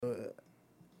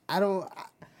I don't.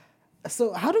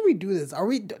 So how do we do this? Are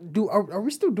we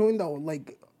still doing the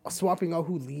like swapping out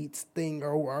who leads thing,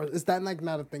 or is that like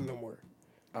not a thing no more?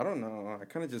 I don't know. I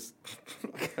kind of just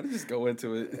go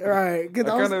into it. Right. I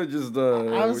kind of just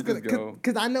I was just go.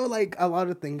 Because I know like a lot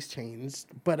of things changed,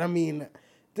 but I mean,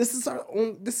 this is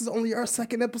only our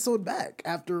second episode back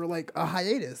after like a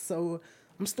hiatus, so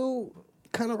I'm still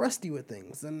kind of rusty with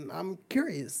things, and I'm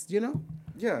curious, you know.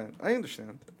 Yeah, I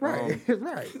understand. Right.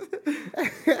 Right.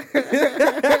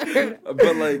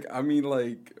 But like, I mean,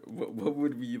 like, what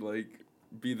would be like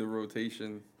be the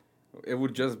rotation? It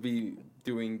would just be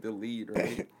doing the lead,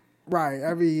 right? Right.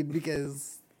 I mean,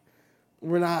 because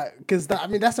we're not. I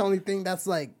mean, that's the only thing that's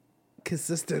like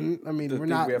consistent. I mean, The we're thing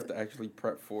not. we have to actually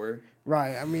prep for.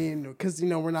 Right. I mean, because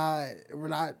we're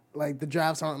not like the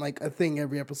drafts aren't like a thing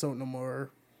every episode no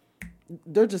more.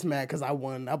 They're just mad because I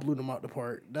won. I blew them out the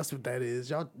park. That's what that is.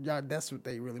 Y'all. That's what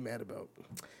they really mad about.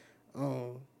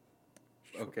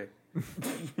 Okay.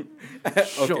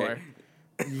 Sure.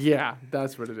 Yeah,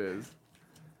 that's what it is.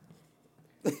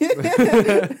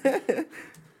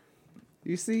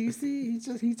 You see,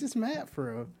 he's just mad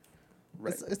for real.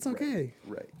 Right. It's okay.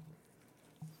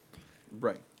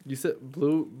 Right. You said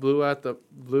blew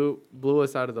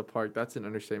us out of the park. That's an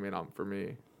understatement for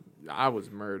me. I was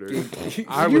murdered. You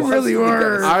really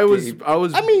were. I was.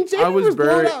 I mean, JB was blown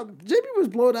buried. out. JB was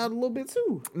blown out a little bit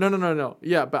too. No.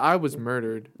 Yeah, but I was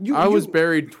murdered. You- I was you-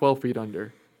 buried 12 feet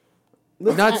under.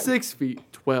 Not 6 feet,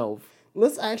 12.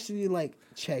 Let's actually like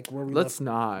check where we. Let's left,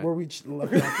 not. Where we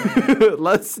left off at.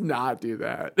 Let's not do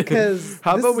that. 'Cause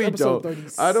how this about is we episode don't?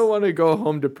 30. I don't want to go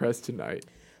home depressed tonight.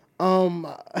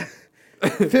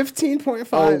 15.5.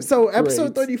 Oh, so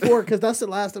episode great. 34, because that's the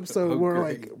last episode Oh, where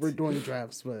great. like we're doing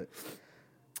drafts, but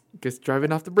Guess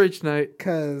driving off the bridge tonight.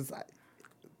 because.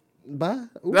 Bye.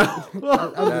 Ooh.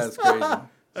 That's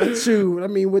crazy. Shoot, I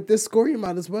mean, with this score, you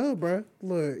might as well, bro.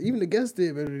 Look, even the guests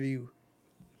did better than you.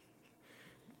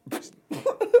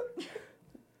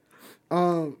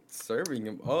 Serving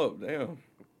him up, damn.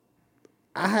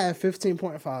 I had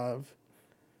 15.5.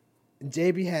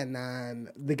 JB had 9.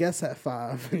 The guests had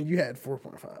 5. And you had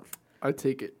 4.5. I'd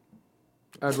take it.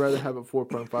 I'd rather have a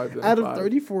 4.5 than Out of 5.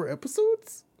 34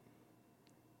 episodes?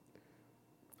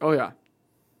 Oh yeah.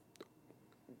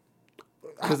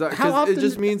 Because How it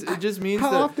just often- means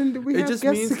how that often do we have guests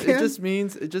again?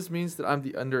 it just means that I'm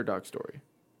the underdog story.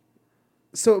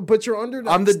 So, but you're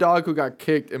underdog. I'm the dog who got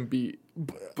kicked and beat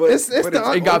But It's the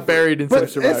and got buried instead but of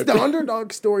survived. it's the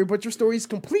underdog story, but your story's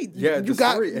complete. Yeah, you the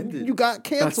got story ended. You got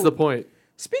canceled. That's the point.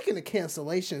 Speaking of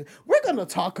cancellation, we're gonna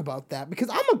talk about that because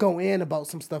I'm gonna go in about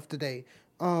some stuff today.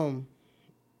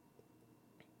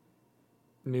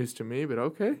 News to me, but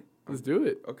okay, let's do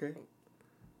it. Okay.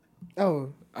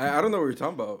 Oh, I don't know what you're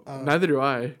talking about. Neither do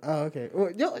I. okay.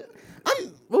 Well,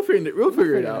 We'll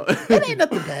figure it out. it ain't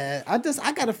nothing bad.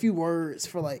 I got a few words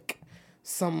for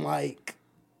some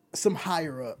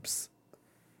higher ups.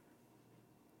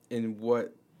 In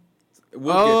what?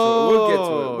 We'll get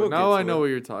to it. Now I know what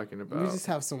you're talking We about. just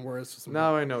have some words for some.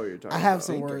 Now I know what you're talking I about. have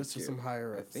some think I words for get- some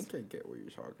higher I ups. think I get what you're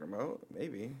talking about.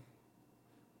 Maybe.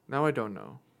 Now I don't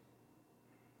know.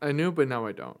 I knew, but now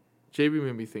I don't. JB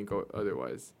made me think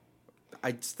otherwise.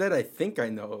 I said I think I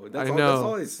know. That's I all. know. That's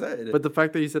all I said. But the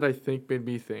fact that you said I think made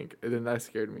me think, and then that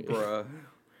scared me. Bruh,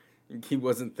 he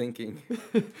wasn't thinking.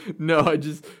 No, I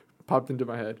just popped into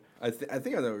my head. I think I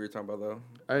know what you're talking about though.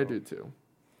 I do too.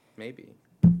 Maybe,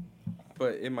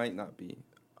 but it might not be.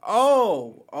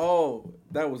 Oh,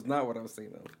 that was not what I was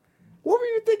thinking of. What were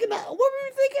you thinking of? What were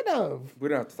you thinking of? We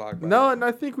don't have to talk about No, it. and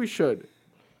I think we should.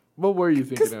 What were you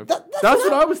thinking of? That's That's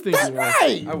what I was thinking That's of.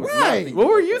 right. I was not right. thinking- What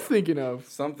were you thinking of?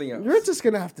 Something else. You're just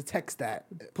gonna have to text that.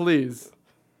 Please.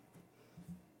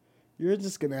 You're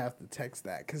just gonna have to text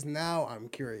that because now I'm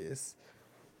curious.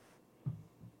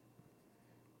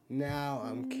 Now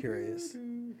I'm curious.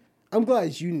 I'm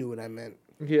glad you knew what I meant.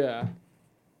 Yeah.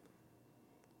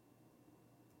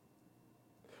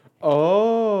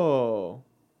 Oh.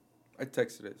 I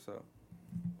texted it, so.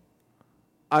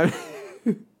 I.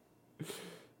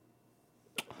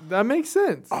 That makes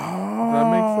sense. Oh,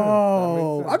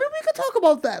 That I mean, we could talk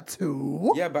about that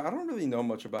too. Yeah, but I don't really know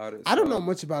much about it. I don't so- know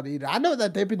much about it either. I know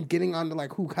that they've been getting on to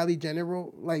like who Kylie Jenner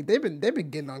wrote. Like they've been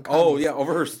getting on. Kylie. Oh yeah,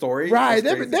 over her story. right.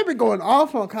 That's They've been going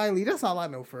off on Kylie. That's all I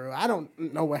know for real. I don't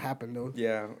know what happened though.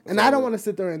 Yeah, And I don't want to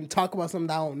sit there and talk about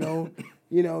something I don't know.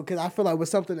 You know, because I feel like with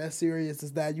something as serious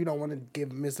as that, you don't want to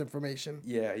give misinformation.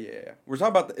 Yeah. We're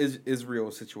talking about the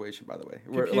Israel situation, by the way.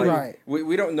 We're, Computer. like, Right.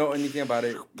 We don't know anything about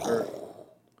it. Or,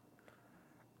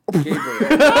 Gabriel.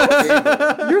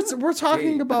 We're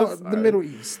talking Hey, about I'm the sorry. Middle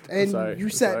East, and sorry. you I'm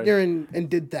sat sorry. there and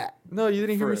did that. No, you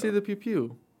didn't hear For me say real. the pew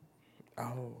pew.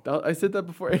 Oh. I said that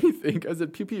before anything. I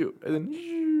said pew pew, and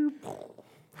then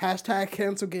Hashtag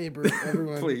cancel Gaber,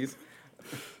 everyone. Please.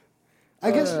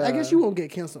 I guess you won't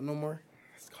get canceled no more.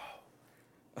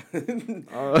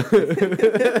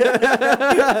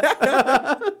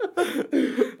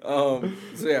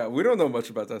 So yeah, we don't know much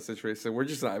about that situation, so we're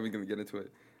just not even gonna get into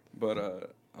it. But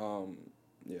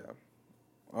yeah,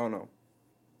 I don't know.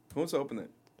 Who wants to open it?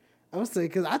 I would say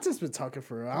because I just been talking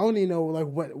for real. I don't even know like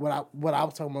what I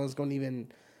was talking about was going to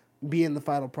even be in the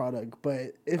final product.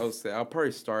 But if I'll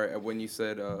probably start at when you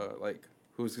said like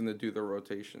who's gonna do the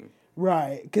rotation.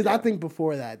 right, because I Yeah. think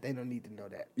before that they don't need to know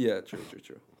that. Yeah, true.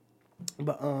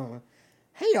 But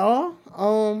hey y'all,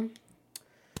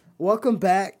 welcome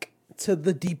back to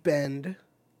the Deep End.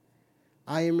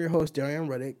 I am your host Darian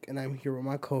Ruddick, and I'm here with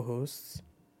my co-hosts.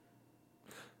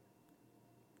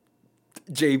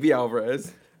 JB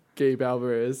Alvarez. Gabe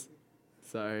Alvarez.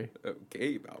 Sorry.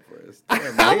 Gabe Alvarez.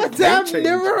 I've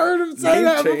never heard him say Name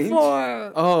that change.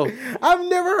 before. Oh, I've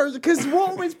never heard because we'll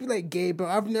always be like Gabe, but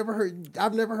I've never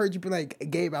heard you be like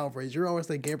Gabe Alvarez. You're always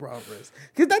like Gabriel Alvarez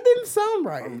because that didn't sound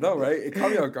right. No, right? It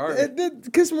caught me off guard.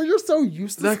 Because when you're so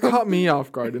used to that caught me off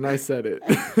guard, and I said it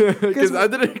because I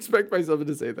didn't expect myself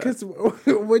to say that. Because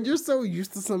when you're so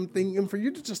used to something, and for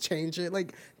you to just change it,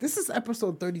 like this is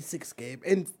episode 36, Gabe,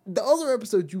 and the other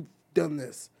episodes you've done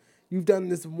this. You've done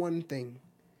this one thing,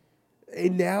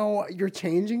 and now you're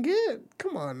changing it?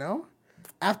 Come on now.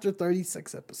 After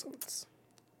 36 episodes.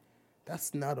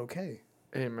 That's not okay.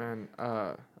 Hey man,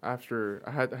 after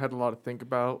I had a lot to think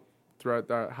about throughout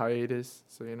that hiatus,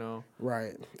 so you know,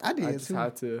 Right. I did I just too.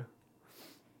 had to.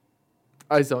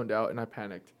 I zoned out and I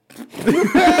panicked.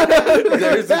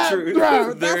 There's the truth. Bro,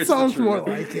 that There's the sounds truth. more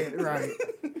like it, right?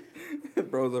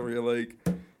 Bro's over here like,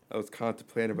 I was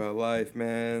contemplating about life,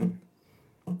 man.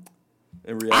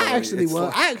 In reality, I actually it's was.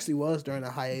 like- I actually was during the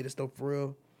hiatus though, for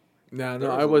real. Nah, there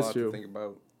no, a I was lot to too. think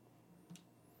about.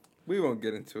 We won't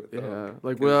get into it though. Yeah,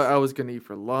 like what I was gonna eat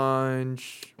for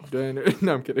lunch, dinner.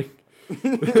 No, I'm kidding.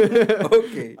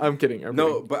 Okay. I'm kidding. I'm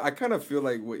No, kidding. but I kind of feel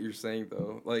like what you're saying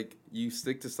though. Like you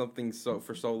stick to something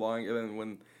for so long, and then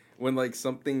when like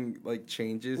something like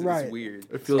changes, Right. it's weird.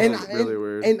 It feels And, like really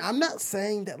weird. And I'm not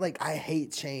saying that like I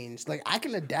hate change. Like I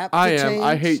can adapt. I to am. Change.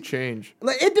 I hate change.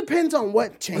 Like it depends on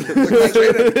what change.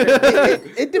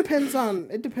 it depends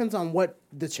on what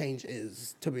the change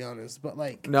is. To be honest, but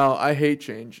like No, I hate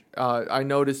change. I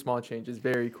notice small changes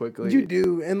very quickly. you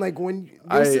do, and like when you'll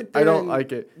I sit there don't and-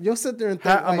 like it. You'll sit there and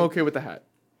think Hat, I'm like, okay with the hat.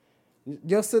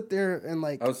 You'll sit there and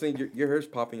like I was saying your hair's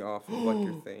popping off of like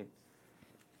your thing.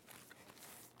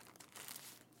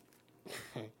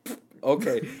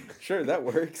 Okay, sure, that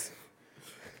works.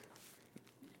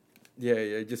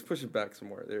 Yeah, just push it back some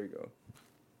more. There you go.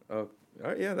 Oh, all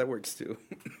right, yeah, that works too.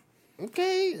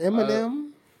 okay,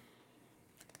 Eminem.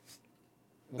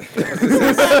 I was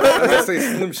gonna say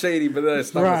Slim Shady, but then I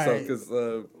stopped myself Right. because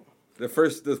the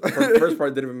first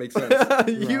part didn't even make sense.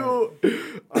 You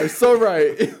are so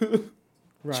right.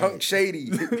 Right. Chunk Shady.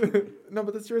 No,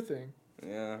 but that's your thing.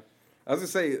 Yeah, I was gonna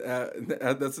say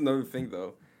that's another thing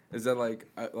though. Is that like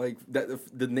that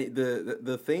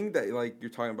the thing that like you're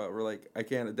talking about where like I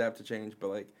can't adapt to change, but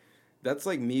like that's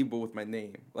like me but with my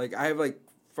name. Like I have like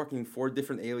fucking 4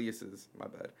 different aliases. My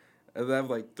bad. I have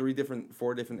like 4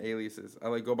 different aliases. I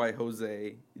like go by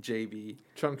Jose, JB,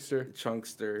 Chunkster,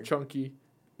 Chunkster. Chunky.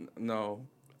 No.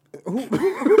 Who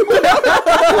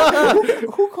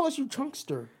calls you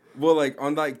Chunkster? Well, like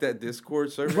on like that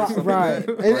Discord server. Something Right.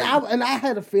 Like that. And I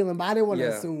had a feeling, but I didn't want to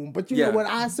Yeah. assume. But you Yeah. know what?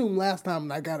 I assumed last time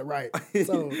and I got it right.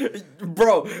 So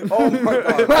Bro, oh my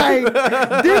god. like,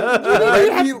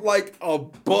 Read me like a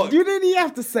book. you didn't even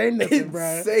have to say nothing,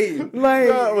 bro. Insane. Like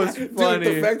That was Dude,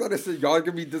 funny. the fact that I said y'all are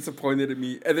gonna be disappointed in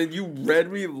me, and then you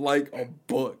read me like a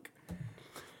book.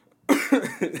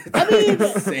 I mean,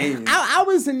 Insane. I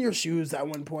was in your shoes at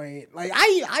one point. Like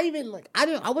I even like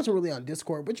I wasn't really on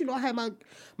Discord, but you know I had my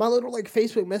little like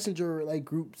Facebook Messenger like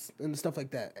groups and stuff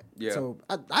like that. Yeah. So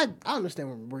I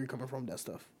understand where you're coming from with that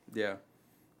stuff. Yeah,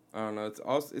 I don't know. It's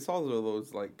also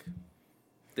those like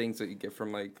things that you get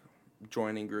from like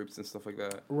joining groups and stuff like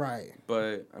that. Right.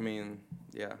 But I mean,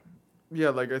 yeah, Yeah,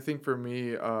 like I think for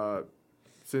me,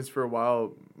 since for a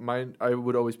while, I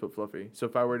would always put Fluffy. So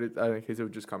if I were to, in case it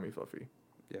would just call me Fluffy.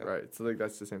 yeah. Right. So like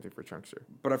that's the same thing for Chunkster.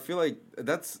 But I feel like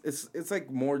it's like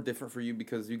more different for you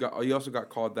because you also got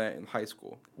called that in high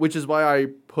school. Which is why I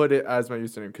put it as my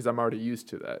username because I'm already used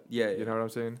to that. Yeah, You know what I'm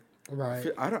saying? Right.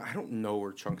 I don't know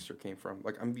where Chunkster came from.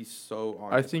 Like I'm gonna be so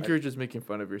honest. I think you're just making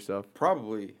fun of yourself.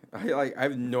 probably I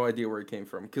have no idea where it came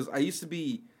from because I used to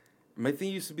be my thing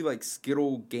used to be like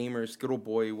Skittle Gamer, Skittle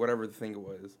Boy, whatever the thing it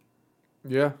was.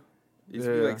 Yeah. It used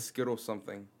to be like Skittle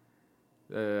something.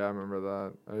 Yeah, I remember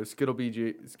that. Skittle B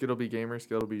Gamer,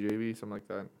 Skittle B JB, something like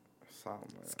that. Something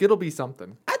like that. Skittle B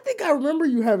something. I think I remember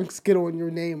you having Skittle in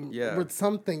your name Yeah. with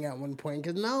something at one point.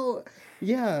 Cause now,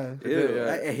 yeah. Ew,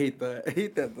 Yeah. I hate that. I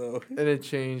hate that though. And it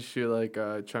changed to like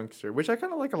Chunkster, which I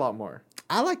kind of like a lot more.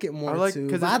 I like it more I like- too.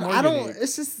 'cause But it's more I don't. unique.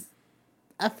 It's just.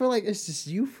 I feel like it's just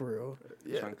you for real.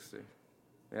 Yeah. Chunkster.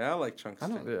 Yeah, I like Chunkster. I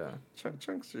don't- Yeah.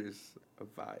 Chunkster is a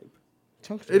vibe.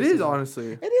 Chunkster It is, a vibe.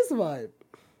 honestly. It is a vibe.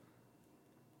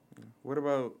 What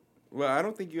about? Well, I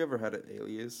don't think you ever had an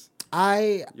alias.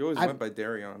 I You always I've- went by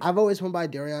Darion. I've always went by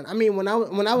Darion. I mean, when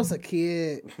I was a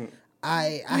kid,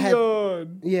 I had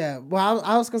Leon. yeah. Well,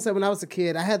 I was gonna say when I was a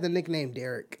kid, I had the nickname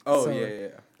Derek. Oh So, yeah.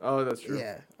 Oh, that's true.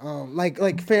 yeah.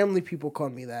 Like family people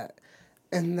called me that,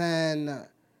 and then,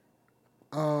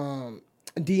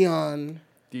 Dion,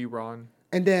 D-Ron.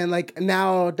 and then like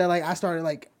now that like I started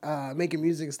like making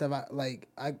music and stuff,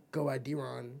 I go by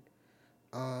D-Ron.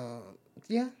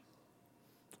 Yeah.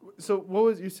 So what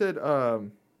was you said?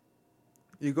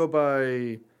 You go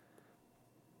by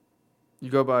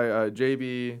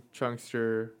JB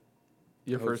Chunkster,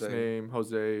 your first Jose. name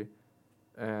Jose,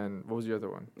 and what was the other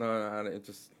one? No, it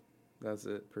just that's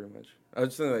it pretty much. I was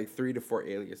just saying like 3 to 4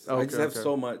 aliases. I Okay, just have okay.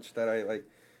 so much that I like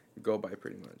go by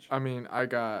pretty much. I mean, I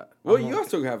got. Well, I'm you on-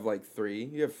 also have like 3.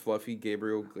 You have Fluffy,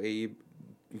 Gabriel, Glabe.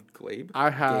 I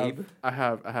have. Gabe? I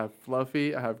have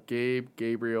Fluffy. I have Gabe,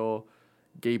 Gabriel,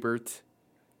 Gabert,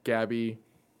 Gabby,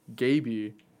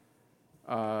 Gaby.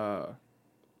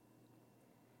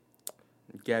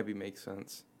 Gabby makes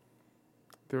sense.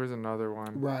 There was another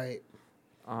one. Right.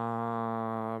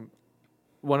 One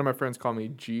of my friends called me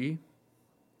G.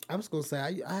 I was gonna say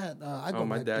I had I go Oh,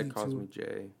 my by dad D calls too. me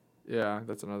Jay. Yeah,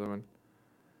 that's another one.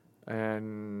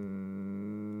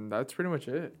 And that's pretty much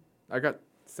it. I got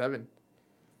 7.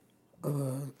 I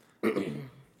was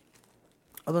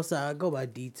gonna say I go by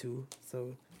D too.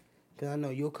 So, cause I know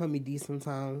you'll call me D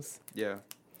sometimes. Yeah.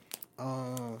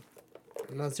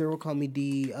 Nazir will call me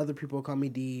D. Other people call me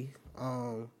D. I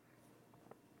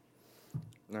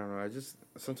don't know.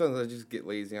 Sometimes I just get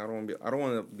lazy. I don't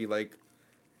want to be like,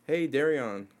 "Hey,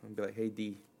 Darion." I'll be like, "Hey,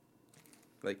 D."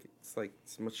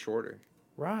 It's much shorter.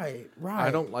 Right.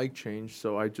 I don't like change,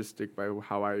 so I just stick by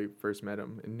how I first met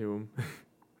him and knew him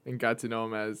and got to know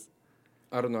him as.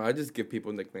 I don't know. I just give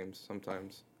people nicknames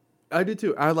sometimes. I do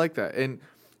too. I like that. And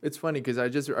it's funny because I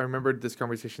remembered this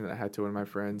conversation that I had to one of my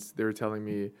friends. They were telling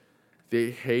me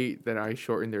they hate that I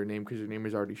shortened their name because their name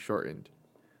is already shortened.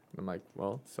 And I'm like,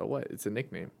 well, so what? It's a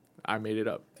nickname. I made it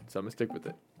up, so I'm going to stick with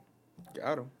it.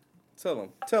 Got him.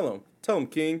 Tell him,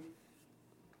 King.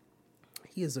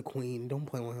 He is a queen. Don't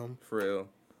play with him. For real.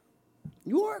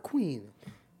 You are a queen.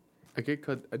 I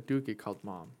do get called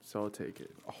mom, so I'll take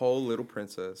it. A whole little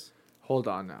princess. Hold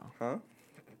on now. Huh?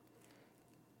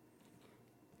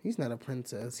 He's not a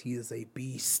princess. He is a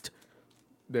beast.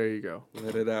 There you go.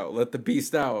 Let it out. Let the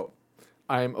beast out.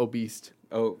 I am obese.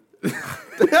 Oh.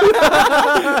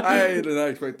 I did not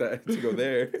expect that to go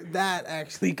there. That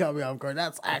actually caught me off guard.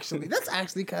 That's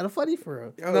actually kind of funny for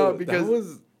him. Yo, No,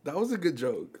 because- that was a good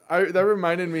joke. That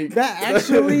reminded me. That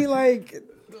actually like,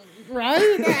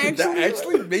 right? That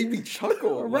actually made me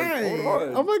chuckle. Like, right. hold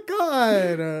on. Oh my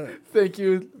god. Thank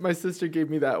you. My sister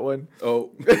gave me that one. Oh.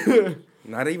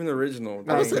 Not even original.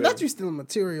 I was Okay. like, that's you stealing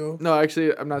material. No,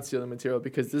 actually, I'm not stealing material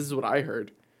because this is what I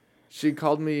heard. She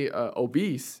called me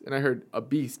obese, and I heard a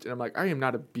beast, and I'm like, I am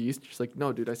not a beast. She's like,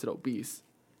 no, dude, I said obese.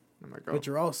 I'm like, oh, But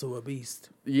you're also a beast.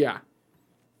 yeah.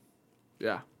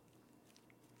 Yeah.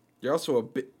 You're also a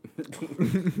bit.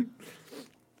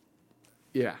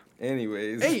 Yeah.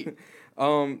 Anyways. Hey!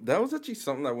 That was actually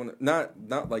something I want to.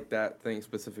 Not like that thing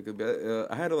specifically, but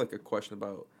I had like a question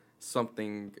about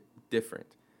something different.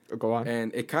 Go on.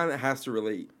 And it kind of has to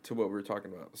relate to what we were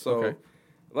talking about. So, Okay.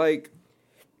 like,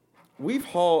 we've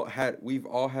all had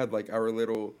like our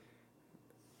little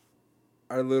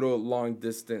long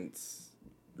distance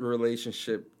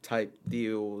relationship type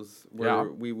deals where Yeah.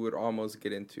 we would almost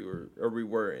get into or we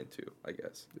were into, I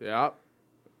guess. Yeah.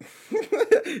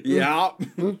 Yeah.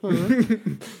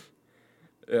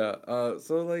 Yeah.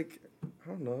 So like, I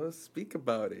don't know. Let's speak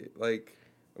about it. Like,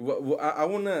 I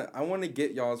wanna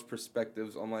get y'all's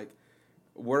perspectives on like,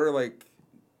 what are like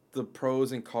the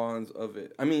pros and cons of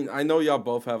it. I mean, I know y'all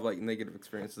both have like negative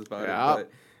experiences about Yeah.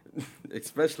 it, but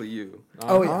especially you.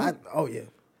 Oh yeah. Uh-huh. Oh yeah.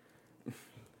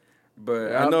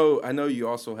 But Yep. I know you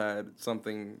also had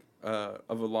something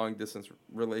of a long distance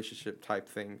relationship type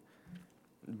thing.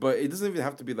 But it doesn't even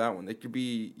have to be that one. It could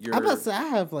be your I'm about to say I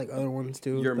have like other ones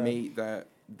too. your that- mate that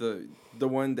the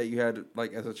one that you had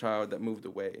like as a child that moved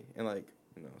away and like,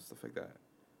 you know, stuff like that.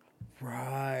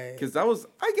 Right. Because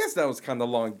I guess that was kind of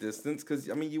long distance. Because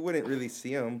I mean, you wouldn't really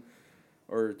see him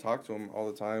or talk to him all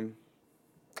the time.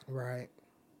 Right.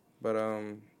 But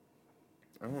I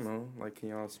don't know. Like, can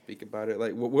y'all speak about it?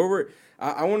 Like, what were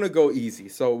I want to go easy.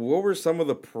 So, what were some of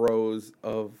the pros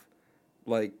of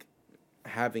like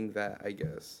having that? I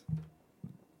guess.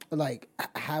 Like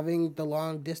having the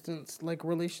long distance like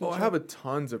relationship. Oh, I have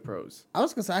tons of pros. I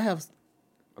was gonna say I have.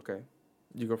 Okay.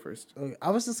 You go first. I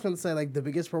was just gonna say like the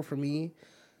biggest pro for me,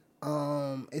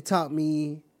 it taught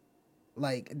me,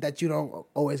 like that you don't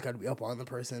always got to be up on the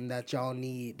person. That y'all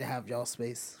need to have y'all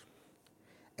space,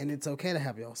 and it's okay to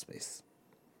have y'all space.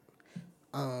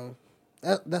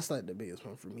 That's like the biggest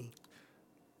one for me.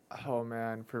 Oh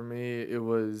man, for me it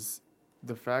was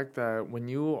the fact that when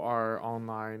you are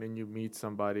online and you meet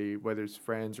somebody, whether it's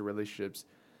friends or relationships,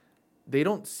 they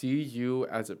don't see you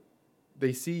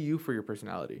they see you for your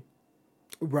personality.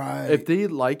 Right. If they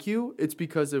like you, it's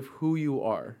because of who you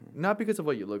are, not because of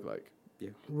what you look like.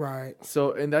 Right.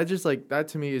 So, and that just like that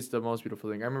to me is the most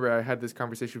beautiful thing. I remember I had this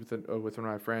conversation with one of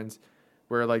my friends,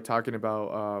 where like talking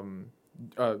about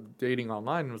dating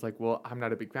online, and was like, well, I'm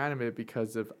not a big fan of it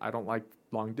because I don't like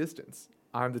long distance.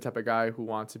 I'm the type of guy who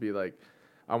wants to be like,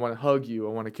 I want to hug you,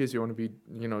 I want to kiss you, I want to be,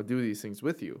 do these things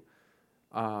with you.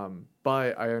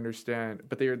 But I understand.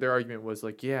 But their argument was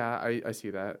like, yeah, I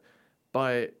see that.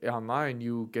 But online,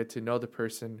 you get to know the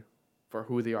person for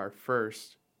who they are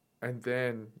first, and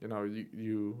then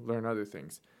you learn other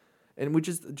things, and which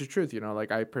is the truth.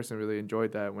 Like I personally really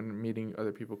enjoyed that when meeting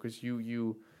other people, because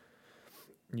you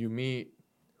meet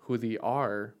who they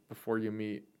are before you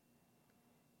meet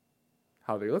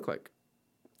how they look like.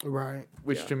 Right.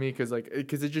 Which to me, because it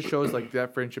just shows like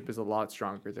that friendship is a lot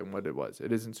stronger than what it was.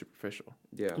 It isn't superficial.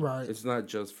 Yeah. Right. It's not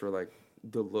just for like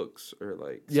the looks or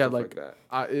like Yeah, stuff like that.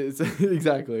 It's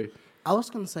exactly. I was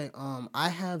gonna say, I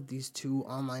have these two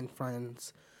online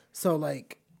friends. So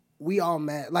like we all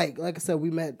met like I said, we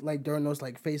met like during those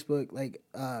like Facebook like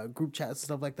group chats and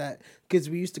stuff like that. Because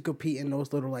we used to compete in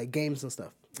those little like games and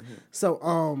stuff. Mm-hmm.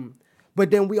 So but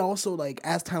then we also like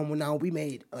as time went on, we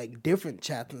made like different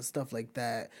chats and stuff like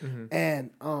that. Mm-hmm. And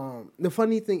the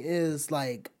funny thing is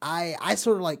like I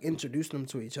sort of like introduced them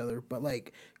to each other, but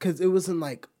like because it was in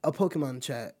like a Pokemon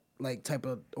chat like type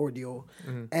of ordeal.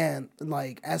 Mm-hmm. And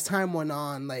like as time went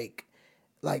on, like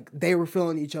they were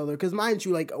feeling each other, because mind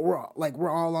you, like we're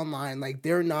all online, like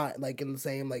they're not like in the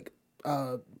same like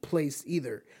place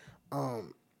either.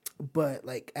 But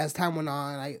like as time went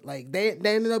on, they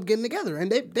ended up getting together,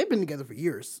 and they've been together for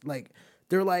years. Like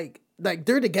they're like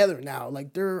they're together now.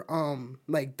 Like they're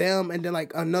like them, and then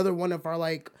like another one of our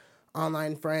like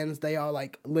online friends, they all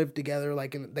like live together,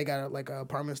 like and they got like an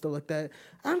apartment, stuff like that.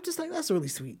 I'm just like, that's really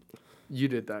sweet. You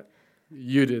did that.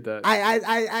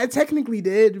 I technically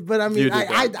did, but I mean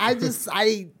because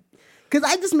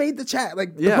I just made the chat,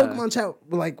 like the Pokemon chat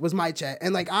like was my chat,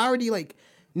 and like I already like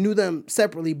knew them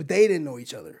separately, but they didn't know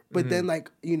each other. But then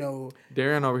like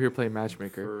Darren over here playing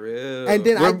matchmaker. For real. And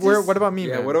then what about me?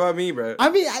 Yeah, man? what about me, bro? I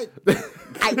mean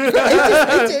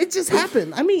it just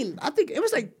happened. I mean, I think it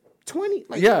was like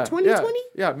 2020.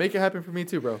 Yeah, make it happen for me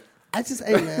too, bro. I just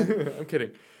hey man. I'm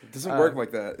kidding. It doesn't work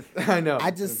like that. I know.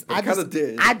 I kind of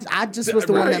did. I just was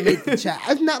the one that made the chat.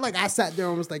 It's not like I sat there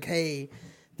and was like, hey,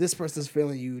 this person's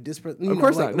feeling you. This person, of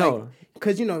course not. No,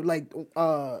 because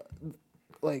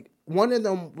like one of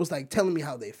them was like telling me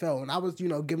how they felt, and I was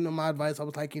giving them my advice. I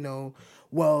was like,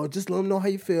 well, just let them know how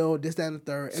you feel. This, that, and the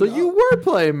third. So and, you were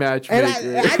playing matchmaker.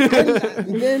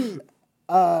 And then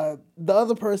the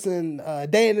other person,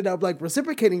 they ended up like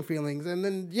reciprocating feelings, and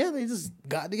then they just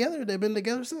got together. They've been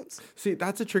together since. See,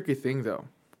 that's a tricky thing though.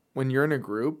 When you're in a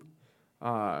group,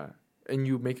 and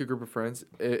you make a group of friends,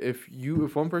 if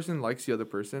one person likes the other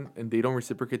person and they don't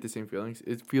reciprocate the same feelings,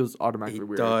 it feels automatically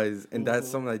weird. It does, and that's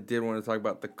something I did want to talk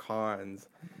about. The cons,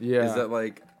 is that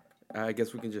like, I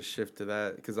guess we can just shift to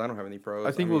that because I don't have any pros.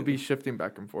 I think we'll be shifting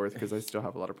back and forth because I still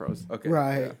have a lot of pros. Okay,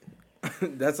 right. Yeah.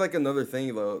 That's like another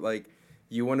thing though. Like,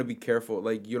 you want to be careful.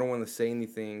 Like, you don't want to say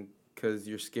anything because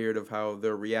you're scared of how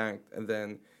they'll react, and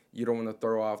then you don't want to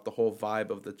throw off the whole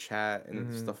vibe of the chat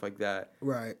and stuff like that.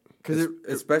 Right. Because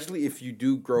especially if you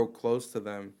do grow close to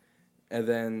them, and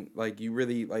then like you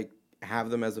really like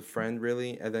have them as a friend,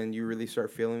 really, and then you really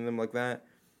start feeling them like that,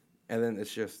 and then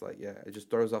it's just like it just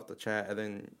throws off the chat, and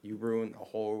then you ruin a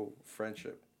whole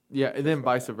friendship. Yeah, and then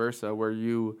vice versa, where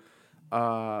you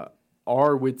are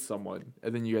with someone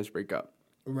and then you guys break up.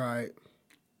 Right.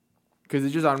 Because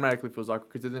it just automatically feels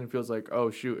awkward. Because then it feels like,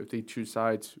 oh shoot, if they choose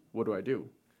sides, what do I do?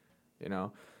 In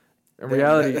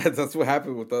reality, that's what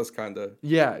happened with us, kind of.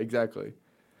 Yeah, exactly.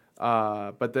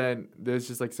 But then there's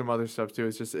just like some other stuff too.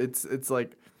 It's just it's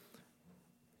like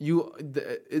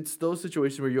it's those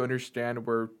situations where you understand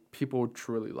where people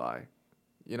truly lie.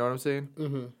 You know what I'm saying?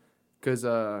 Mm-hmm. Because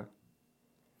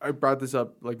I brought this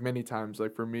up like many times.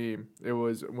 Like for me, it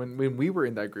was when we were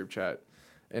in that group chat,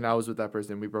 and I was with that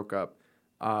person. We broke up.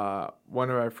 One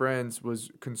of our friends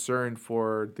was concerned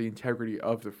for the integrity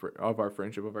of of our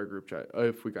friendship, of our group chat,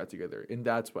 if we got together, and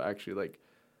that's what actually like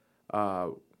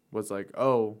was like,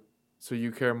 oh, so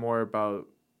you care more about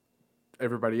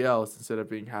everybody else instead of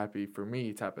being happy for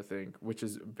me, type of thing, which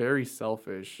is very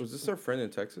selfish. Was this our friend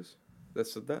in Texas that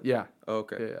said that? Yeah. Oh,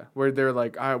 okay. Yeah. Where they're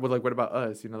like, what about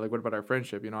us? You know, like what about our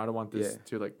friendship? You know, I don't want this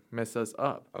to like mess us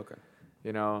up. Okay.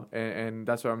 You know, and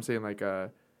that's what I'm saying. Like,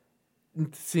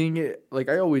 seeing it, like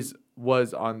I always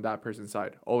was on that person's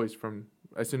side, always from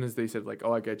as soon as they said like,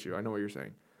 oh, I get you, I know what you're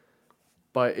saying.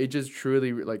 But it just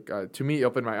truly like to me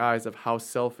opened my eyes of how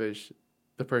selfish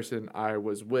the person I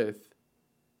was with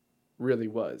really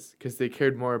was, because they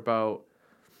cared more about,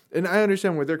 and I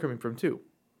understand where they're coming from too,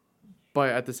 but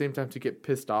at the same time to get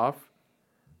pissed off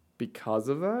because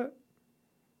of that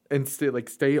and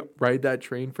stay ride that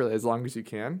train for as long as you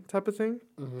can type of thing.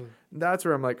 Mm-hmm. That's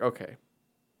where I'm like, okay,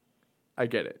 I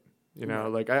get it. You know,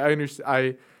 like I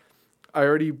understand. I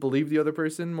already believe the other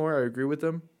person more. I agree with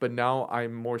them, but now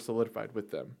I'm more solidified with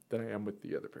them than I am with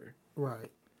the other pair. Right.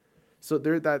 So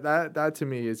there, that to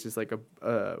me is just like a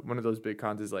one of those big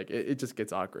cons. Is like it just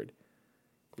gets awkward.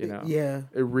 You know. Yeah.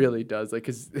 It really does. Like,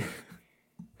 cause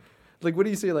like, what do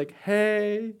you say? Like,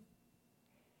 hey,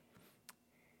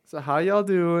 so how y'all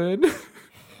doing?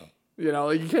 You know,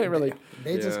 like you can't really.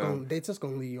 They just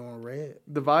gonna leave you on red.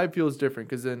 The vibe feels different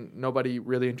because then nobody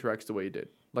really interacts the way you did.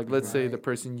 Like, let's say the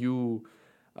person you,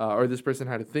 or this person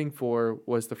had a thing for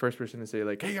was the first person to say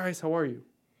like, "Hey guys, how are you?"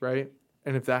 Right?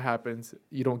 And if that happens,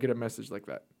 you don't get a message like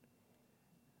that.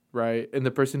 Right? And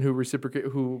the person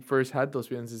who first had those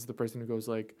feelings is the person who goes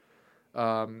like,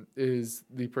 is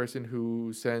the person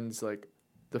who sends like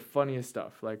the funniest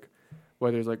stuff, like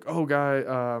whether it's like, "Oh guy,"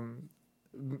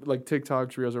 like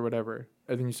TikToks, Reels, or whatever,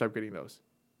 and then you start getting those.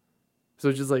 So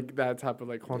it's just like that type of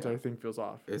like whole entire thing feels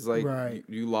off. It's like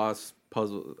you lost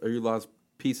puzzle, or you lost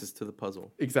pieces to the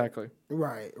puzzle. Exactly.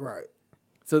 Right.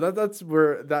 So that's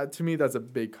where that to me that's a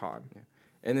big con. Yeah.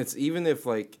 And it's even if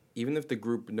the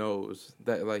group knows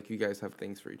that like you guys have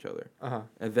things for each other,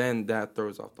 and then that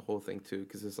throws off the whole thing too,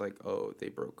 because it's like, oh, they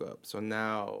broke up, so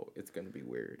now it's gonna be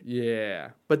weird. Yeah,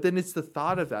 but then it's the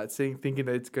thought of that thinking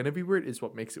that it's gonna be weird is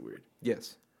what makes it weird.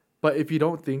 Yes. But if you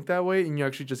don't think that way and you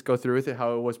actually just go through with it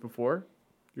how it was before,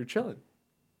 you're chilling.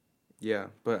 Yeah,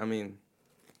 but I mean,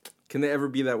 can they ever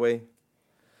be that way?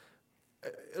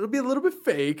 It'll be a little bit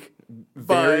fake.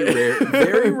 Very rare.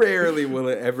 Very rarely will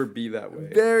it ever be that way.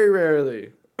 Very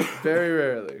rarely. Very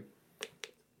rarely.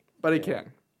 But it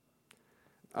can.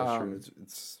 That's true.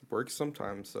 It's works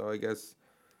sometimes, so I guess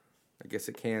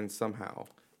it can somehow.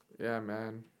 Yeah,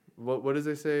 man. What does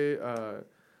they say?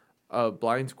 A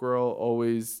blind squirrel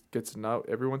always gets a nut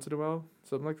every once in a while,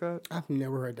 something like that. I've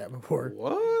never heard that before.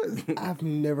 What? I've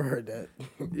never heard that.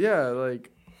 Yeah,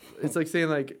 like it's like saying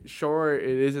like, sure, it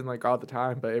isn't like all the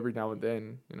time, but every now and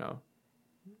then, you know,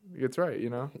 it's right, you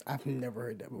know. I've never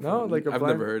heard that before. No, like I've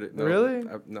never heard it. No. Really?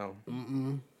 No.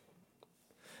 Mm-mm.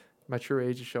 My true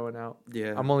age is showing out.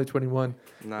 Yeah. I'm only 21.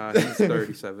 Nah, he's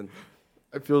 37.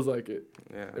 It feels like it.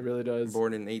 Yeah. It really does.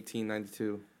 Born in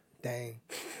 1892. Dang.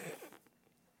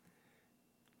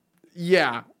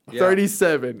 Yeah.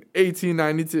 37,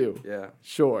 1892. Yeah.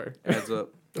 Sure. Adds up.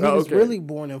 He was really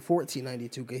born in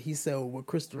 1492 because he sailed with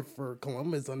Christopher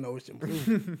Columbus on the ocean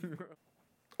blue.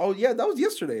 Oh, yeah, that was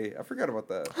yesterday. I forgot about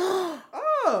that.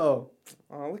 Oh.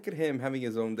 Oh, look at him having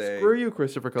his own day. Screw you,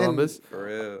 Christopher Columbus. For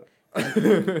real.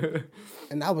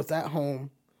 And I was at home.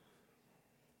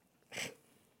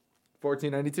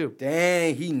 1492.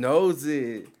 Dang, he knows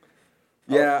it.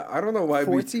 Yeah, I don't know why. I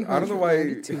don't know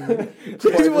why.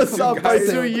 He was up by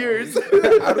 2 years. I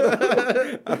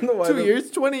don't know why. 2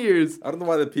 years, 20 years. I don't know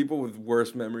why the people with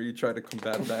worse memory try to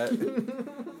combat that.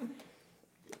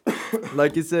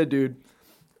 Like you said, dude,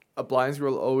 a blind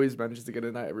squirrel always manages to get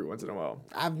a nut every once in a while.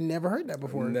 I've never heard that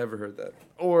before. Never heard that.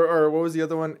 Or what was the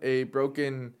other one? A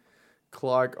broken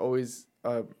clock always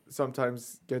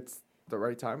sometimes gets the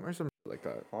right time or something like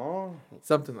that. Oh,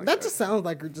 something like that. That just sounds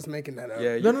like you're just making that up.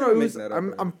 Yeah, no. It was,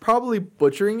 I'm probably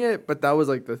butchering it, but that was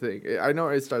like the thing. I know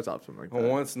it starts off something like that.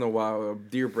 Once in a while, a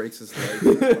deer breaks his leg.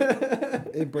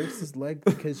 It breaks his leg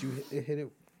because it hit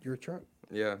your truck.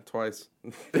 Yeah, twice.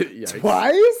 Yikes.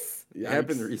 Twice? It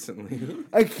happened recently.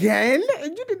 Again?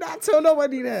 You did not tell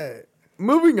nobody that.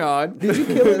 Moving on. Did you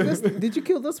kill it? Did you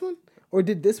kill this one, or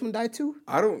did this one die too?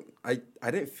 I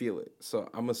didn't feel it, so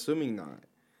I'm assuming not.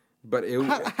 but it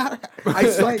How-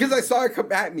 because I saw it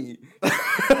come at me.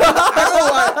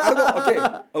 I don't know why. Okay,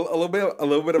 a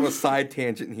little bit of a side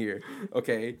tangent here.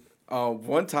 Okay,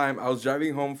 one time I was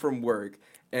driving home from work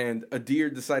and a deer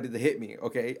decided to hit me.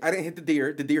 Okay, I didn't hit the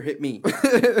deer. The deer hit me.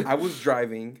 I was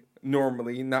driving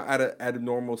normally, not at a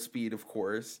normal speed, of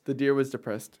course. The deer was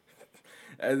depressed.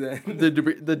 And then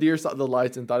The deer saw the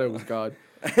lights and thought it was God.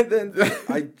 and then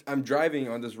I'm driving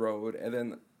on this road, and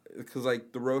then because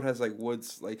like the road has like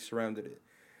woods like surrounded it.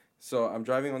 So I'm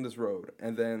driving on this road,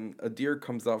 and then a deer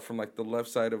comes out from like the left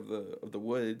side of the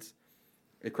woods.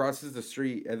 It crosses the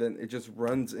street, and then it just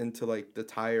runs into like the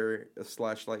tire /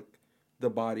 like the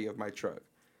body of my truck.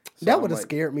 So that I'm would have like-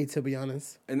 scared me, to be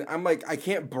honest. And I'm like, I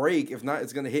can't brake. If not,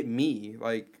 it's gonna hit me,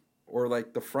 like or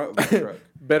like the front of the truck.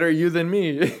 Better you than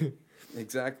me.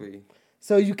 Exactly.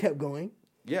 So you kept going,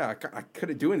 Yeah, I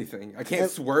couldn't do anything. I can't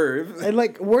swerve. and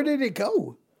like, where did it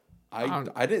go?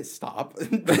 I didn't stop. Like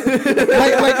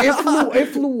it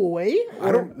flew away.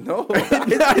 I don't know.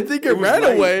 I think it was ran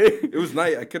night. away. It was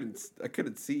night. I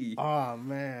couldn't see. Oh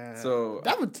man. So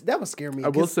that would scare me. I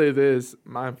will say this: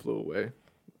 mine flew away.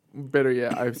 Better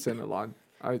yet, I've sent a lot.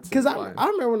 Because I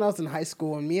remember when I was in high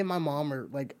school and me and my mom were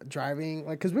like driving,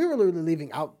 like, because we were literally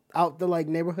leaving out the like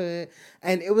neighborhood,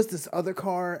 and it was this other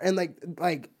car, and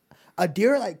like a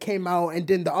deer like came out, and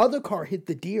then the other car hit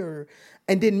the deer,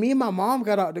 and then me and my mom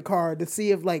got out the car to see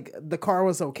if like the car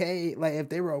was okay, like if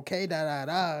they were okay,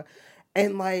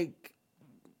 and like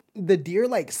the deer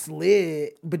like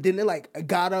slid, but then it like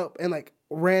got up and like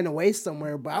ran away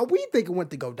somewhere, but we think it went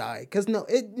to go die, because no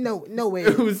way.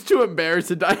 It was too embarrassed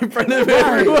to die in front of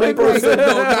Right, everyone. like, don't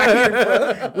die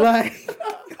here, bro.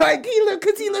 like he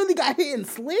literally got hit and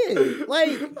slid.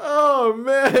 Like, Oh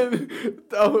man,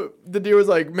 the deer was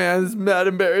like, "Man, this is mad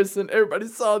embarrassing." Everybody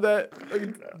saw that.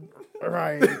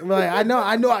 right, like I know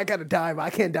I gotta die, but I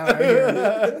can't die right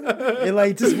here. It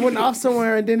like just went off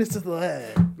somewhere, and then it's just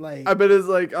like I bet it's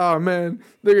like, "Oh man,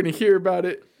 they're gonna hear about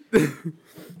it."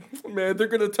 man, they're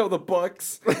gonna tell the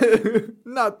Bucks.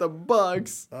 Not the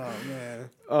Bucks. oh man.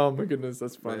 Oh my goodness,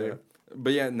 that's funny.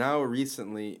 But yeah, now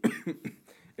recently,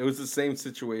 it was the same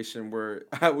situation where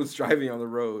I was driving on the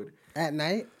road. At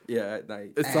night, Yeah, at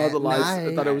night. It saw the At lights. I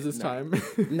night. thought it was his Night. time.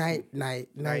 night, night,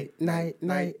 night, night, night,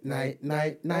 night, night,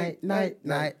 night, night,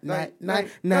 night, night, night,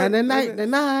 night, night,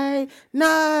 night,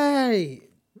 night.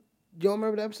 You don't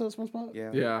remember the episode of SpongeBob?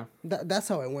 Yeah. Yeah. That's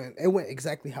how it went. It went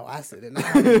exactly how I said it.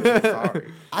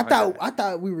 Sorry. I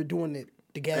thought we were doing it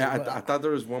together. Yeah, but I thought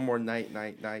there was one more night.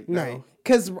 no,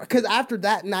 because after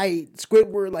that night,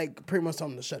 Squidward like pretty much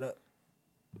told him to shut up.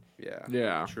 Yeah.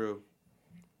 Yeah. True.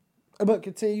 But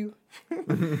continue.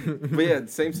 But yeah,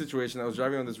 same situation. I was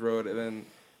driving on this road, and then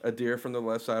a deer from the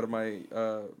left side of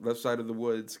the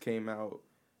woods came out,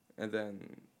 and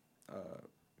then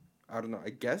I don't know. I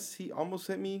guess he almost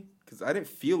hit me because I didn't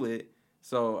feel it,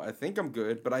 so I think I'm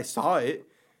good. But I saw it.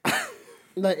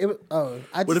 Like it.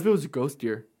 What if it was a ghost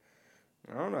deer?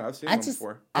 I don't know. I've seen I one just-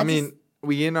 before. I mean,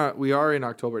 we are in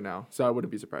October now, so I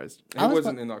wouldn't be surprised. I It was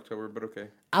wasn't in October, but okay.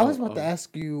 I was about to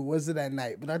ask you, was it at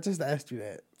night? But I just asked you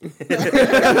that. At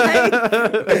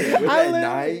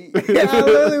night. I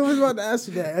literally was about to ask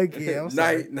you that. Okay, I'm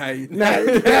sorry. Night.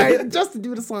 Night. Just to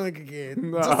do the song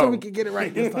again, just so No. we can get it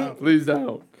right this time. Please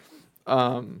don't.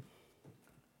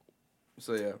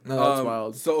 So yeah. No, that's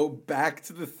wild. So back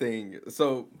to the thing.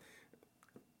 So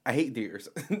I hate deers.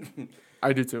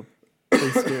 I do too. They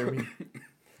scare me.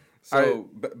 So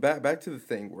back to the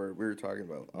thing where we were talking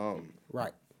about.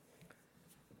 Right.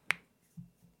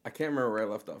 I can't remember where I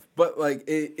left off, but like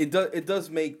it does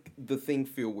make the thing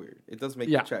feel weird. It does make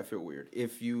Yeah. the chat feel weird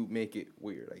if you make it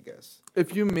weird, I guess.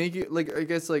 If you make it like, I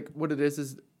guess like what it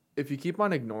is if you keep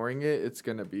on ignoring it, it's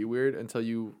gonna be weird until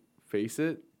you face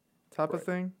it, type of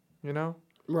thing. You know?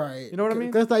 Right. You know what I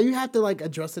mean? Because like you have to like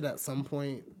address it at some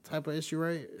point, type of issue,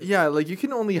 right? Yeah, like you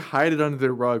can only hide it under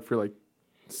the rug for like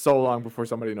so long before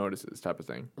somebody notices, type of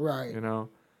thing. Right. You know?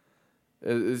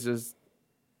 It's just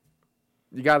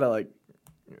you gotta like.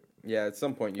 Yeah, at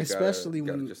some point you Especially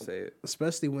gotta when- just say it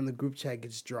Especially when the group chat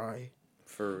gets dry.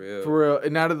 for real. For real,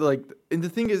 and out of the like, and the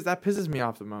thing is that pisses me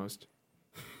off the most.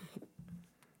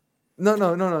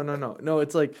 No.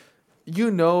 It's like,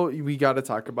 we gotta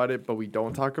talk about it, but we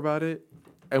don't talk about it,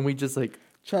 and we just like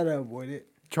Try to avoid it.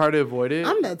 try to avoid it.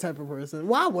 I'm that type of person.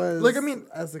 Well, I was Like, I mean,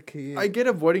 as a kid. I get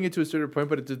avoiding it to a certain point,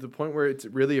 but it's to the point where it's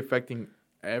really affecting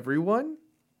everyone.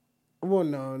 well,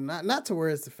 no, not to where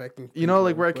it's affecting. You know,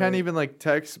 like where I people, can't but- even like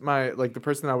text my like the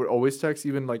person I would always text,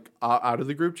 even like out of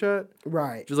the group chat,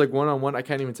 Right. just like one-on-one. I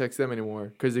can't even text them anymore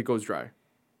because it goes dry.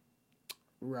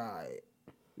 Right.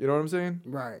 You know what I'm saying?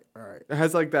 Right. Right. It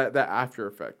has like that after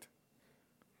effect.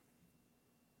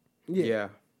 Yeah.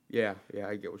 Yeah.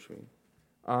 I get what you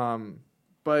mean.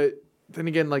 But then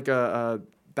again, like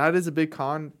that is a big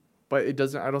con, but it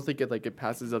doesn't. I don't think it like it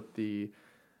passes up the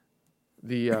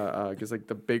I guess like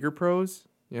the bigger pros.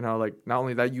 You know, like not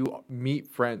only that, you meet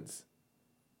friends.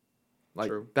 Like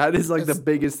True. that is like the It's-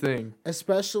 biggest thing.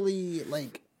 Especially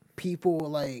like people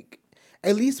like,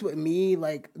 at least with me,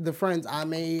 like the friends I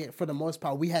made for the most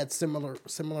part, we had similar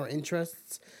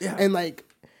interests. Yeah. And like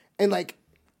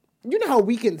you know how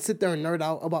we can sit there and nerd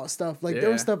out about stuff. Like there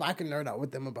was Yeah. stuff I can nerd out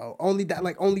with them about. Only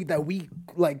that we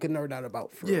like could nerd out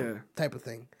about for Yeah. type of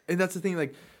thing. And that's the thing,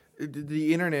 like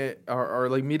the internet or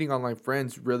like meeting online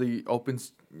friends really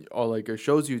opens or like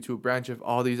shows you to a branch of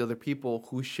all these other people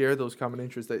who share those common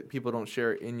interests that people don't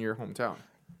share in your hometown.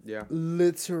 Yeah.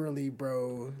 Literally,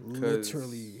 bro. 'Cause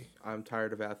Literally. I'm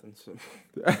tired of Athens.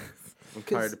 I'm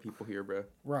tired of people here, bro.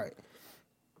 Right.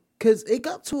 Cause it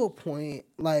got to a point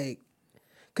like,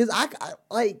 cause I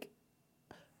like,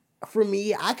 for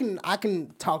me, I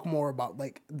can talk more about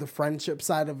like the friendship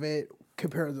side of it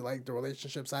compared to like the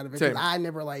relationship side of it. Cause Same. I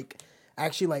never like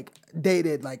actually like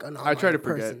dated like an online try to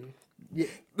person. Yeah.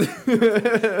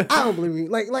 I don't believe me.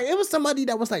 Like it was somebody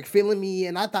that was like feeling me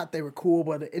and I thought they were cool,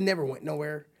 but it never went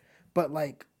nowhere. But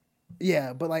like,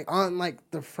 yeah, but like on like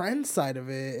the friend side of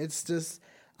it, it's just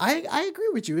I agree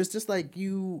with you. It's just like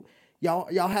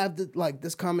y'all have the, like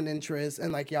this common interest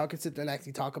and like y'all can sit there and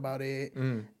actually talk about it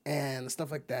and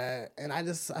stuff like that. And I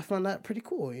found that pretty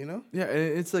cool, you know? Yeah,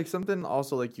 and it's like something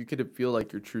also like you could feel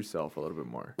like your true self a little bit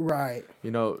more. Right.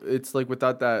 You know, it's like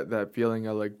without that feeling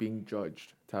of like being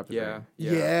judged type of Yeah. thing.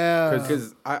 Yeah.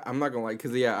 Because I'm not gonna lie,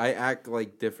 because I act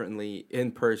like differently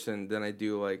in person than I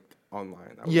do like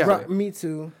online. I would Yeah. say. Right, me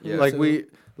too. Yeah. Like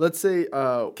let's say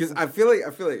Because I feel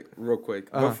like real quick.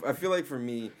 Uh-huh. I feel like for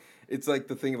me, it's like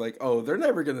the thing like, oh, they're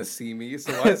never gonna see me,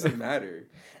 so why does it matter?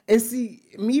 And see,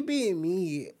 me being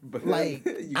me, But like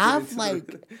you get I've into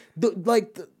like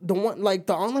the one like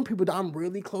the online people that I'm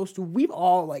really close to, we've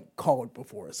all like called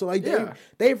before. So like Yeah.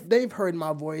 they've heard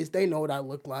my voice, they know what I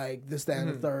look like, this, that, and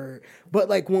the third. But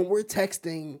like when we're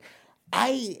texting,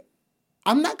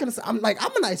 I'm not gonna say I'm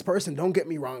a nice person, don't get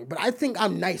me wrong, but I think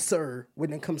I'm nicer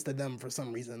when it comes to them for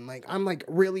some reason. Like I'm like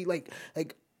really like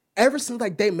ever since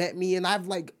like they met me and I've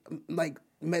like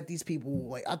met these people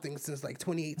like I think since like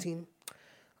 2018.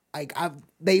 Like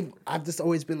I've just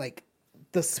always been like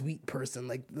the sweet person,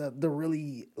 like the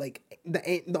really like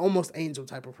the almost angel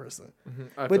type of person.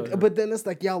 I feel you. But then it's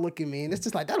like y'all look at me and it's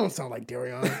just like that don't sound like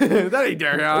Darion. that ain't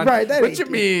Darion. Right, that what ain't you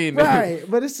mean? Right,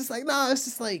 but it's just like no, it's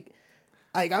just like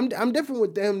I'm different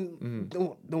with them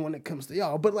than when it comes to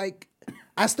y'all. But like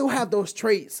I still have those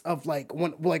traits of like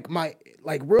when like my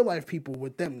like real life people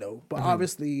with them though. But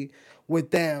obviously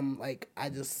with them, like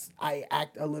I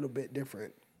act a little bit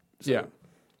different. Yeah.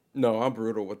 No, I'm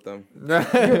brutal with them. No,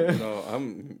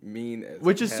 I'm mean as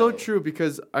Which is so hell. true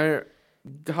because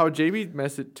how JB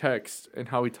message text and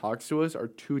how he talks to us are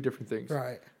two different things.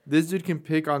 Right. This dude can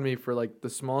pick on me for like the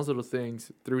smallest little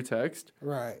things through text,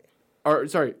 Right. or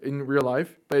sorry, in real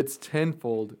life, but it's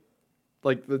tenfold,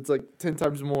 like it's like 10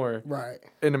 times more Right.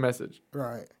 in a message.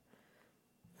 Right.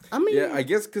 I mean, Yeah, I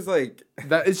guess because like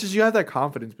That it's just you have that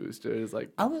confidence boost. Dude. It's like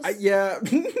I was. yeah,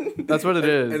 That's what it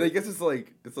is. And I guess it's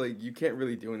like you can't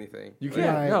really do anything. you Like,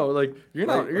 can't Right. no like you're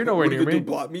not like, you're nowhere what are near you gonna me. do,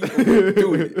 block me?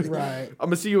 Do it. right.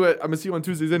 I'm gonna see you on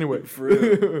Tuesdays anyway. For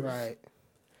real. Right.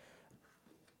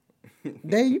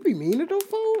 Dang, you be mean to those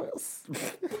folks.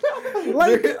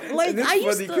 like And it's I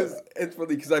used funny to. it's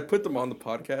funny because I put them on the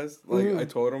podcast. Like I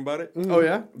told them about it. Oh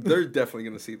yeah. They're definitely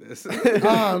gonna see this.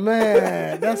 Oh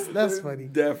man, that's funny.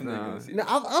 Definitely Nah. gonna see. No,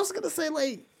 I was gonna say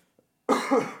like,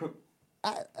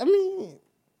 I mean,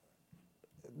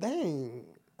 dang.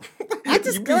 I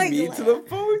just you be like, mean to the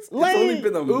folks. like- It's only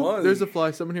been a Oop, month. there's a fly.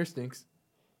 Someone here stinks.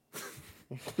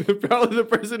 Probably the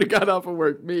person who got off of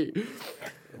work. Me.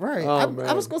 Right. Oh, I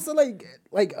man. was gonna say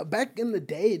like back in the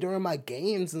day during my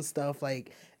games and stuff.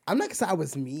 Like I'm not gonna say I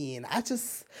was mean. I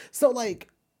just so like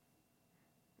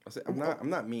I say, I'm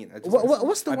not mean. I just,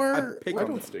 what's the I word? pick I on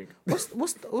don't them. stink. What's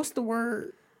the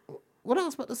word? What I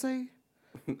was about to say?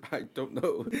 I don't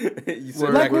know. You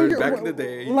said Like when back in the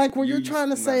day. like when you you're trying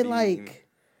to used say not be mean. like.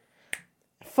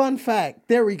 Fun fact.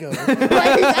 There we go. Like, I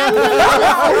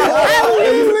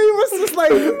literally was just like,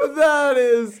 That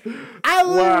is. I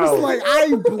literally Wow. was like,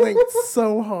 I blinked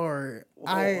so hard.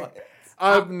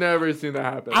 I've never seen that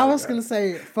happen. I like was that. gonna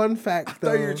say fun fact I though.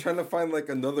 thought you were trying to find like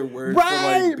another word right, for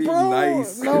like being bro.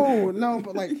 nice. No,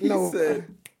 but like He no. said,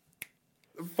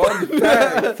 fun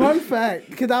fact. Fun fact,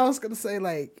 because I was gonna say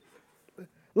like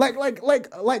like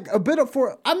a bit of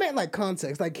for I meant like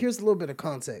context. Like here's a little bit of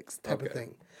context type of Okay.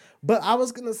 thing. But I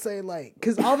was gonna say like,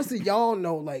 cause obviously y'all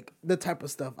know like the type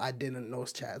of stuff I did in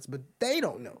those chats, but they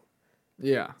don't know.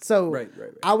 Yeah. So Right.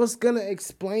 I was gonna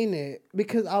explain it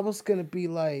because I was gonna be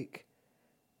like,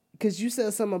 cause you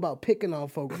said something about picking on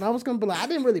folks, and I was gonna be like, I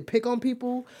didn't really pick on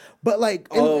people, but like,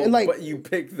 and like, but you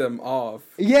picked them off.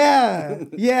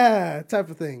 yeah, type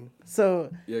of thing.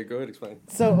 So Yeah, go ahead, explain.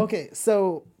 okay,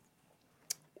 so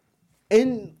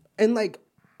in like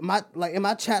in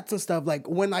my chats and stuff, like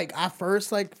when like I first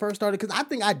started, because I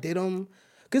think I did them,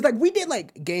 because like we did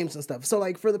like games and stuff. So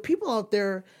like for the people out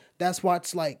there that's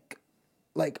watched like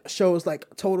shows like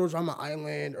Total Drama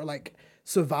Island or like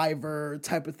Survivor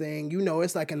type of thing, you know,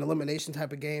 it's like an elimination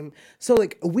type of game. So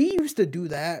like we used to do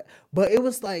that, but it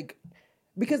was like,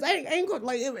 because I ain't going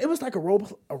like it was like a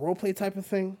role play type of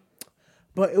thing,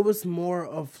 but it was more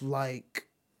of like.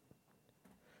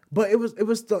 But it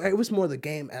was more the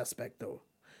game aspect though.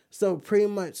 So pretty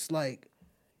much like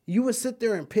you would sit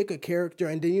there and pick a character,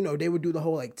 and then you know they would do the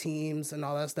whole like teams and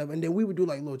all that stuff, and then we would do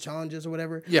like little challenges or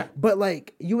whatever. Yeah. But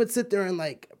like you would sit there and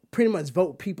like pretty much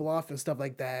vote people off and stuff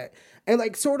like that, and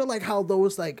like sort of like how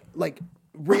those like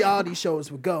reality shows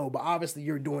would go. But obviously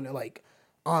you're doing it like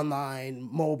online,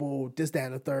 mobile, this, that,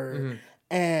 and the third.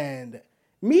 And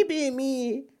me being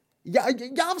me, y'all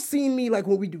have seen me like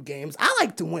when we do games. I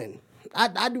like to win.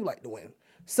 I do like to win.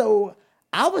 So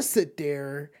I would sit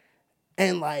there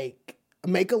and like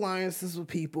make alliances with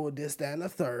people, this, that, and the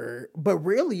third. But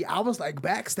really, I was like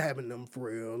backstabbing them for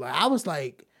real. Like I was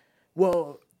like,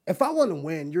 well, if I want to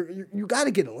win, you got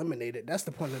to get eliminated. That's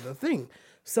the point of the thing.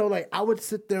 So like I would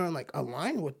sit there and like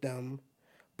align with them,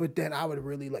 but then I would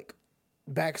really like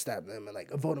backstab them and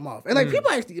like vote them off. And like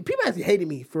people actually hated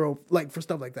me for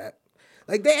stuff like that.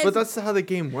 Like they But that's how the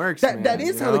game works. that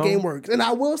is how the game works. And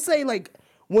I will say, like,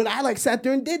 when I like sat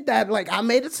there and did that, like I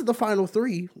made it to the final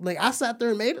 3. Like I sat there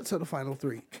and made it to the final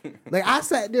 3. Like I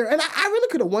sat there and I really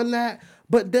could have won that.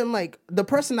 But then like the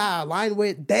person I aligned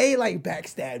with, they like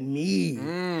backstabbed me.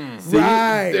 See,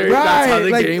 Right. that's how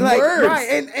the game works. Right.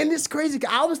 And it's crazy.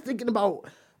 I was thinking about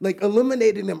like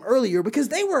eliminating them earlier because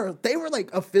they were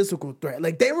like a physical threat.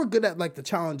 Like they were good at like the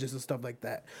challenges and stuff like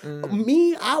that.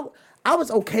 Me, I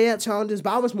was okay at challenges, but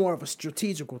I was more of a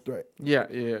strategical threat.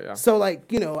 Yeah. So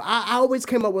like, you know, I always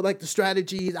came up with like the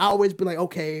strategies. I always be like,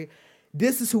 okay,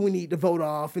 this is who we need to vote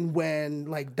off and when,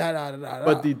 like da da da da.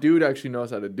 But the dude actually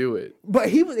knows how to do it. But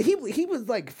he was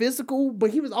like physical, but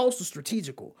he was also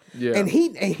strategical. Yeah. And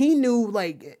he knew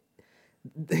like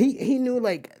he knew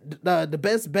like the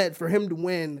best bet for him to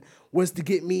win was to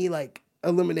get me like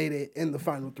eliminated in the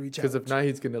final 3 challenge. Because if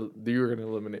not, you're gonna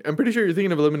eliminate. I'm pretty sure you're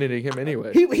thinking of eliminating him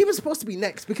anyway. He was supposed to be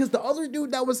next because the other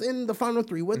dude that was in the final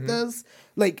 3 with us,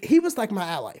 like he was like my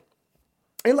ally.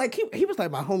 And like he was like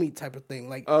my homie type of thing.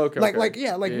 Like Oh, okay, like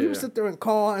okay. we would sit there and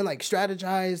call and like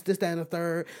strategize this, that, and the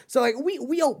third. So like we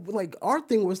like our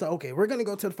thing was like, okay, we're gonna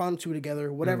go to the final 2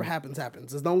 together. Whatever happens,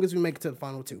 as long as we make it to the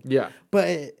final 2. Yeah.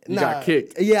 But You got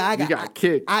kicked. Yeah, You got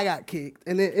kicked. I got kicked,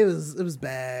 and it was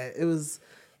bad. It was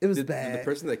Did bad. the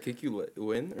person that kicked you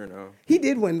win or no? He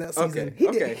did win that season. Okay, He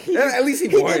okay. did. At least he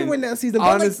did won. win that season.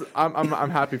 But, like, Honest,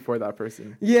 I'm happy for that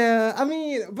person. yeah, I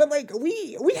mean, but like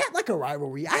we had like a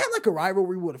rivalry. I had like a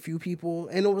rivalry with a few people,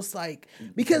 and it was like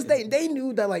because they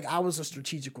knew that like I was a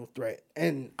strategical threat,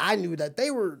 and I knew that they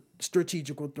were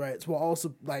strategical threats, while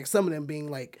also like some of them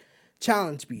being like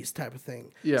challenge beast type of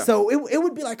thing. Yeah. So it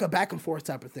would be like a back and forth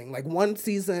type of thing. Like one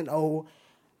season,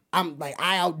 I'm like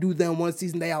I outdo them. One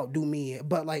season they outdo me.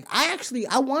 But like I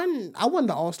won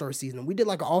the All-Star season. We did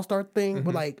like an All-Star thing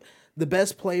with like the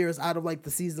best players out of like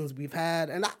the seasons we've had,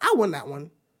 and I won that one.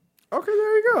 Okay,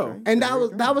 there you go. And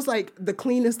that was like the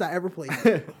cleanest I ever played.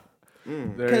 There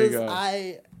you Because go.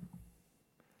 I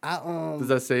Does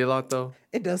that say a lot though?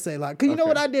 it does say a lot. Cause you know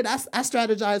what I did? I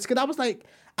strategized. Cause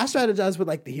I strategized with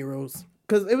like the heroes.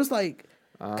 Cause it was like,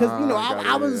 cause you know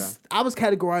I was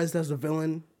categorized as a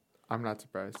villain. I'm not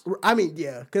surprised. I mean,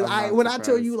 yeah, because I'm not when I tell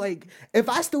surprised. you like if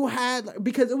I still had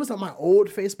because it was on my old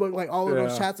Facebook like all of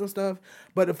those Yeah. chats and stuff,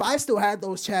 but if I still had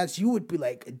those chats, you would be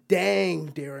like, "Dang,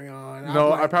 Darion." I'm No,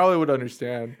 like, I probably would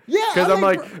understand. Yeah, because I'm I'm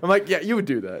like, like, yeah, you would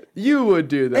do that. You would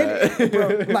do that. and, bro,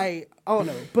 like I don't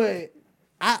know, but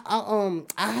I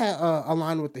had a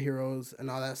line with the heroes and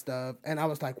all that stuff, and I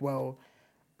was like, well,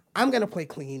 I'm gonna play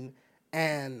clean,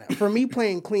 and for me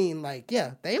playing clean, like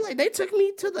yeah, they took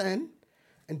me to the end,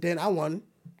 and then I won.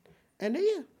 And then,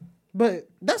 yeah. But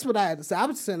that's what I had to say. I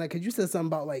was just saying, like, because you said something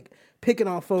about, like, picking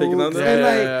on folks. Picking on them? and,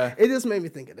 like, Yeah. it just made me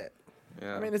think of that.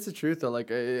 Yeah. I mean, it's the truth though. Like,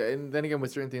 and then again,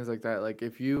 with certain things like that, like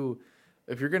if you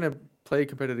if you're gonna play a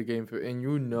competitive game and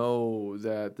you know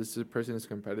that person is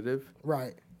competitive,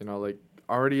 Right. like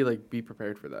already like be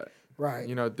prepared for that. Right.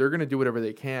 They're gonna do whatever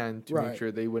they can to make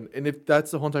sure they win. And if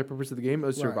that's the whole entire purpose of the game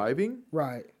is surviving,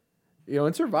 Right.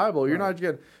 in survival, you're not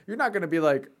gonna be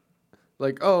like,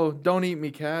 oh, don't eat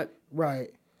me, cat. Right.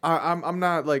 I'm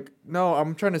not like, no,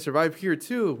 I'm trying to survive here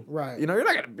too. Right. You're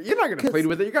not gonna play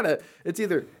with it. It's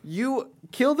either you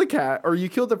kill the cat or you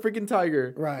kill the freaking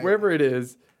tiger, right, wherever it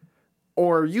is,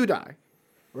 or you die.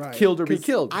 Right. Killed or be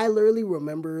killed. I literally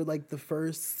remember like the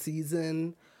first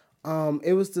season.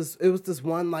 It was this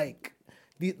one like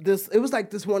it was like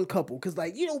this one couple because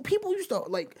like people used to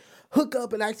like hook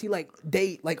up and actually like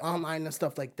date like online and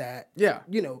stuff like that. Yeah,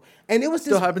 and it was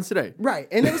still happens today, right?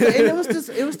 And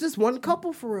it was this one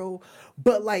couple for real,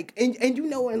 but like and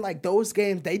in like those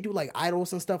games they do like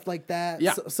idols and stuff like that.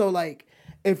 Yeah. So like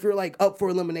if you're like up for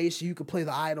elimination, you could play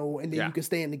the idol and then you can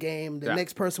stay in the game. The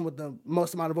next person with the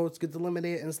most amount of votes gets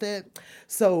eliminated instead.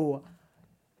 So.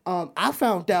 I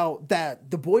found out that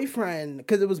the boyfriend,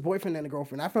 because it was boyfriend and a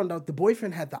girlfriend, I found out the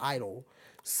boyfriend had the idol.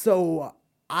 So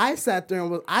I sat there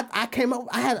and I came up,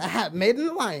 I had made an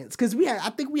alliance because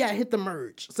I think we had hit the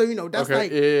merge. So, that's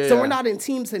so we're not in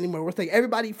teams anymore. We're like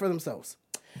everybody for themselves.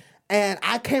 And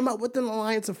I came up with an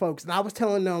alliance of folks and I was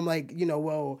telling them like,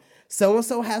 well,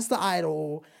 so-and-so has the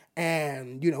idol.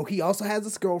 And, he also has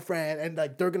this girlfriend and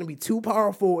like they're going to be too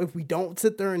powerful if we don't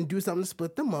sit there and do something to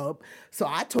split them up. So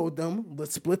I told them,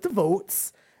 let's split the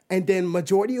votes. And then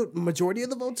majority of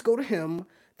the votes go to him.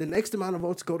 The next amount of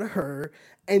votes go to her.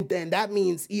 And then that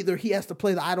means either he has to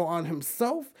play the idol on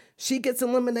himself, she gets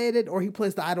eliminated, or he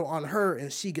plays the idol on her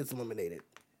and she gets eliminated.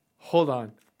 Hold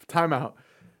on. Time out.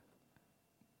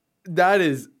 That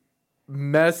is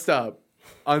messed up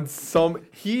on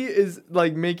he is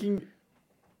like making...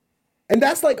 And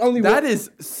that's like only that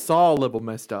is Saw level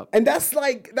messed up. And that's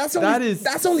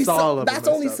only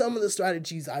some some of the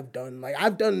strategies I've done. Like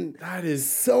I've done that is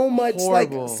so much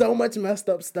horrible. like so much messed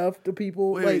up stuff to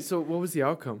people. Wait, so what was the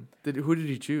outcome? Who did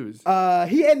he choose?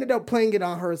 He ended up playing it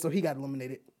on her, so he got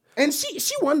eliminated. And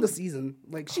she won the season.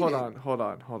 Like hold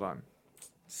on.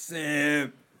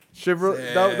 Simp. Shiver.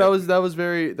 That was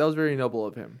very noble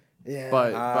of him. Yeah.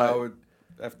 But I would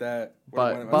F that.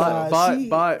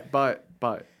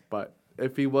 But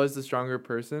if he was the stronger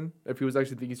person, if he was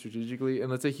actually thinking strategically,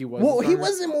 and let's say he was... Well, he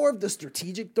wasn't more of the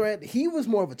strategic threat. He was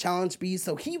more of a challenge beast,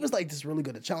 so he was like just really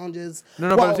good at challenges.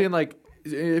 No, but I'm saying like,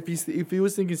 if he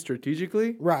was thinking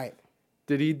strategically... Right.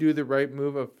 Did he do the right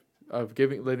move of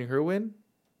letting her win?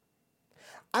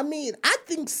 I mean, I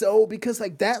think so, because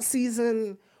like that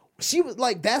season,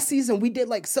 we did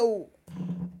like so...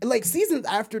 Like seasons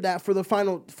after that for the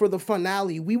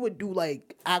finale, we would do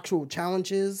like actual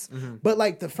challenges. Mm-hmm. But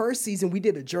like the first season, we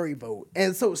did a jury vote,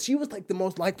 and so she was like the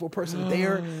most likable person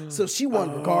there, so she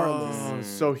won regardless.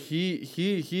 So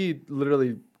he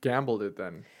literally gambled it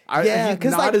then. Yeah,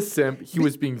 because not a simp. He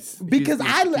was being because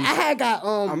I had got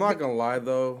I'm not gonna lie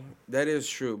though, that is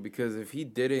true, because if he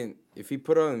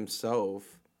put on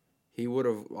himself, he would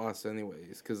have lost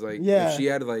anyways. Because like if she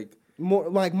had like. More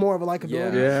of a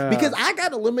likability. Yeah. Because I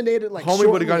got eliminated like homie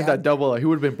would have gotten that double. He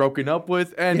would have been broken up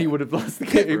with, and he would have lost the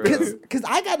game. Because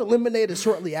I got eliminated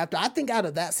shortly after. I think out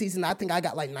of that season, I think I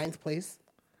got like 9th place.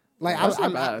 Like that's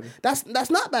not bad. That's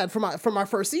not bad for my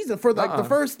first season, for like the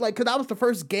first, like, because that was the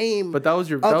first game. But that was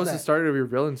the start of your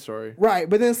villain story, right?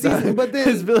 But then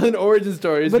his villain origin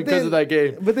story is because of that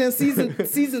game. But then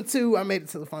season 2, I made it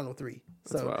to the final 3.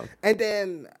 So and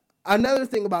then. Another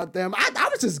thing about them,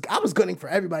 I was gunning for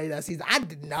everybody that season. I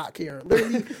did not care.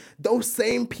 Literally, those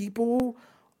same people.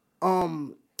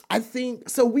 I think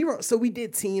so. We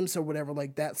did teams or whatever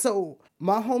like that. So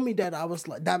my homie that I was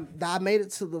like that I made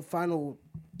it to the final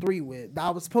 3 with, that I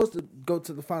was supposed to go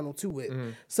to the final 2 with. Mm-hmm.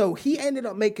 So he ended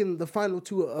up making the final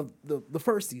 2 of the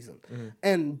first season,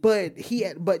 mm-hmm. but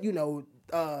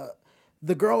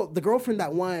the girlfriend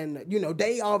that won,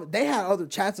 they had other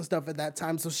chats and stuff at that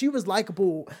time, so she was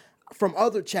likable from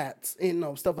other chats,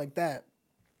 stuff like that.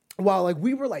 While like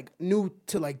we were like new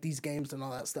to like these games and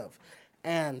all that stuff,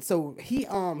 and so he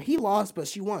lost, but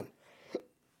she won.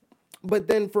 But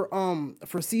then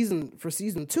for season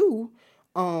 2,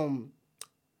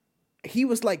 he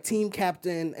was like team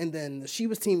captain, and then she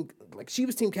was team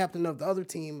captain of the other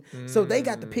team. So they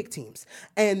got to pick teams.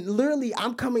 And literally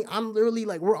I'm literally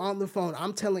like, we're on the phone.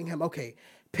 I'm telling him, okay,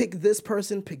 pick this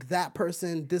person, pick that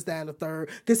person, this, that, and the third.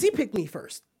 Because he picked me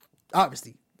first,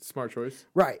 obviously. Smart choice.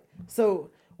 Right.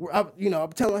 So,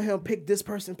 I'm telling him, pick this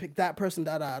person, pick that person,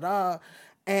 da, da, da.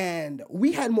 And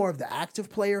we had more of the active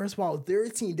players while their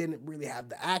team didn't really have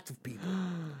the active people.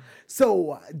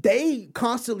 So they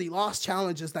constantly lost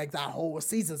challenges like that whole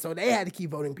season. So they had to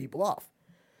keep voting people off.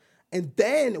 And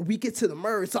then we get to the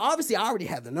merge. So obviously I already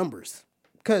had the numbers.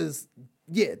 Cause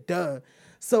yeah, duh.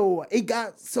 So we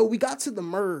got to the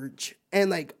merge and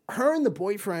like her and the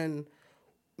boyfriend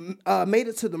made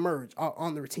it to the merge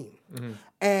on their team.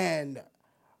 And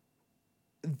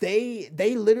they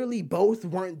literally both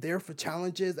weren't there for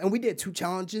challenges. And we did 2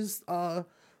 challenges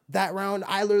that round.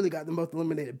 I literally got them both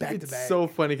eliminated back to back. It's so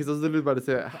funny because I was literally about to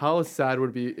say that. How sad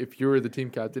would it be if you were the team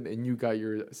captain and you got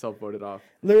yourself voted off?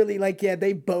 Literally, like, yeah,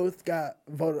 they both got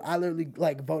voted. I literally,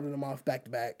 like, voted them off back to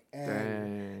back. And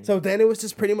Dang. so then it was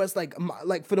just pretty much, like,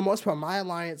 for the most part, my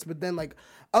alliance, but then, like,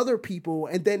 other people.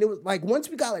 And then it was, like, once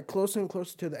we got, like, closer and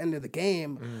closer to the end of the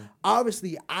game,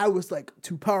 obviously, I was, like,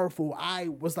 too powerful. I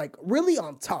was, like, really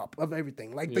on top of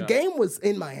everything. Like, the game was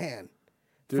in my hand.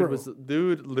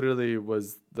 Dude literally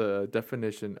was the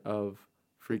definition of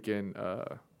freaking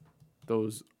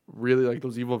those really like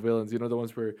those evil villains. You know, the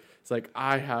ones where it's like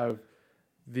I have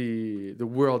the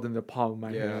world in the palm of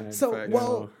my hand. So fact.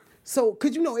 so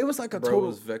cause you know it was like a Bro total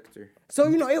was Vector. So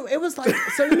you know it was like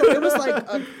so you know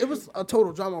it was a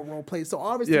total drama role play. So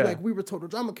obviously like we were total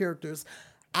drama characters.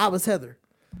 I was Heather.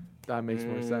 That makes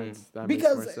more sense.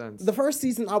 Because the first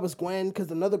season I was Gwen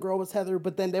because another girl was Heather,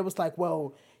 but then they was like,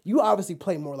 well, you obviously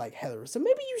play more like Heather, so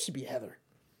maybe you should be Heather.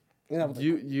 And I was like,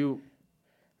 you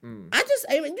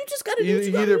just gotta do what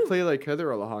you either do. play like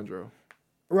Heather or Alejandro.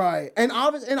 Right. And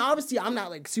obviously I'm not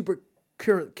like super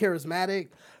charismatic,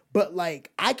 but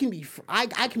like I can be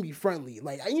friendly.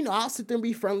 Like you know, I'll sit there and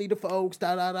be friendly to folks.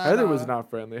 Heather was not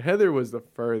friendly. Heather was the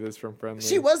furthest from friendly.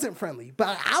 She wasn't friendly,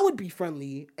 but I would be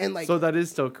friendly and like. So that is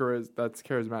still that's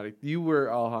charismatic. You were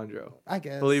Alejandro. I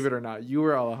guess. Believe it or not, you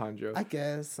were Alejandro. I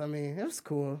guess. I mean, it was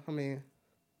cool. I mean.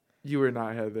 You were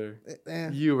not Heather.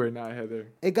 You were not Heather.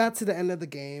 It got to the end of the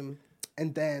game,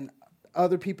 and then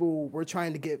other people were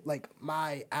trying to get like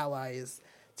my allies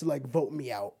to like vote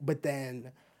me out, but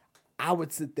then I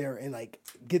would sit there and like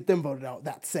get them voted out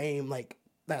that same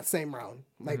round.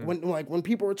 Like when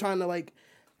people were trying to like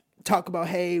talk about,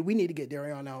 hey, we need to get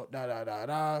Darion out,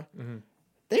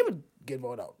 they would get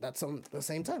voted out. That's at the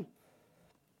same time.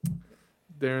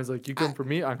 Darren's like, you come for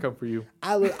me, I come for you.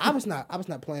 I was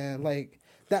not playing like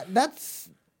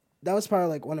that was probably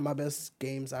like one of my best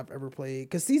games I've ever played.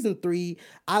 Cause season 3,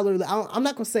 I'm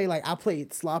not gonna say like I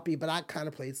played sloppy, but I kind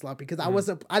of played sloppy because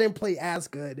I didn't play as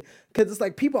good. Cause it's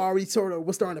like people already sort of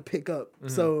was starting to pick up,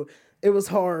 so it was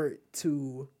hard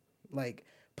to like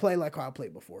play like how I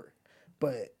played before.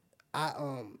 But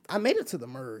I made it to the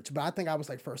merge, but I think I was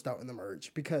like first out in the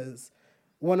merge because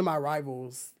one of my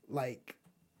rivals like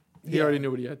he already knew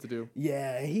what he had to do.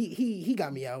 Yeah, he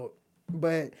got me out.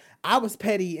 But I was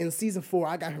petty in season 4.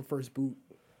 I got him first boot.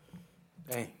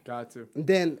 Dang. Got to. And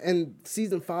then in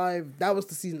season 5, that was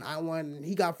the season I won. And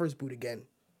he got first boot again.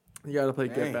 You gotta play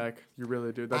Get Back. You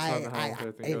really do. That's not how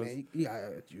the thing goes. Man, you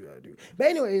gotta do. But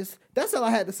anyways, that's all I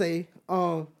had to say.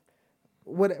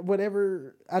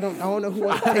 Whatever. I don't know who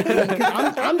wants to take it.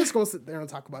 I'm just gonna sit there and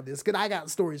talk about this because I got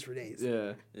stories for days.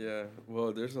 Yeah. Yeah.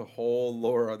 Well, there's a whole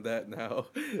lore on that now.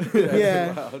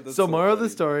 Yeah. Wow, so moral of the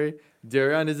story: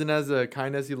 Darion isn't as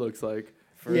kind as he looks like.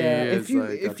 Yeah. He is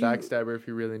like a backstabber if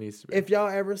he really needs to be. If y'all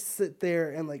ever sit there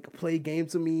and like play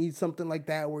games with me, something like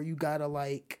that, where you gotta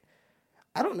like,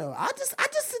 I don't know. I just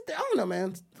sit there. I don't know,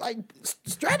 man. Like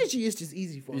strategy is just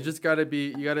easy for me. You just gotta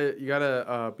be. You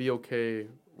gotta be okay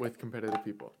with competitive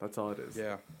people. That's all it is.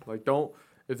 Yeah. Like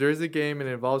if there's a game and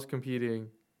it involves competing,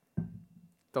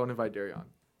 don't invite Darion.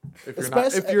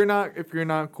 If you're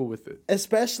not cool with it.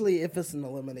 Especially if it's an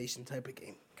elimination type of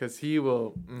game. Cause he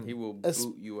will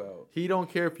boot you out. He don't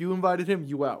care if you invited him,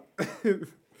 you out.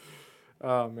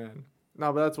 Oh man.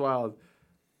 No, but that's wild.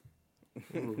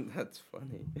 That's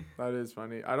funny. That is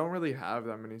funny. I don't really have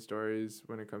that many stories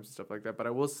when it comes to stuff like that, but I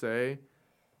will say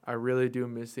I really do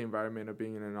miss the environment of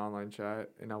being in an online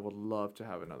chat, and I would love to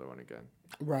have another one again.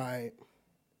 Right.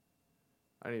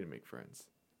 I need to make friends.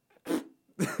 I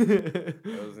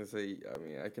was gonna say, I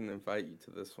mean, I can invite you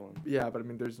to this one. Yeah, but I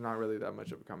mean, there's not really that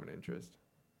much of a common interest.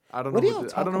 I don't What know. do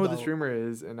I don't know who the about? streamer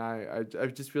is, and I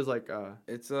just feels like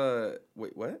It's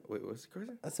wait, what? Wait, what's the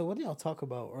question? So what do y'all talk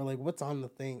about, or like what's on the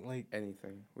thing, like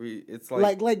Anything. It's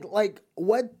like like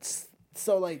what's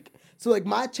so like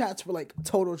my chats were like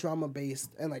total drama based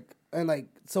and like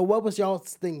so what was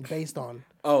y'all's thing based on?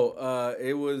 Oh,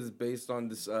 it was based on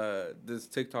this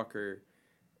TikToker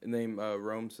named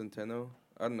Rome Centeno.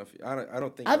 I don't know if I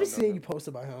don't think I've been y'all know seeing him. you post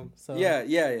about him. So Yeah.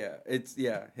 It's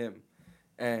him.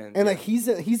 And like he's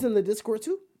in the Discord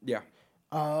too. Yeah.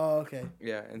 Oh, okay.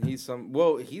 Yeah, and he's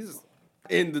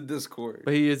in the Discord.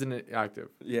 But he isn't active.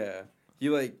 Yeah, he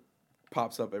like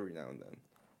pops up every now and then.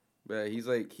 But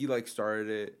he like started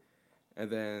it, and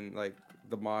then like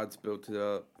the mods built it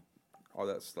up, all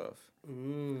that stuff,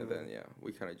 and then yeah,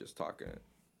 we kind of just talking it.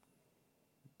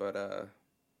 But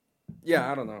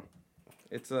yeah, I don't know.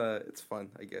 It's fun,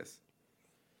 I guess.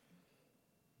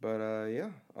 But yeah,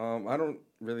 I don't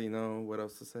really know what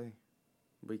else to say.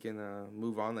 We can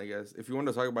move on, I guess. If you want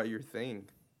to talk about your thing,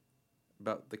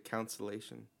 about the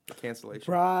cancellation.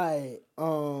 Right.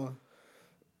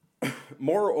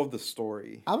 Moral of the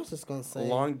story: I was just gonna say.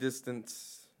 long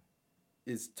distance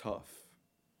is tough,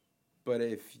 but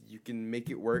if you can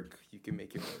make it work, you can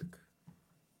make it work.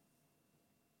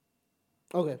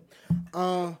 Okay.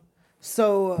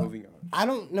 So Moving on. I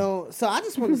don't know. So I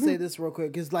just want to say this real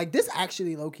quick because like this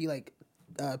actually low key like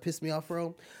pissed me off,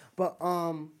 bro. But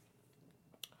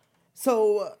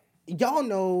so y'all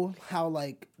know how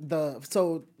like the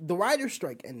writer's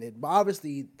strike ended, but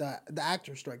obviously the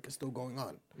actor strike is still going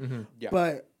on. Yeah.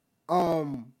 But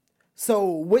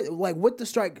so with the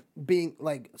strike being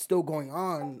like still going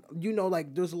on, you know,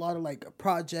 like there's a lot of like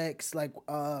projects like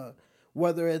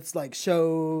whether it's like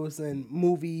shows and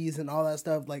movies and all that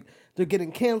stuff, like they're getting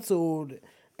canceled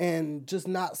and just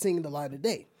not seeing the light of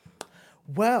day.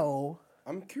 Well,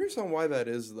 I'm curious on why that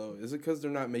is though. Is it because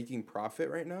they're not making profit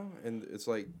right now and it's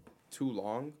like too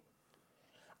long?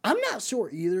 I'm not sure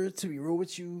either, to be real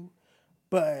with you,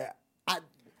 but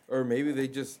Or maybe they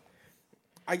just,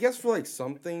 I guess for like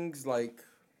some things, like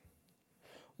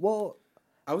well,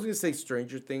 I was gonna say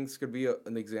Stranger Things could be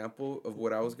an example of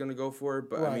what I was gonna go for,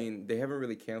 but Right. I mean they haven't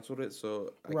really canceled it,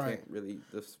 so I Right. can't really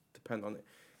just depend on it.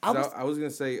 I 'Cause was- I was gonna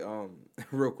say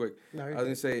real quick. No, I you're was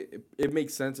gonna say it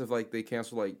makes sense if like they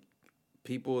cancel like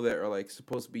people that are like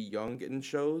supposed to be young in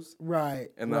shows,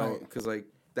 right, and now right, because like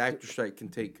the actor strike can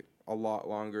take a lot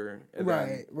longer. And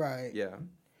right, right. Yeah.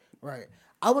 Right.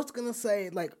 I was gonna say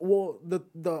like, well, the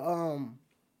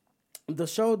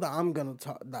show that I'm gonna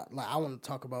talk that like I want to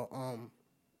talk about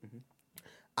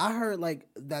I heard like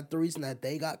that the reason that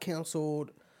they got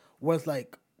canceled was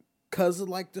like cause of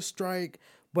like the strike,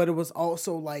 but it was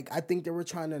also like I think they were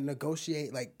trying to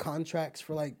negotiate like contracts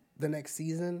for like the next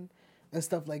season and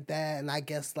stuff like that, and I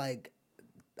guess like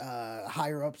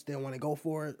higher ups didn't want to go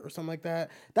for it or something like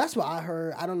that. That's what I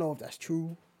heard. I don't know if that's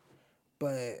true,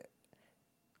 but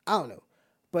I don't know.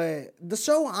 But the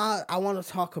show I want to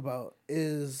talk about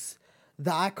is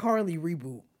the iCarly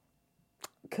reboot.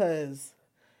 Cause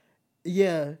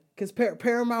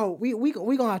Paramount we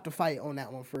gonna have to fight on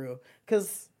that one for real.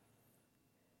 Cause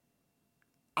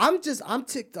I'm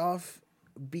ticked off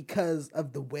because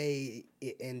of the way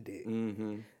it ended.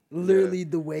 Mm-hmm. Literally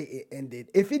the way it ended.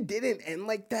 If it didn't end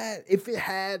like that, if it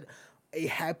had a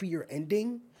happier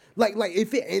ending, like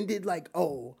if it ended like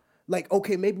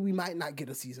okay, maybe we might not get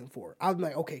a season 4. I'm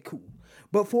like, okay, cool.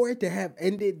 But for it to have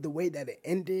ended the way that it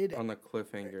ended On a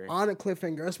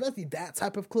cliffhanger. especially that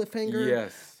type of cliffhanger,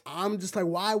 Yes. I'm just like,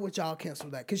 why would y'all cancel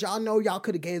that? Because y'all know y'all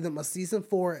could have gave them a season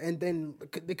 4, and then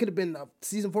it could have been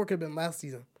season 4 could have been last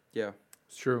season. Yeah.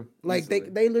 It's true. Like Easily.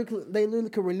 they literally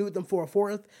could renew them for a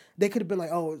 4th. They could have been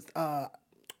like,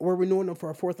 we're renewing them for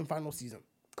a 4th and final season.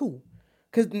 Cool,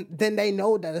 because then they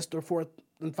know that it's their 4th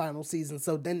and final season.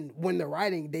 So then when they're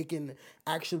writing, they can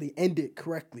actually end it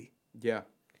correctly. Yeah.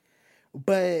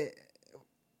 But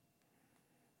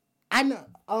I know.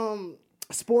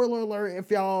 Spoiler alert!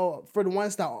 If y'all, for the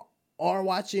ones that are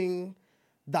watching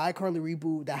the iCarly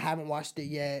reboot that haven't watched it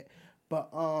yet, but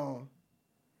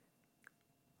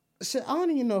shit, I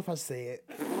don't even know if I say it.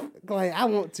 Like I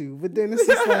want to, but then it's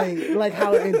just like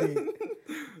how it ended.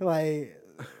 Like,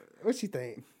 what you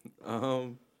think? I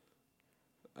don't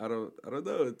know.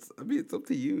 It's up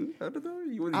to you. I don't know.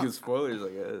 You want to give spoilers, I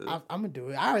guess. I'm gonna do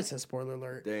it. I already said spoiler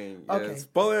alert. Dang. Yeah. Okay.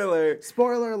 Spoiler alert.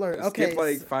 Spoiler alert. Okay. Skip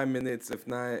like 5 minutes, if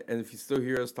not, and if you still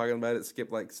hear us talking about it,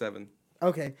 skip like 7.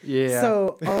 Okay. Yeah.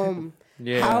 So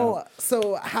Yeah.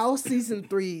 how season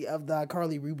 3 of the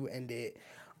Carly reboot ended.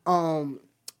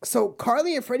 So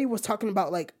Carly and Freddie was talking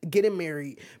about like getting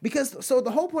married because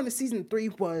the whole point of season 3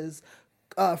 was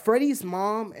Freddie's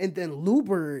mom and then Lou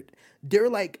Bird, they're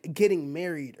like getting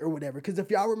married or whatever. Because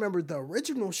if y'all remember the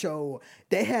original show,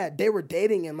 they were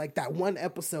dating in like that one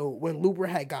episode when Lou Bird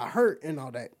had got hurt and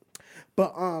all that.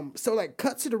 But so like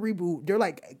cut to the reboot, they're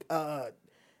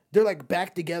like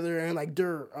back together and like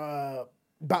they're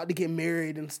about to get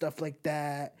married and stuff like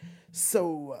that.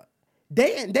 So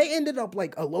they ended up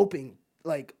like eloping,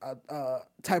 like a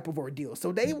type of ordeal.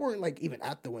 So they weren't like even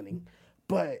at the wedding,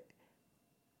 but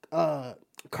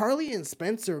Carly and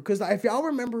Spencer, because if y'all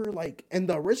remember, like in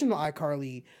the original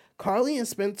iCarly, Carly and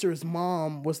Spencer's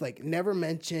mom was like never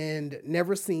mentioned,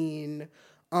 never seen.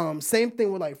 Same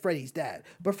thing with like Freddie's dad,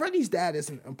 but Freddie's dad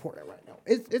isn't important right now.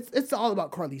 It's all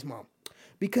about Carly's mom,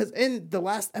 because in the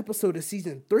last episode of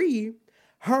season 3,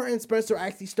 her and Spencer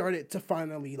actually started to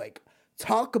finally like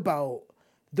talk about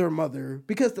their mother,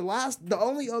 because the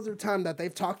only other time that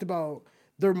they've talked about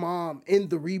their mom in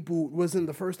the reboot was in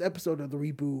the first episode of the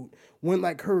reboot, when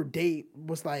like her date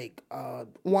was like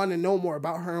wanting to know more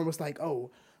about her and was like,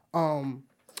 oh,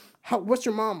 what's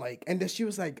your mom like? And then she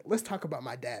was like, let's talk about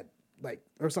my dad, like,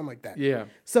 or something like that. Yeah.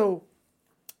 So,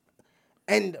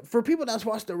 and for people that's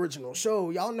watched the original show,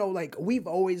 y'all know like we've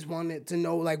always wanted to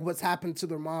know like what's happened to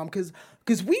their mom, because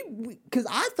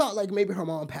I thought like maybe her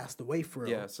mom passed away for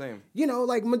real. Yeah, same. You know,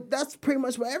 like that's pretty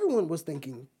much what everyone was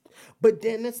thinking. But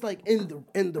then it's like in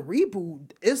the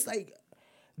reboot, it's like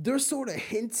they're sort of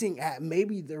hinting at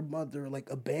maybe their mother like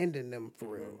abandoned them for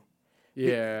real.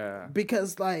 Yeah.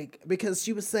 Because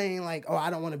she was saying like, oh, I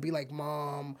don't want to be like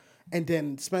mom, and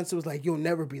then Spencer was like, you'll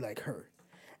never be like her,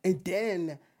 and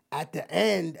then at the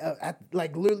end, at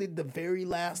like literally the very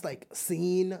last like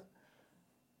scene,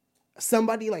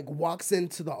 somebody like walks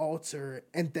into the altar,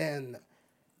 and then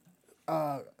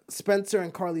Spencer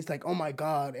and Carly's like, oh my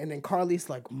God, and then Carly's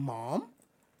like, mom,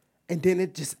 and then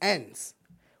it just ends.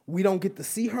 We don't get to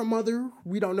see her mother.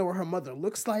 We don't know what her mother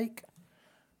looks like.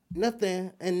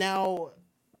 Nothing. And now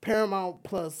Paramount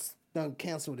Plus done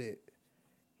canceled it.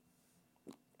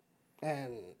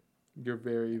 And You're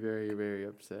very, very, very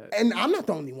upset. And I'm not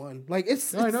the only one. Like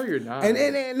No, I know you're not.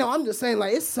 And no, I'm just saying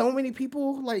like it's so many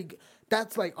people like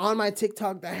that's like on my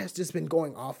TikTok that has just been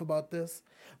going off about this,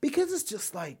 because it's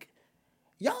just like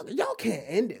y'all can't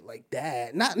end it like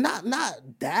that. Not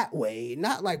that way.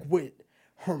 Not like with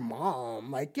her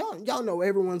mom. Like y'all know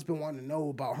everyone's been wanting to know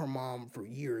about her mom for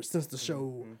years since the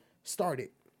show started.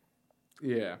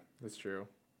 Yeah, that's true.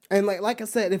 And like I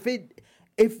said,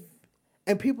 if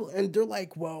people and they're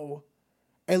like, well,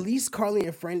 at least Carly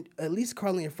and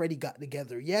Freddie got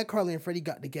together. Yeah, Carly and Freddie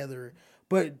got together,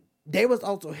 but they was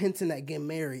also hinting at getting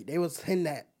married. They was hinting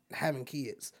at having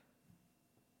kids.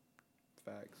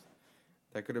 Facts.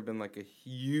 That could have been like a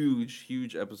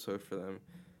huge episode for them,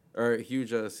 or a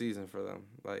huge season for them.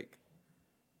 Like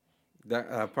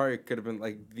that probably could have been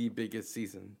like the biggest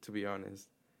season, to be honest.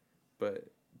 But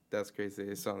that's crazy.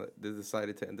 They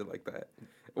decided to end it like that.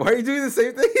 Why are you doing the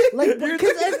same thing? Like,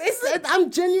 because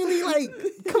I'm genuinely like,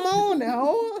 come on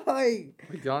now, like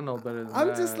Y'all know better than I'm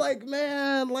that. just like,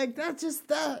 man, like that's just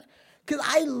that. Because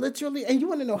I literally, and you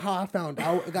want to know how I found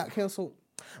out it got canceled?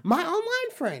 My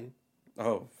online friend.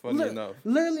 Oh, funny enough.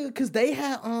 Literally, because they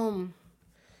had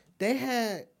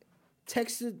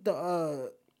texted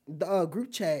the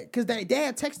group chat, because they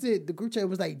had texted the group chat. It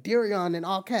was like Darion in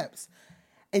all caps,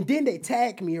 and then they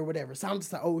tagged me or whatever. So I'm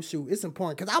just like, oh shoot, it's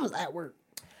important, because I was at work,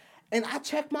 and I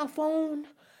checked my phone,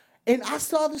 and I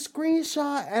saw the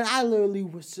screenshot, and I literally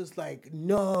was just like,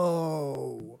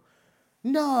 no,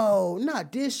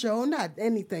 not this show, not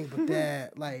anything but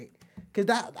that, like.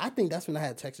 Because I think that's when I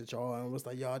had texted y'all and was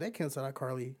like, y'all, they canceled out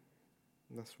Carly.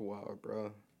 That's wild,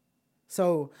 bro.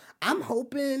 So I'm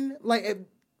hoping, like,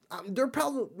 they're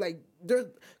probably, like,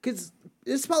 because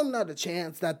it's probably not a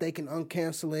chance that they can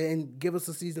uncancel it and give us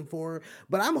a season 4.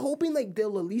 But I'm hoping, like,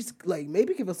 they'll at least, like,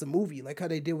 maybe give us a movie, like how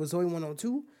they did with Zoe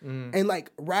 102. And, like,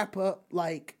 wrap up,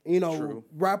 like,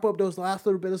 wrap up those last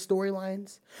little bit of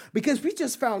storylines. Because we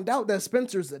just found out that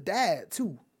Spencer's a dad,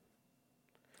 too.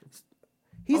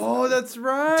 That's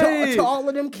right. To all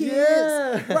of them kids.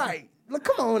 Yeah. Right. Look,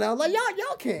 come on now. Like,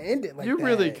 y'all can't end it like You that.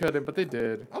 really couldn't, but they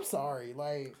did. I'm sorry.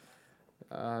 Like,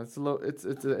 It's a little.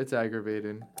 It's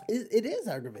aggravating. it is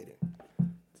aggravating.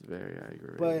 It's very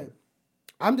aggravating. But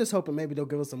I'm just hoping maybe they'll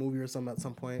give us a movie or something at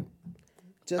some point.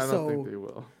 Just I don't think they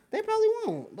will. They probably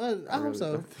won't, but I hope really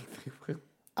so. don't think they will.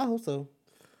 I hope so.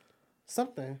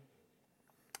 Something.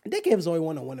 They gave Zoe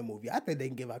 101 a movie. I think they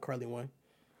can give out Carly one.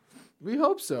 We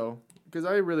hope so, because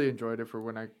I really enjoyed it for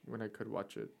when I could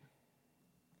watch it.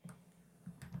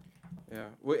 Yeah.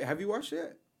 Wait, have you watched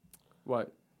it?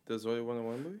 What? The Zoe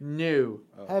 101 movie? No.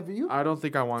 Have you? I don't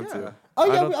think I want Yeah. to. Oh,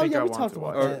 yeah, I don't we think I talked want to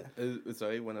about watch that. it. Or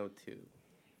Zoe 102.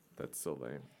 That's so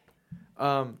lame.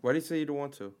 Why do you say you don't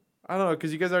want to? I don't know,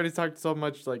 because you guys already talked so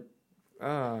much, like,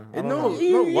 I don't No,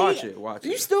 know. watch it. Watch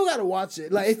You it. still gotta watch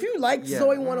it. Like, if you like Yeah.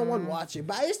 Zoe 101, watch it.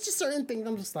 But it's just certain things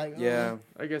I'm just like, Yeah,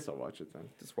 I guess I'll watch it then.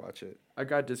 just watch it. I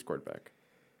got Discord back.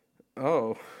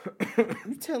 Oh.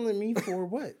 You telling me for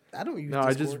what? I don't use No,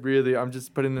 Discord. I'm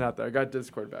just putting it out there. I got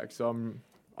Discord back, so I'm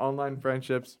online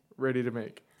friendships ready to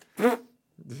make.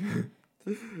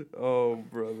 Oh,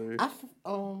 brother.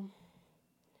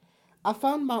 I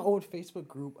found my old Facebook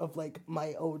group of like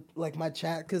my old like my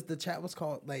chat because the chat was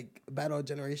called like Battle of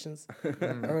Generations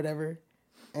or whatever,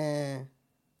 and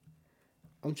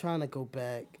I'm trying to go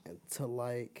back to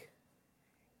like.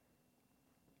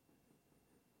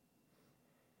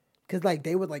 Cause like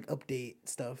they would like update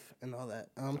stuff and all that.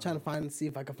 I'm trying to see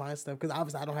if I can find stuff. Cause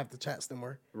obviously I don't have the chats no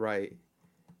more. Right.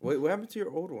 Wait, what happened to your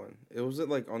old one? Was it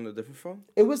like on a different phone?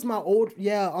 It was my old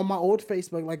on my old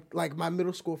Facebook, like my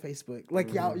middle school Facebook.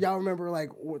 Like y'all remember like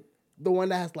the one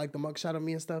that has like the mugshot of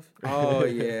me and stuff. Oh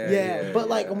yeah. Yeah, but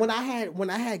like when I had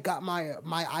got my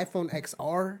iPhone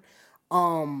XR,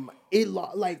 I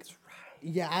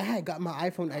had got my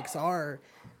iPhone XR.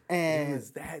 And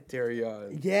is that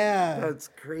Darion? Yeah, that's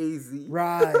crazy.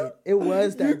 Right, it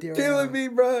was that Darion. You're killing me,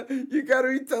 bro. You gotta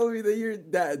be telling me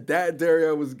that that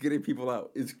Darion was getting people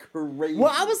out. It's crazy.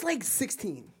 Well, I was like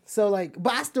 16, so like,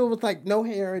 but I still was like no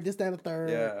hair, this, that, and the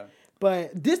third. Yeah.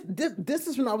 But this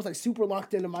is when I was like super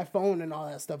locked into my phone and all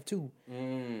that stuff too.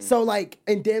 So like,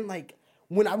 and then like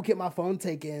when I would get my phone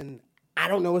taken, I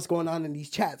don't know what's going on in these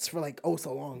chats for like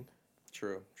so long.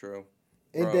 True.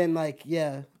 And Bro. then like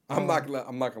I'm not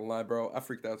gonna lie, bro. I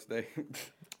freaked out today.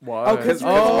 Why? Oh, Because of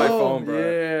my phone, bro.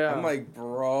 Yeah. I'm like,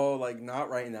 bro, like not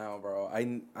right now, bro. I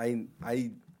don't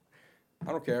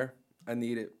care. I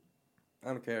need it. I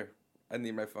don't care. I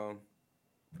need my phone.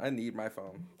 I need my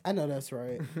phone. I know that's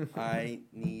right. I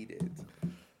need it.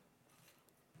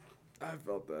 I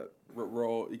felt that.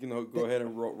 Roll. You can go ahead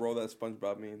and roll that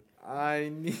SpongeBob meme. I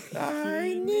need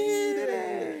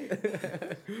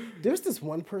it. There's this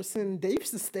one person, they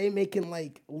used to stay making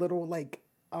like little like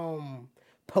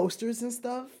posters and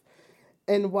stuff.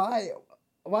 And why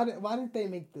didn't they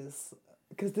make this?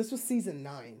 Because this was season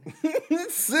 9.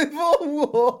 Civil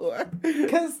War.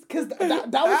 Because that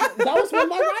was one of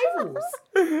my rivals.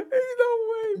 Ain't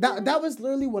no way. That was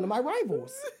literally one of my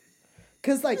rivals.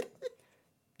 Because like,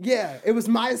 yeah, it was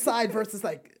my side versus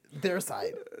like their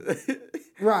side.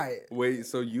 Right. Wait,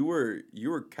 so you were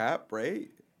Cap, right?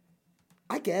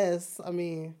 I guess. I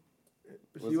mean,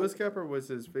 He was Cap or was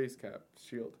his face Cap?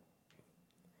 Shield.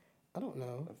 I don't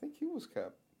know. I think he was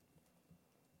Cap.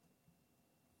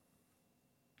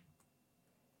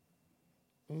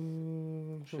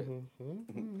 Shit.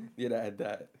 Yeah, I had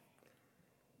that.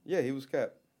 Yeah, he was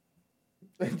Cap.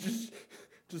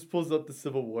 just pulls up the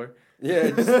Civil War.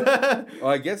 Yeah. Well,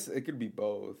 I guess it could be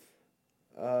both.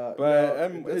 But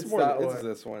no, it's more. that It's one.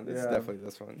 this one. It's Yeah. definitely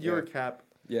this one. You're yeah. Cap.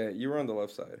 Yeah, you were on the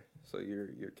left side, so you're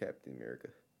Captain America.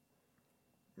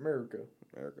 America.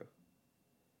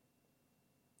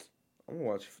 I'm gonna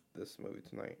watch this movie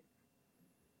tonight.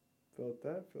 Felt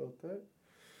that.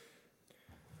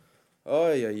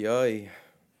 Oy.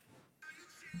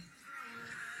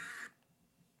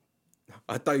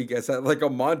 I thought you guys had like a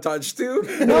montage too.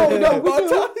 No,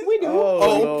 we do.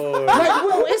 Oh, Lord. Like,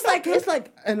 well, it's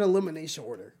like an elimination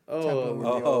order. type of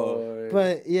order. Lord.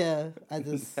 But yeah, I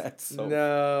just That's so.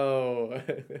 No.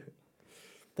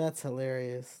 that's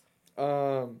hilarious.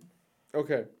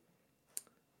 Okay.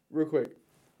 Real quick.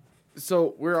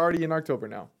 So we're already in October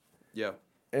now, Yeah.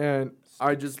 and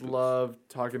I just love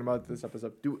talking about this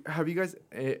episode. Have you guys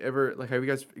have you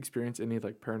guys experienced any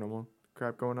like paranormal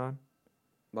crap going on?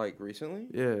 Like recently?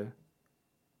 Yeah.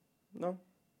 No.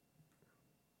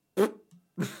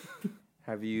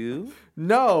 Have you?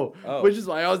 No, Oh. which is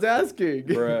why I was asking.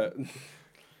 Bruh.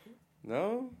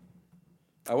 No.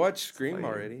 I watched Scream Like-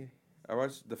 already. I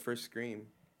watched the first Scream.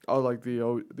 Oh, like the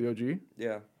OG?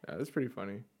 Yeah. Yeah, that's pretty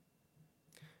funny.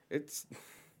 It's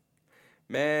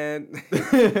man,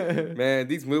 man.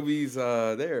 These movies,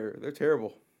 they're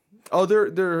terrible. Oh, they're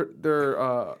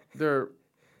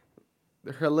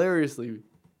hilariously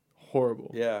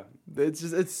horrible. Yeah,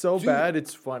 It's so Dude, bad.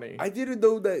 It's funny. I didn't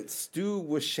know that Stu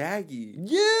was Shaggy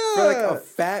Yeah. for like a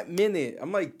fat minute.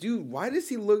 I'm like, dude, why does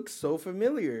he look so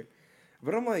familiar?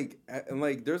 But I'm like, and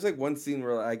like, there's like one scene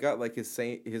where I got like his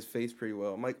face pretty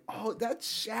well. I'm like, oh, that's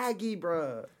Shaggy,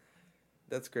 bruh.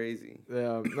 That's crazy.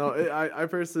 Yeah. No, I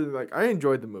personally like. I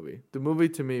enjoyed the movie. The movie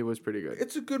to me was pretty good.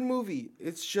 It's a good movie.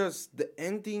 It's just the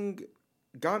ending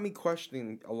got me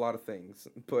questioning a lot of things.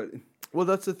 But Well,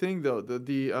 that's the thing though.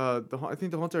 I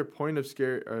think the whole entire point of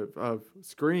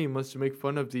Scream was to make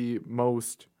fun of the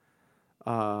most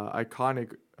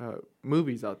iconic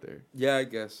movies out there. yeah, I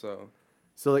guess so.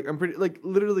 So like I'm pretty like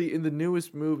literally in the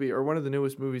newest movie or one of the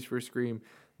newest movies for Scream,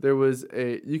 there was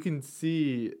you can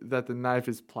see that the knife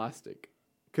is plastic,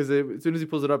 because as soon as he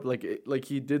pulls it up, like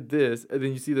he did this, and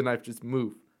then you see the knife just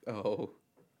move. Oh,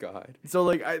 God. So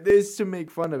like it's to make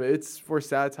fun of it. It's for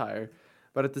satire,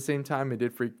 but at the same time, it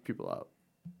did freak people out.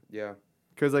 Yeah.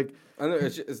 Because like I know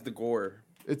it's the gore.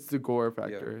 it's the gore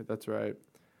factor. That's right.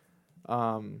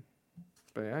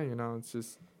 But yeah, you know, it's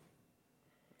just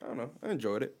I don't know. I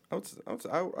enjoyed it.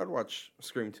 I'd watch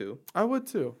Scream 2. I would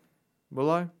too. Will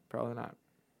I? Probably not.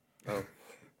 Oh.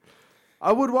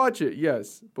 I would watch it,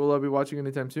 yes. But will I be watching it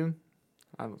anytime soon?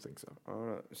 I don't think so. I don't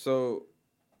know. So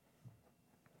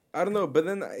I don't know, but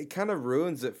then it kind of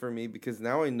ruins it for me because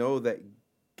now I know that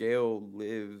Gail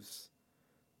lives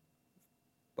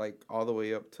like all the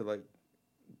way up to like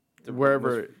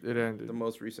Wherever it ended. the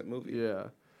most recent movie. Yeah.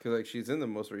 Because like she's in the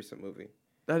most recent movie.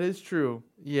 That is true.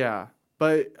 Yeah.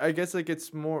 But I guess like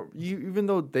it's more even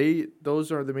though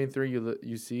those are the main three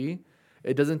you see,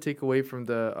 it doesn't take away from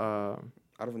the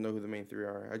I don't even know who the main three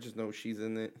are. I just know she's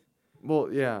in it. well,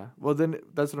 yeah. Well, then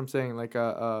that's what I'm saying. Like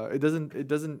it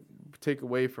doesn't take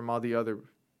away from all the other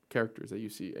characters that you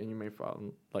see and you may fall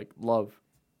like love,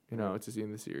 you know, to see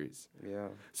in the series. Yeah.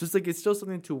 So it's like it's still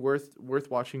something worth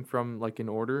watching from like in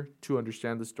order to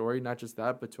understand the story, not just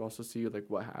that, but to also see like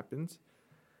what happens.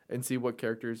 And see what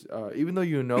characters, even though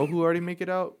you know who already make it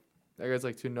out, I guess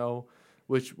like to know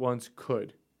which ones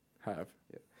could have.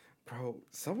 Yeah. Bro,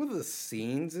 some of the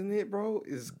scenes in it, bro,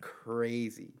 is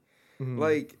crazy. Mhm.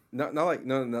 Like not like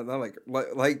no not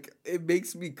like it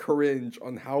makes me cringe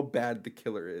on how bad the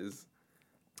killer is.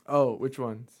 Oh, which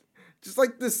ones? Just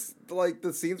like this, like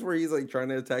the scenes where he's like trying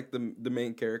to attack the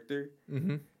main character.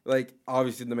 Mm-hmm. Like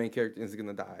obviously the main character is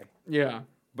gonna die. Yeah.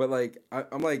 But like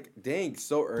I'm like, dang,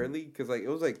 so early because like it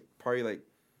was like probably like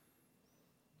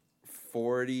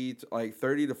 30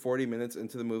 to 40 minutes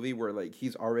into the movie where like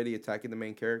he's already attacking the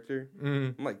main character.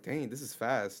 Mm. I'm like, dang, this is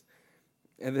fast.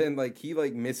 And then like he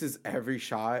like misses every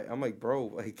shot. I'm like, bro,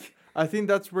 like I think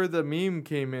that's where the meme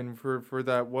came in for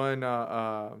that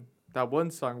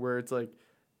one song where it's like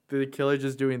the killer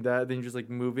just doing that, then you're just like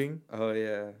moving. oh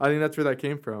yeah, I think that's where that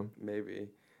came from. maybe.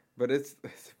 But it's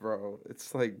bro,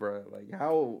 it's like bro, like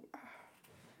how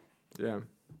Yeah.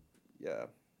 yeah.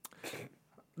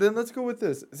 Then let's go with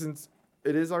this. Since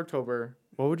it is October,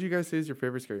 what would you guys say is your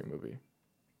favorite scary movie?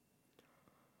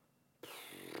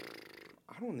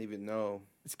 I don't even know.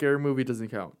 Scary movie doesn't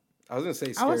count. I was gonna say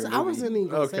I scary was movie. I wasn't even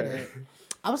gonna say Okay. that.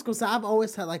 I was gonna say I've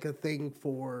always had like a thing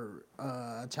for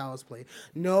Child's Play.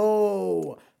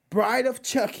 No, Bride of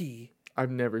Chucky. I've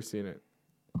never seen it.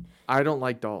 I don't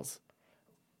like dolls.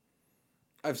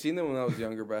 I've seen them when I was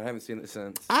younger, but I haven't seen it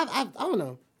since. I don't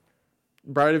know.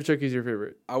 Bride of Chucky's your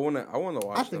favorite. I wanna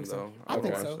watch I them think so. though. I wanna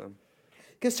think watch so. them.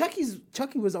 Because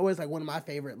Chucky was always like one of my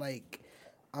favorite like,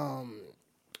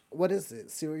 what is it?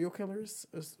 Serial killers?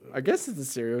 I guess it's a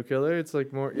serial killer. It's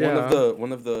like more yeah.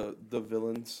 One of the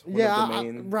villains. One Yeah, of the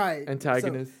main. right.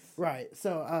 Antagonists. So, right.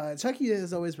 So Chucky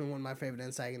has always been one of my favorite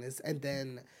antagonists, and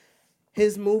then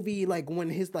his movie, like when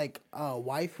his like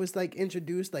wife was like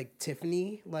introduced, like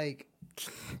Tiffany, like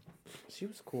she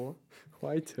was cool.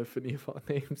 Why Tiffany of all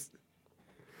names?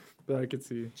 That I could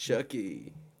see.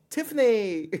 Chucky.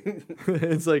 Tiffany.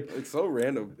 It's like It's so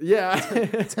random. yeah.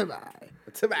 Tiffany.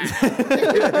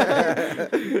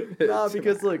 No,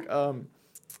 because look,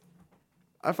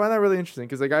 I find that really interesting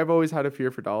because like I've always had a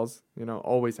fear for dolls. You know,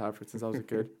 always have since I was a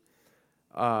kid.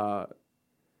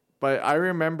 But I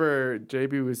remember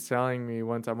JB was telling me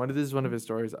one time. This is one of his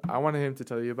stories. I wanted him to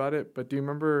tell you about it. But do you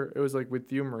remember it was like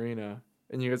with you, Marina,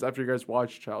 and you guys after you guys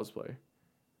watched Child's Play?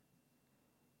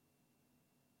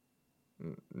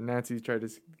 Nancy tried to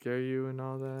scare you and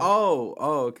all that. Oh,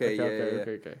 okay,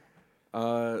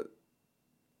 okay.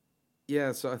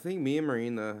 Yeah, so I think me and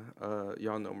Marina,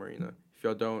 y'all know Marina. If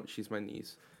y'all don't, she's my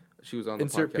niece. She was on the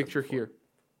Insert podcast picture before. here.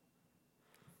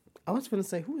 I was gonna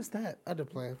say, who is that? Other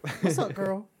plan. What's up,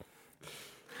 girl?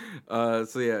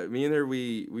 So yeah, me and her,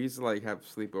 we used to like have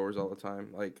sleepovers all the time,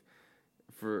 like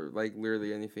for like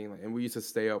literally anything, like, and we used to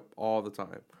stay up all the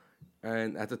time.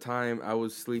 And at the time, I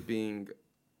was sleeping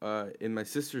in my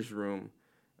sister's room,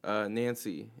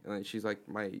 Nancy, and like, she's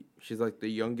like the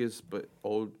youngest but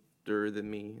older than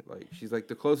me. Like she's like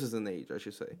the closest in age, I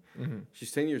should say. Mm-hmm.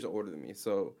 She's 10 years older than me,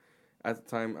 so at the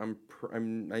time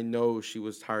I know she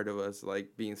was tired of us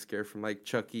like being scared from like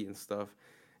Chucky and stuff,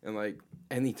 and like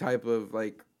any type of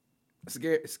like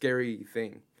scary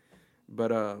thing.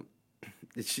 But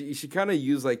she kind of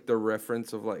used like the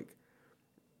reference of like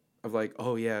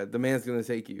oh yeah, the man's gonna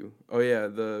take you. Oh yeah,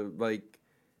 the like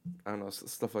I don't know,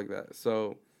 stuff like that.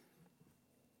 So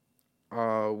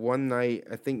one night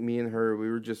I think me and her, we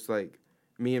were just like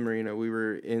me and Marina, we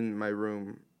were in my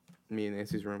room, me and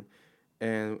Nancy's room.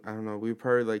 And I don't know, we were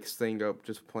probably like staying up,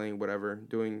 just playing whatever,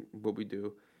 doing what we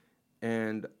do.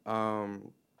 And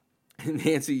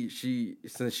Nancy,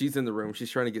 since she's in the room,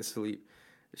 she's trying to get sleep.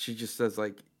 She just says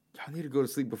like, "Y'all need to go to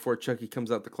sleep before Chucky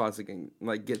comes out the closet and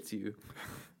like gets you."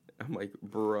 I'm like,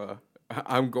 bruh.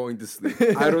 I'm going to sleep.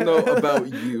 I don't know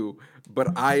about you,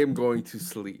 but I am going to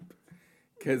sleep.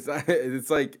 Cause it's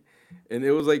like, and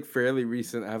it was like fairly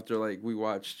recent after like we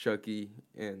watched Chucky,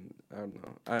 and I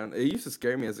don't know. It used to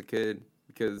scare me as a kid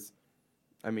because,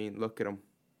 I mean, look at him.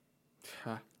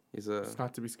 He's a It's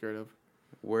not to be scared of.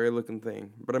 weird looking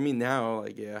thing. But I mean now,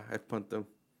 like yeah, I punt them.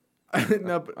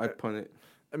 No, but I punt it.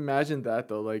 imagine that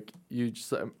though. Like you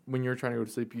just when you're trying to go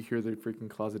to sleep, you hear the freaking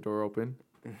closet door open.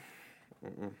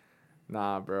 Mm-mm.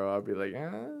 Nah, bro. I'll be like,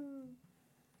 ah.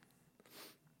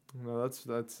 No, that's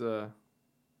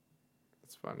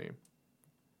funny.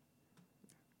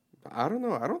 I don't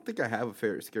know. I don't think I have a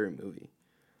favorite scary movie.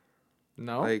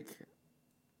 No, Like,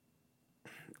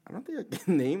 I don't think I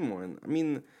can name one. I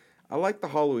mean, I like the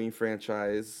Halloween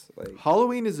franchise, like,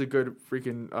 Halloween is a good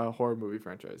freaking horror movie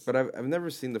franchise. but I've never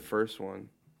seen the first one.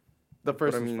 The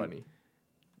first I was mean, funny.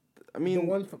 I mean,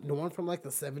 the one from like the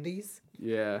 70s.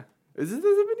 Yeah. Is it the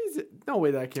 70s? No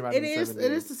way that came out in It the is. 70s.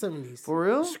 It is the 70s. For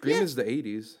real? Scream yeah. is the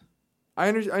 80s.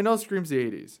 I know Scream's the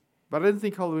 80s, but I didn't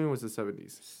think Halloween was the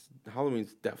 70s.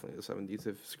 Halloween's definitely the 70s.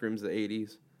 If Scream's the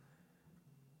 80s.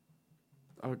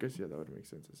 Oh, I guess yeah, that would make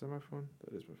sense. Is that my phone?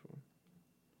 That is my phone.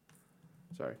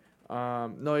 Sorry.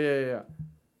 No, yeah.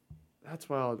 That's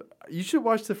wild. You should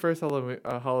watch the first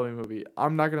Halloween movie.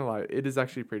 I'm not gonna lie, it is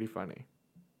actually pretty funny.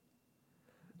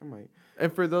 I might.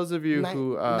 And for those of you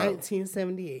who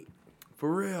 1978.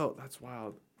 for real, that's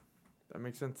wild. That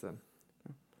makes sense then.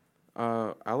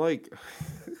 I like,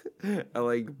 I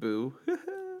like Boo.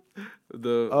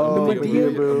 the Oh, Madea Madea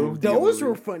movie- Boo. Madea Those movie.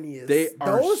 were funniest. They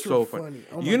are Those so were funny.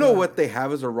 Oh my You know God. what they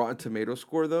have as a Rotten Tomato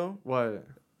score though? What?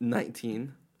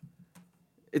 19.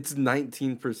 It's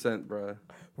 19%, bruh.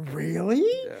 Really?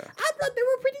 Yeah. I thought they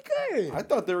were pretty good. I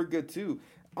thought they were good too.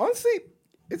 Honestly,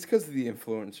 it's because of the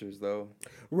influencers though.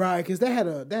 Right, because they had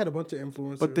a bunch of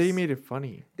influencers. But they made it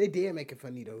funny. They did make it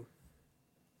funny though.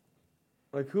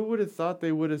 Like who would have thought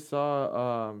they would have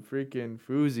saw freaking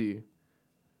Fuzi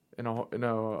in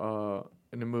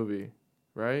a movie,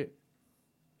 right?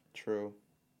 True.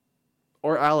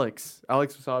 Or Alex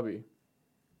Wasabi.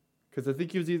 Cuz I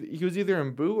think he was either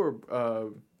in Boo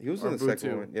or He was Or in the Boo second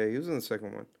too. one. Yeah, he was in the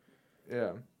second one.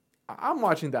 yeah. I'm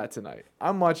watching that tonight.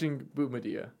 I'm watching Boo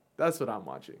Medea. That's what I'm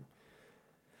watching.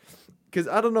 Cuz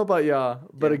I don't know about y'all,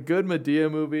 but Yeah. a good Medea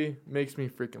movie makes me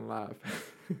freaking laugh.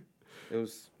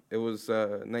 It was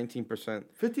 19%.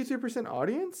 53%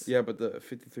 audience? Yeah, but the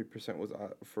 53%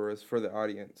 was for the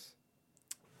audience.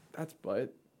 That's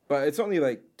butt. But it's only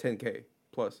like 10K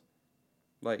plus.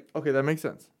 Like Okay, that makes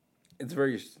sense. it's a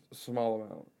very small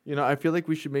amount. You know, I feel like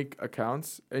we should make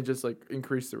accounts and just like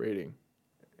increase the rating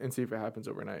and see if it happens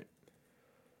overnight.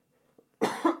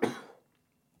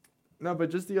 No,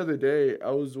 but just the other day I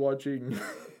was watching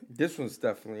This one's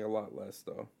definitely a lot less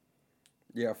though.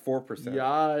 Yeah, 4%.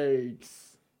 Yikes.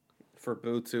 For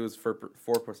Boo 2 is for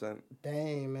 4%.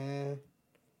 Dang, man.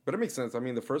 But it makes sense. I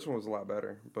mean, the first one was a lot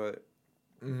better, but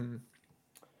Mm-hmm.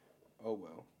 oh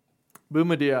well. Boo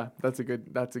Medea. That's a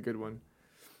good one.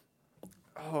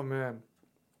 Oh man.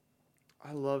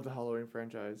 I love the Halloween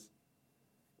franchise.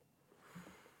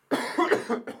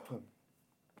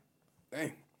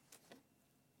 Dang.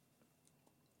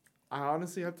 I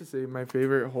honestly have to say my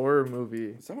favorite horror movie.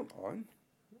 Is that one on?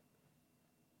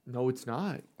 No, it's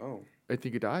not. Oh, I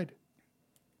think it died.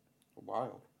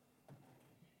 wow.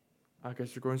 I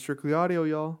guess you're going strictly audio,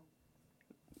 y'all.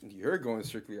 You're going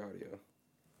strictly audio.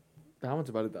 That one's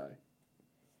about to die.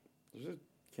 There's a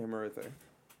camera right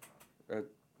there.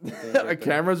 A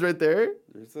camera's right there?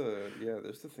 There's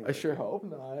the thing. I right sure there. hope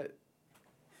not.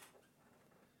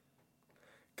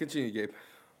 Continue, Gabe.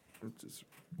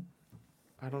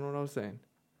 I don't know what I was saying.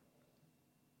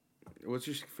 What's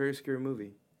your favorite scary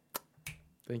movie?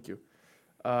 Thank you.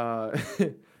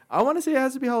 I want to say it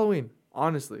has to be Halloween,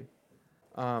 honestly.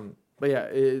 But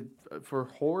yeah, for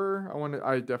horror,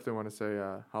 I definitely want to say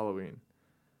Halloween.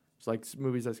 It's like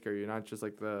movies that scare you, not just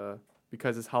like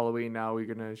because it's Halloween now we're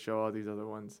gonna show all these other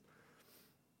ones.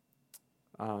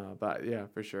 But yeah,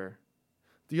 for sure.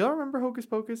 Do y'all remember Hocus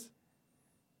Pocus?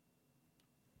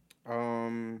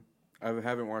 I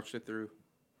haven't watched it through.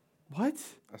 What?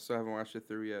 I still haven't watched it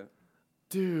through yet.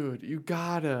 Dude, you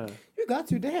gotta. You got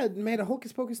to. They had made a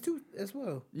Hocus Pocus 2 as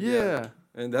well. Yeah.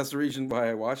 And that's the reason why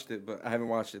I watched it, but I haven't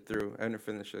watched it through. I haven't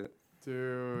finished it.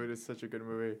 Dude, it's such a good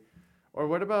movie. Or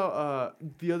what about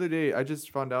the other day I just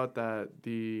found out that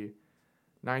the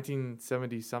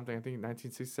 1970 something, I think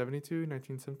 1972,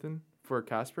 19 something for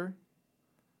Casper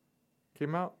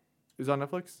came out. It was on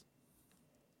Netflix.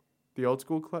 The old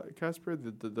school Casper,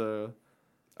 the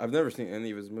I've never seen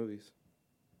any of his movies.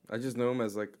 I just know him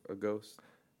as like a ghost.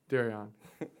 Darion.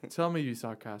 Tell me you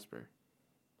saw Casper.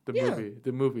 The Yeah.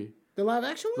 movie, The live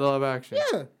action the one? live action.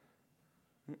 Yeah.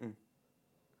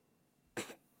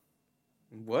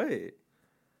 What?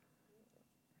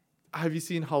 Have you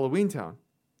seen Halloween Town?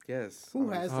 Yes. Who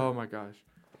has Oh my gosh.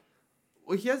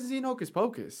 Well, he hasn't seen Hocus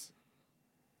Pocus.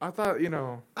 I thought,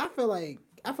 I feel like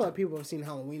people have seen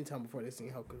Halloween Town before they've seen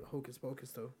Hocus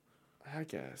Pocus though. I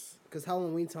guess. Because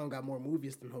Halloween Town got more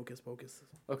movies than Hocus Pocus.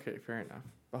 Okay, fair enough.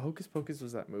 But Hocus Pocus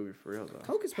was that movie for real though.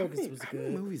 Hocus Pocus was How many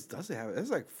good. movies does it have?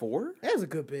 It's like 4? It was a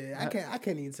good bit. I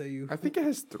can't even tell you. I think it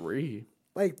has 3.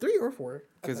 Like 3 or 4.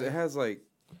 Because it has like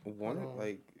one, Oh.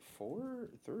 like 3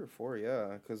 or 4,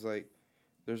 yeah. Because like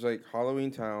there's like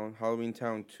Halloween Town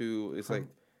 2 is like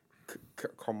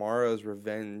Kamara's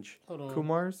Revenge, Hold on.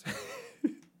 Kumar's?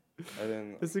 and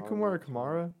then Is it Kumar or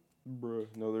Kamara? Bruh,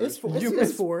 no, It's there's four. You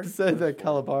It's 4. said that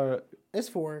Calabara. It's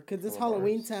 4 because it's Four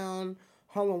Halloween bars. Town,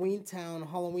 Halloween Town,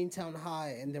 Halloween Town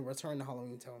High, and then Return to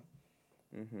Halloween Town.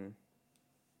 Mm-hmm.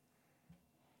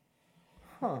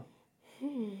 Huh.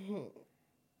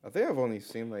 I think I've only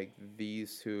seen like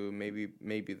these two,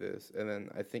 maybe this, and then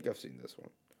I think I've seen this one.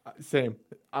 Same.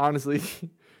 Honestly,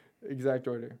 exact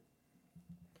order.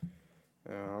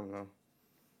 I don't know.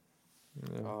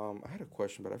 Yeah. I had a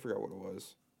question, but I forgot what it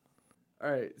was.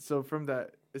 All right. So from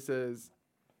that, it says,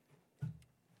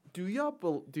 do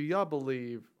y'all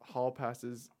believe hall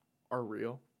passes are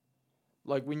real?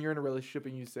 Like when you're in a relationship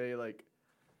and you say like,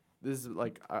 this is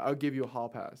like I'll give you a hall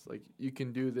pass. Like you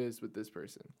can do this with this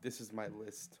person. This is my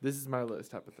list. This is my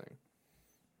list type of thing.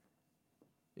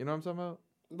 You know what I'm talking about?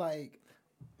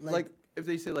 Like If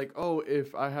they say like, oh,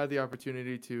 if I had the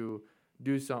opportunity to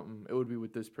do something, it would be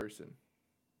with this person.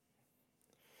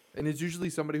 And it's usually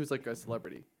somebody who's like a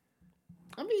celebrity.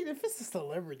 I mean, if it's a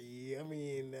celebrity, I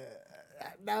mean,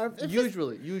 now if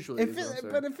Usually. if is what I'm saying.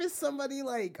 but if it's somebody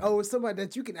like somebody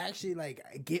that you can actually like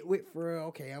get with for real,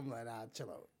 okay, I'm like chill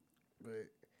out. But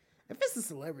if it's a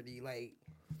celebrity, like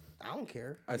I don't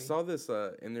care. I saw this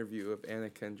interview of Anna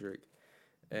Kendrick,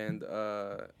 and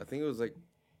I think it was like,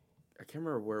 I can't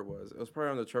remember where it was. It was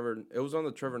probably on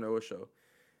the Trevor Noah show,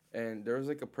 and there was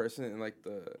like a person in like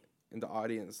in the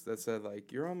audience that said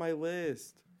like, "You're on my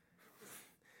list,"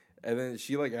 and then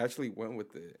she like actually went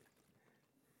with it.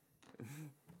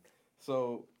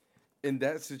 So, in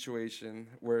that situation,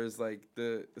 whereas like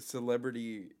the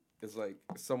celebrity is like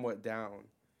somewhat down,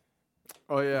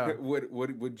 Oh yeah,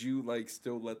 would you like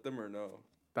still let them or no?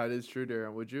 that is true,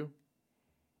 Darren. Would you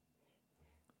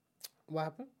What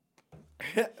happened?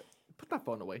 put that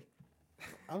phone away?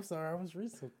 I'm sorry, I was reading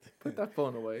something. Put that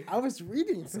phone away. I was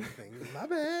reading something. My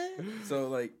bad. So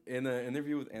like in an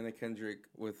interview with Anna Kendrick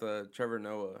with Trevor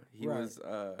Noah, he Right. was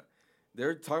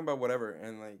they're talking about whatever,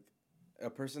 and like a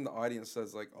person in the audience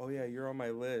says like, "Oh yeah, you're on my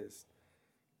list,"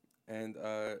 and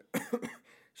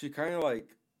she kind of like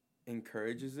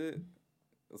encourages it.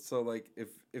 So like if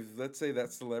let's say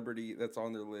that celebrity that's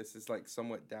on their list is like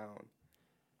somewhat down,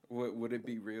 would it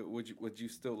be real? Would you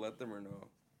still let them or no?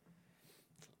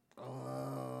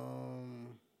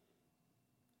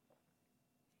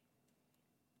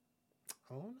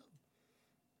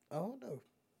 I don't know.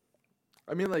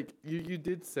 I mean, like you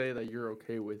did say that you're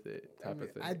okay with it, type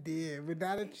of thing. I did, but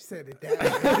now that you said it that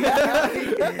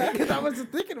way, because I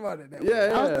wasn't thinking about it that way.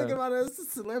 Yeah, I was yeah. thinking about it as a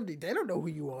celebrity. They don't know who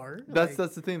you are. That's the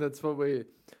thing. That's what we.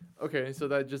 Okay, so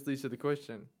that just leads to the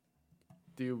question: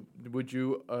 would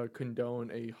you condone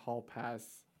a hall pass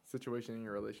situation in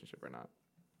your relationship or not?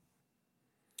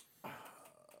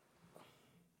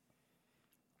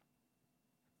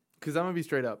 Because I'm gonna be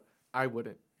straight up. I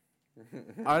wouldn't.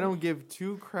 I don't give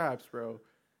two craps, bro.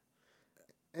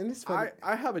 And it's funny.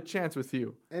 I have a chance with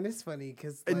you. And it's funny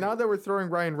because And now that we're throwing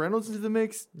Ryan Reynolds into the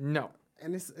mix, no.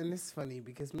 and it's funny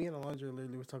because me and Alondra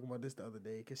literally was talking about this the other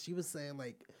day because she was saying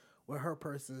like with her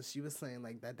person, she was saying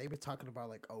like that they were talking about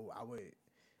like, oh, I would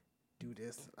do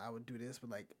this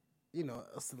with like, you know,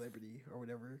 a celebrity or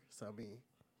whatever. So I mean,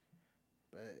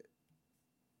 but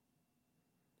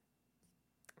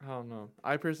I don't know.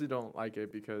 I personally don't like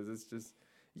it because it's just,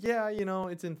 yeah, you know,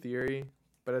 it's in theory,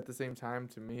 but at the same time,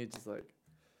 to me, it's just like,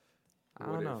 I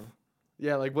What don't if? know.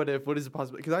 Yeah, like what if? What is the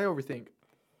possibility? Because I overthink.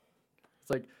 It's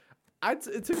like,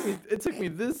 it took me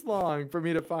this long for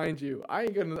me to find you. I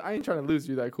ain't trying to lose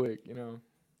you that quick, you know.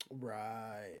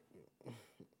 right.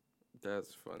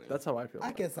 That's funny. That's how I feel. I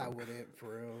about guess it. I wouldn't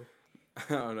for real.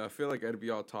 I don't know. I feel like I'd be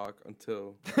all talk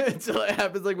until. Until it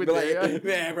happens, like with Be like, Daya.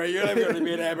 man, bro, you're never gonna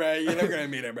meet that, bro. You're never gonna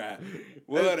meet him, bro.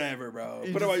 Whatever, bro.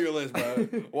 You Put him just- on your list,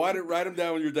 bro. Write him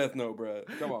down on your death note, bro.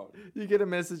 Come on. You get a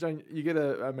message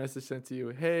a message sent to you.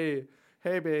 Hey,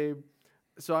 babe.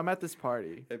 So I'm at this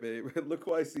party. Hey, babe, look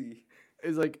who I see.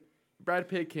 It's like Brad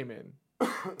Pitt came in.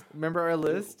 Remember our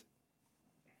list?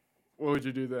 What would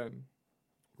you do then?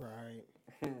 Right.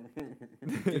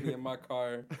 Get me in my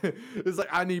car. It's like,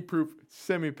 I need proof.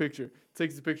 Send me a picture.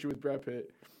 Takes a picture with Brad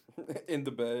Pitt. In the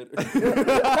bed.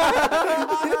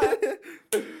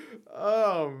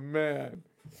 Oh, man.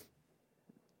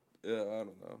 Yeah, I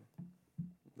don't know.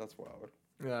 That's wild.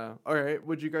 Yeah. All right.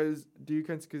 Do you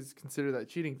guys consider that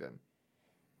cheating then?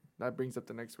 That brings up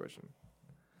the next question.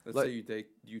 Let's Like- say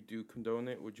you do condone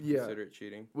it. Would you Yeah. consider it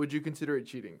cheating? Would you consider it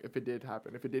cheating if it did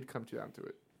happen? If it did come down to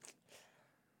it?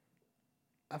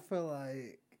 I feel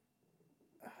like,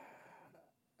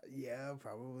 yeah,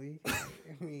 probably.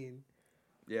 I mean,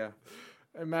 Yeah.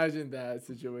 Imagine that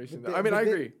situation. But I mean, then- I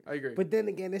but agree. I agree. but then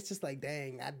again, it's just like,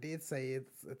 dang, I did say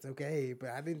it's okay, but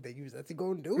I didn't think you was actually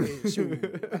going to do it.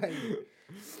 Shoot, like,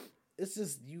 it's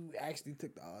just you actually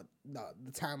took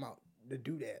the time out to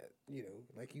do that. You know,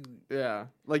 like you. Yeah,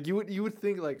 like you would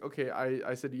think like, okay,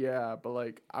 I said yeah, but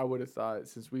like I would have thought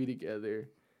since we together,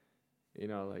 you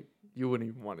know, like you wouldn't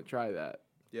even want to try that.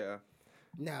 Yeah.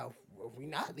 Now, if we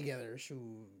not together, shoot.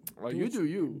 Well, you do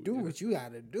you. Do what you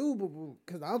gotta do,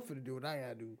 because I'm finna do what I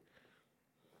gotta do.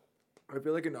 I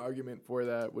feel like an argument for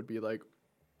that would be like,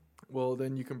 well,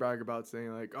 then you can brag about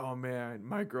saying like, oh man,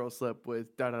 my girl slept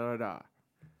with da da da da,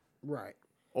 Right.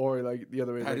 or like the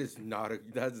other way.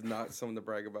 That's not something to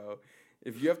brag about.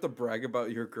 If you have to brag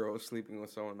about your girl sleeping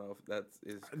with someone else, that's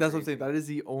what I'm saying. That is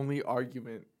the only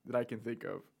argument that I can think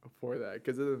of for that.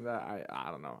 Because other than that,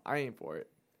 I don't know. I ain't for it.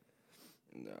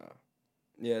 No.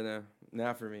 Yeah, no.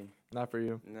 Not for me. Not for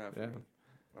you. Not for Yeah. me.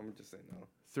 I'm gonna just say no.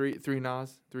 Three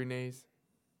no's, 3 nays,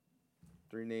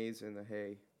 3 nays in the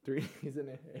hay. 3 nays and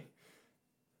a hay.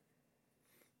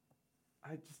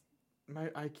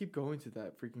 I keep going to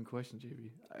that freaking question,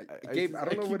 JB. Gabe, I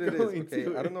don't know keep what it is. going Okay,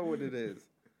 to I it. don't know what it is.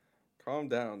 Calm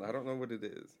down. I don't know what it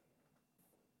is.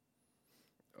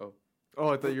 Oh, Oh,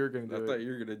 I thought you were gonna do I it. thought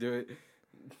you were gonna do it.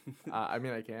 I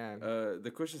mean, I can.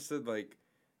 The question said like,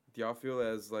 do y'all feel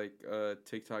as like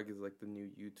TikTok is like the new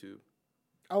YouTube?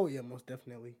 Oh yeah, most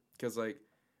definitely. Cause like,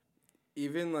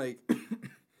 even like,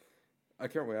 I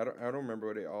can't wait. I don't remember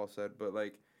what they all said, but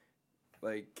like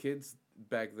kids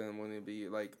back then wanted to be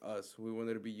like us. We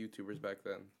wanted to be YouTubers back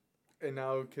then. And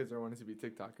now kids are wanting to be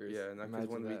TikTokers. Yeah, and now kids Imagine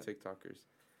want to that. be TikTokers.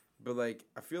 But like,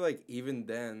 I feel like even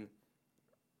then,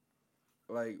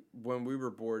 like when we were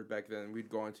bored back then, we'd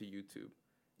go onto YouTube.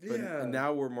 But Yeah.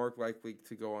 now we're more likely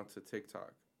to go onto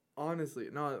TikTok. Honestly,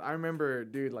 no, I remember,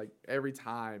 dude, like every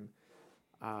time,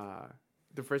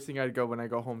 the first thing I'd go when I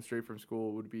go home straight from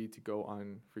school would be to go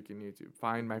on freaking YouTube,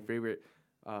 find my favorite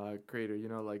creator, you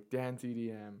know, like Dan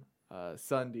TDM,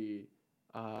 Sunday,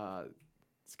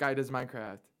 Sky Does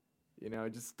Minecraft, you know,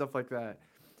 just stuff like that.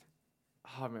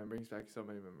 Oh man, it brings back so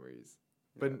many memories.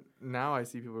 But Yeah. now I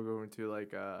see people going to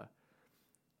like,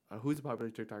 who's a popular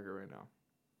TikToker right now?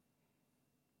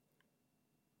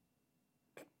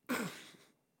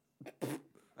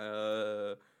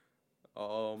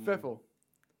 Feffel,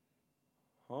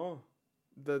 Huh?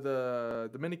 the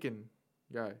Dominican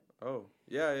guy. Oh,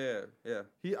 yeah.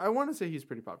 I want to say he's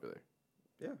pretty popular.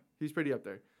 Yeah. He's pretty up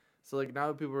there. So like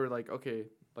now people are like, okay,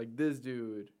 like this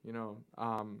dude, you know,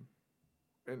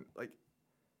 and like,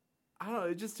 I don't know.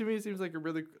 It just to me it seems like a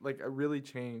really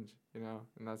change, you know,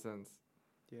 in that sense.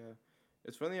 Yeah.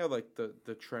 It's funny how like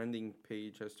the trending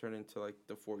page has turned into like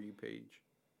the For You page.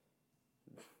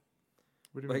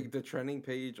 What do you Like mean? the trending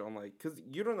page on like, cause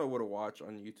you don't know what to watch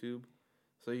on YouTube,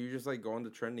 so you just like go on the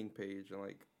trending page and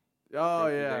like Oh go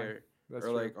through yeah, there. that's or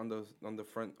true. like on the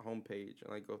front home page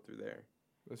and like go through there.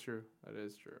 That's true. That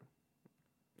is true.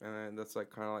 And then that's like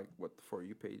kind of like what the For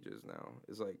You page is now.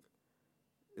 Is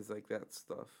like that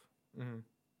stuff. Mm-hmm.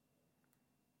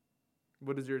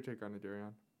 What is your take on it,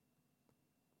 Darian?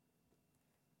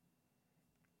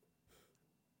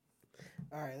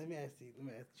 All right, let me ask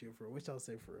you for real. What y'all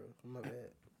say for real? My bad.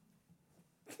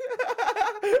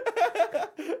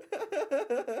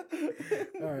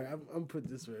 All right, I'm put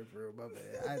this way for real. My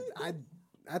bad.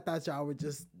 I thought y'all were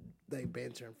just like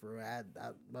bantering for real.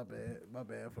 My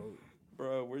bad, folks.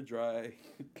 Bro, we're dry.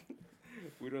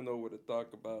 We don't know what to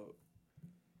talk about.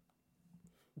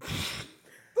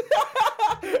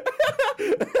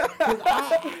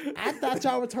 I thought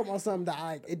y'all were talking about something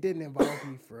that it didn't involve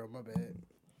me for real. My bad.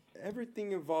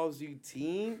 Everything involves you,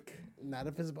 Tink. Not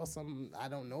if it's about something I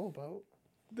don't know about.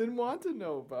 Didn't want to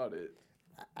know about it.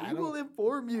 I We will don't.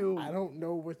 inform you. I don't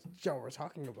know what y'all were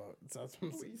talking about. So that's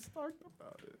what I'm saying. We talked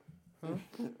about it.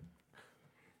 Huh?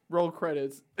 Roll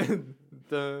credits. Dun,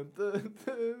 dun,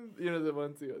 dun. You know the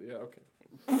one too. Yeah. Okay.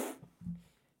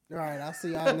 All right, I'll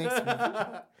see y'all next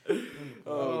week.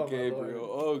 Oh, my Gabriel.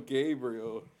 Lord. Oh,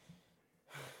 Gabriel.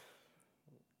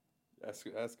 Ask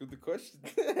her the question.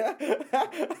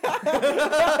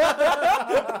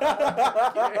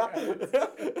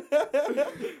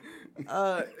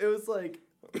 It was like,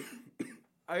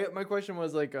 my question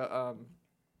was like,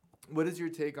 what is your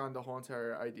take on the whole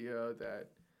entire idea that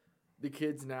the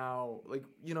kids now, like,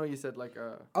 you said like,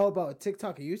 Oh, about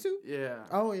TikTok and YouTube? yeah,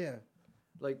 Oh yeah.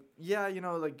 like, yeah,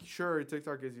 like, sure,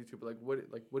 TikTok is YouTube, but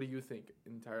what do you think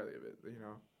entirely of it?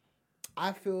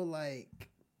 I feel like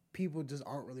people just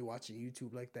aren't really watching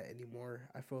YouTube like that anymore.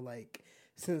 I feel like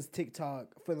since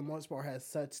TikTok, for the most part, has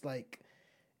such like,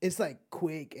 it's like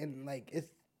quick and like it's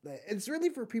really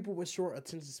for people with short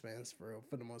attention spans for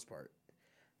the most part.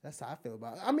 That's how I feel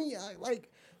about it. I mean, yeah,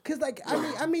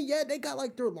 they got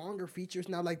like their longer features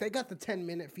now. Like they got the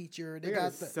 10-minute feature. They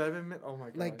got the 7 minutes. Oh my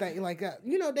god! like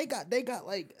that. They got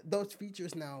like those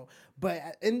features now.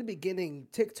 But in the beginning,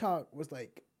 TikTok was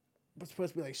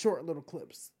supposed to be like short little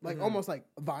clips, like almost like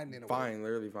Vine in a way. Vine,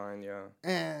 literally Vine, yeah.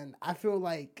 And I feel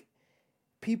like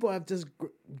people have just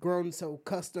grown so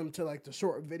accustomed to like the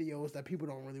short videos that people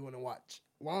don't really want to watch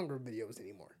longer videos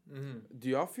anymore. Do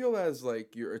y'all feel as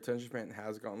like your attention span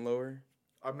has gotten lower?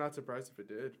 I'm not surprised if it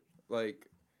did. Like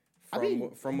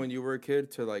mean- from when you were a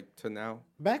kid to now?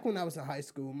 Back when I was in high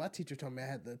school, my teacher told me I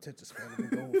had the attention span of a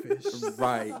goldfish.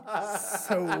 Right.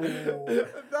 So,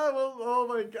 That was, oh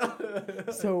my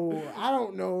god. so I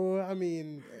don't know. I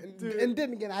mean, Dude. and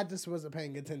then again, I just wasn't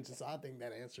paying attention, so I think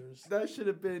that answers. That should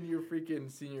have been your freaking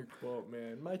senior quote,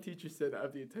 man. My teacher said I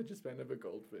have the attention span of a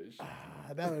goldfish.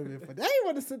 That would have been funny. I didn't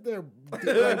want to sit there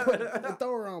and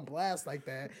throw her on blast like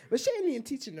that. But she ain't even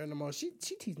teaching her no more. She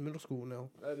teaches middle school now.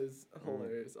 That is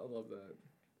hilarious. I love that.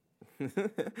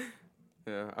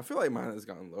 Yeah, I feel like mine has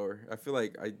gotten lower. I feel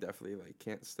like I definitely like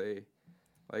can't stay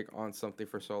like on something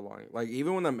for so long. Like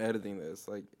even when I'm editing this,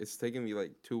 like it's taking me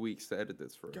like 2 weeks to edit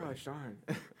this for. Gosh darn.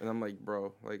 And I'm like,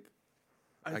 bro, like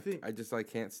I think I just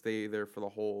like can't stay there for the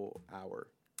whole hour.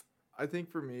 I think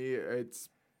for me it's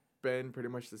been pretty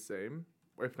much the same.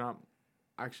 If not,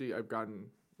 actually I've gotten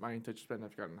my attention span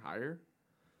have gotten higher.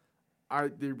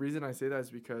 The reason I say that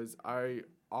is because I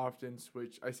often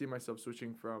switch. I see myself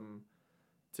switching from.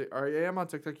 I am on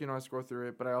TikTok, I scroll through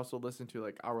it, but I also listen to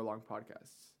like hour-long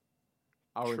podcasts,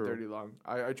 hour True. and 30 long.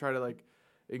 I try to like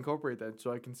incorporate that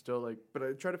so I can still like, but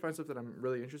I try to find stuff that I'm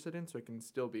really interested in so I can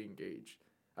still be engaged.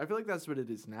 I feel like that's what it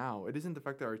is now. It isn't the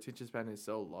fact that our attention span is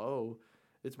so low.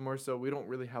 It's more so we don't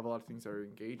really have a lot of things that are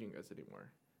engaging us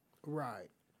anymore. Right.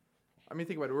 I mean,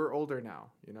 think about it. We're older now,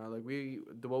 like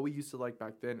what we used to like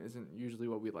back then isn't usually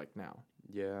what we like now.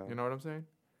 Yeah. You know what I'm saying?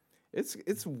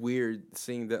 It's weird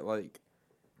seeing that like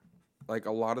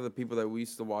a lot of the people that we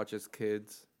used to watch as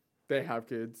kids, They have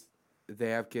kids.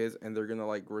 they have kids and they're gonna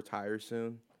like retire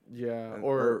soon. Yeah.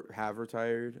 Or have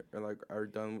retired or like are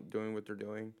done doing what they're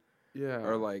doing. yeah.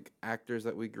 Or like actors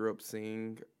that we grew up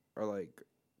seeing are like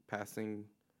passing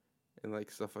and like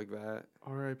stuff like that.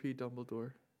 R.I.P.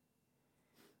 Dumbledore.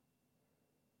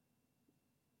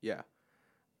 Yeah.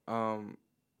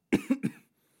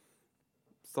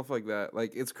 Stuff like that.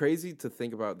 Like it's crazy to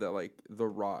think about that like The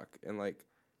Rock and like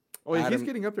Oh, yeah, he's Adam-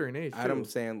 getting up there in age. Adam too.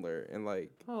 Sandler and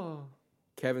like Oh.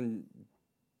 Kevin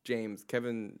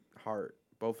Hart,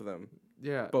 both of them.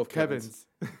 Yeah. Both Kevin's.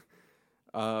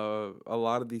 A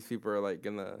lot of these people are like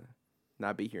gonna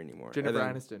not be here anymore. Jennifer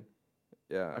And then- Aniston.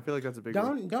 Yeah. I feel like that's a big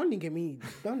one. Don't even get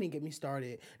me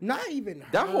started. Not even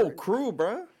That her. whole crew,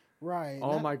 bruh. Right.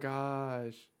 Oh my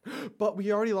gosh. But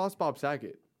we already lost Bob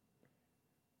Saget.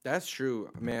 That's true,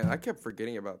 man. I kept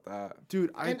forgetting about that.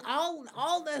 Dude, And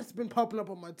all that's been popping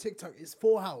up on my TikTok is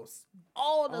Full House.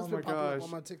 All that's Oh been my popping up gosh. on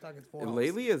my TikTok is Full And House.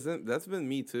 lately, that's been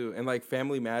me too, and like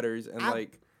Family Matters, and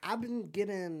I've been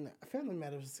getting Family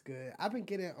Matters is good. I've been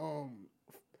getting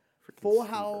freaking Full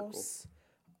Steve House,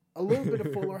 a little bit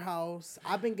of Fuller House.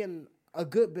 I've been getting a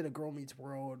good bit of Girl Meets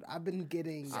World. I've been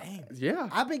getting yeah.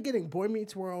 I've been getting Boy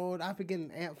Meets World. I've been getting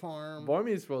Ant Farm. Boy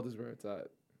Meets World is where it's at.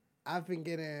 I've been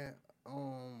getting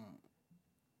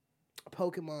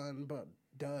Pokemon, but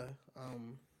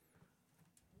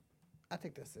I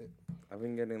think that's it. I've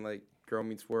been getting like Girl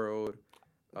Meets World.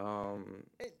 I'm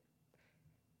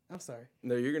sorry.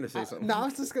 No, you're gonna say something. No, I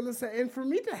was just gonna say, and for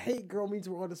me to hate Girl Meets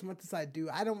World as much as I do,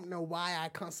 I don't know why I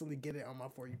constantly get it on my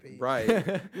For You page. Right.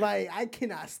 Like I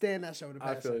cannot stand that show. To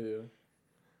I feel you.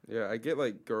 Yeah, I get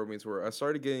like Girl Meets World. I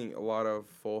started getting a lot of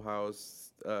Full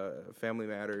House, Family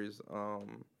Matters.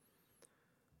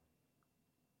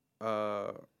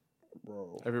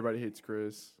 Bro. Everybody hates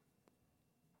Chris.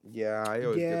 Yeah, I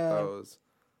always get Yeah. those.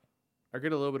 I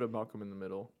get a little bit of Malcolm in the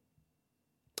Middle.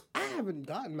 I haven't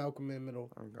gotten Malcolm in the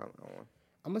Middle. I haven't gotten that one.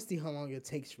 I'm gonna see how long it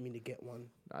takes for me to get one.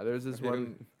 Nah, there's this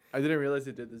one. I didn't realize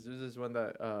it did this. There's this one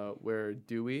that where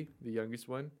Dewey, the youngest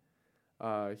one,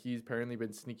 he's apparently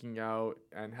been sneaking out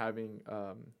and having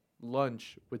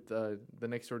lunch with the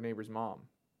next door neighbor's mom.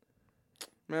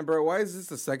 Man, bro, why is this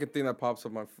the second thing that pops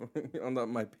up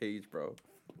my page, bro?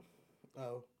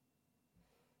 Oh,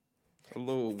 A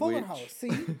little Fuller witch. House.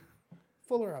 See,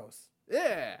 Fuller House.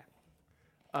 Yeah.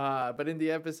 But in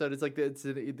the episode, it's like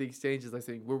the exchange is like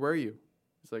saying, "Where were you?"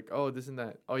 It's like, "Oh, this and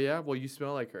that." "Oh yeah, well you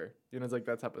smell like her." You know, it's like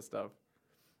that type of stuff.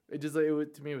 It just like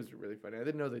to me it was really funny. I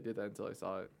didn't know they did that until I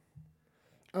saw it.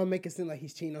 I'll make it seem like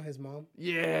he's cheating on his mom.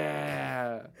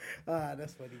 Yeah.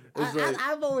 That's funny. It's like-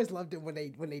 I've always loved it when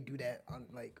they do that on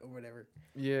like or whatever.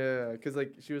 Yeah, because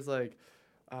like she was like,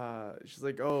 she's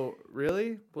like, "Oh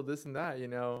really? Well this and that, you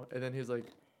know." And then he was like,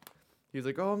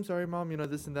 "Oh I'm sorry, mom, you know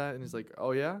this and that." And he's like,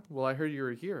 "Oh yeah, well I heard you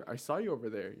were here. I saw you over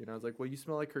there." You know, I was like, "Well you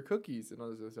smell like her cookies and all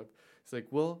this other stuff." It's like,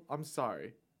 "Well I'm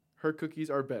sorry, her cookies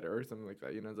are better," or something like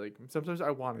that. You know, it's like sometimes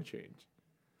I want to change.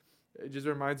 It just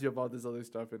reminds you of all this other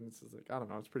stuff, and it's just like I don't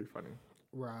know. It's pretty funny.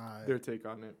 Right. Their take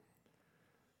on it.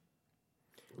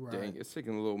 Right. Dang, it's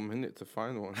taking a little minute to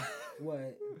find one.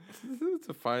 What?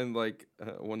 To find like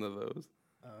one of those.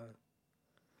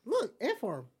 Look, Ant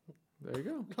Farm. There you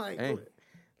go. Like, Hey.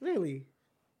 really?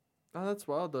 Oh, that's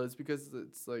wild though. It's because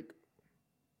it's like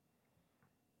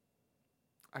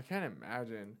I can't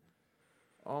imagine.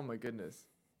 Oh my goodness.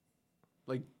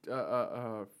 Like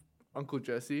Uncle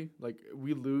Jesse. Like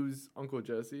we lose Uncle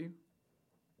Jesse.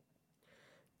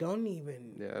 Don't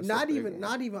even. Yeah, that's a not big even. one.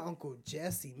 Not even Uncle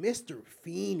Jesse. Mr.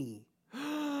 Feeney.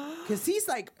 Cause he's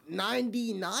like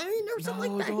 99 or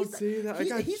something No, like that. don't say that. I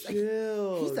got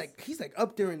chills. He's like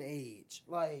up there in age.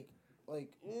 Like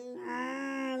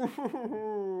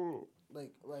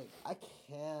I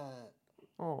can't.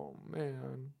 Oh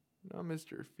man. Not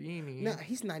Mr. Feeney. No,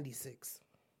 he's 96.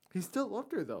 He's still up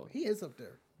there though. He is up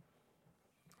there.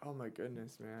 Oh my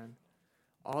goodness, man.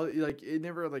 All like it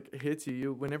never like hits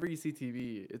you. Whenever you see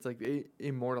TV, it's like it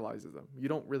immortalizes them. You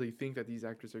don't really think that these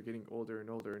actors are getting older and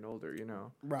older and older, you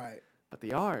know. Right. But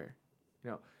they are.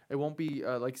 You know, it won't be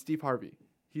like Steve Harvey.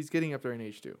 He's getting up there in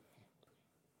age too.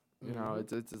 You know,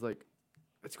 it's just like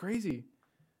it's crazy.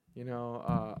 You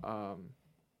know,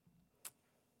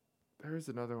 there's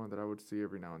another one that I would see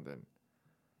every now and then.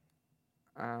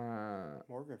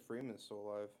 Morgan Freeman's still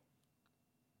alive.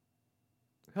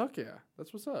 Heck yeah,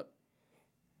 that's what's up.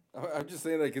 I'm just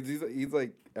saying that because he's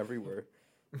like everywhere,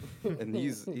 and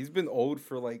he's been old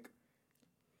for like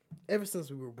Ever since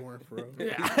we were born, for real.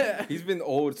 Yeah, he's been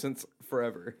old since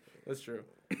forever. that's true.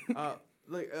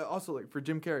 Also like for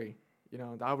Jim Carrey, you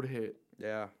know, that would hit.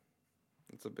 Yeah,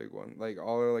 that's a big one. Like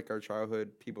all of like our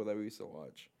childhood people that we used to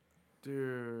watch.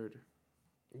 Dude.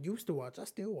 Used to watch. I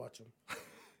still watch him.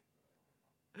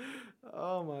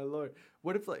 Oh my lord.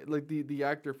 What if like the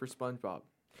actor for SpongeBob?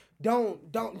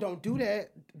 Don't do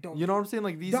that. Don't. You know what I'm saying?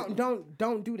 Like these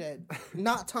Don't do that.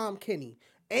 Not Tom Kenny.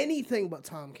 Anything but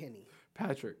Tom Kenny.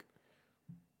 Patrick.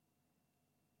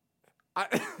 I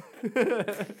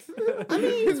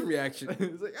mean, His reaction.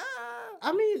 It's like ah.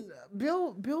 I mean,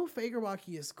 Bill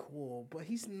Fagerbakke is cool, but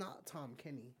he's not Tom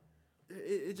Kenny.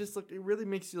 It just like it really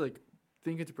makes you like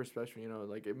think into perspective. You know,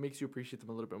 like it makes you appreciate them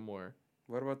a little bit more.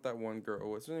 What about that one girl?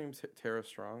 What's her name? Tara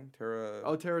Strong. Tara.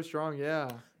 Oh, Tara Strong, yeah.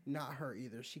 Not her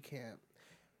either. She can't.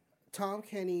 Tom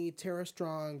Kenny, Tara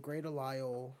Strong, Greta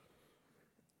Lyle,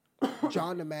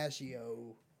 John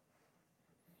DiMaggio.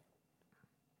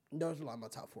 Those are like my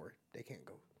top four. They can't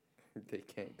go. They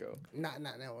can't go. Not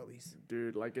now, at least.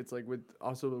 Dude, like it's like with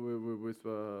also with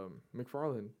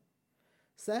MacFarlane.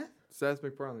 Seth? Seth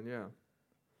MacFarlane, yeah.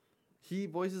 He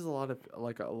voices a lot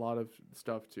of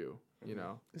stuff too, you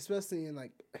know. Especially in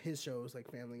like his shows like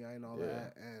Family Guy and all Yeah.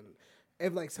 that. And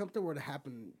if like something were to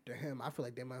happen to him, I feel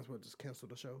like they might as well just cancel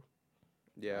the show.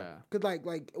 Yeah. Cause like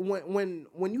when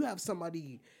you have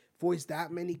somebody voice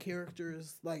that many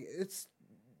characters, like it's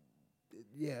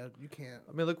you can't.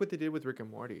 I mean, look what they did with Rick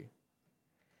and Morty,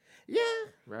 Yeah.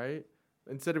 right?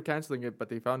 Instead of canceling it, but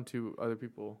they found two other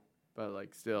people, but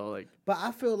like still like But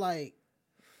I feel like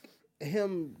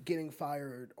him getting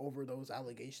fired over those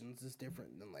allegations is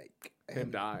different than like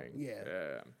him dying. Yeah.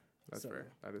 Yeah. That's So-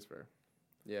 fair. That is fair.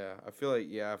 Yeah. I feel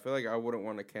like I wouldn't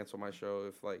want to cancel my show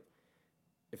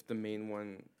if the main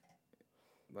one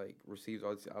like receives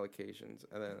all these allocations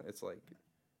and then it's like,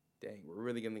 dang, we're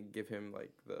really gonna give him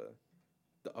like the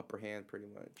upper hand pretty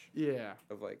much Yeah.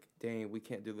 of like, dang, we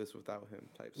can't do this without him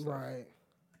type stuff. Right.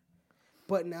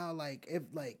 But now like if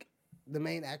like the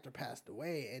main actor passed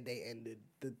away and they ended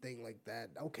the thing like that,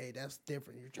 okay, that's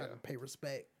different. You're trying to pay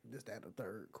respect, this, that, and the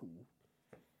third, cool.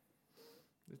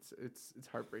 It's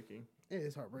heartbreaking It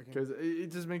is heartbreaking. because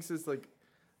it just makes this like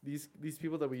these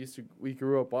people that we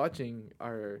grew up watching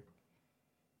are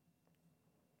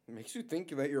Makes you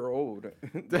think that you're old.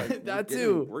 That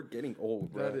too. We're getting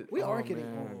old, bro. That is- We are oh, getting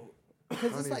man. old. Because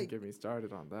Don't it's even like get me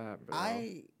started on that. Bro.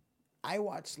 I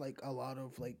watch like a lot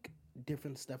of like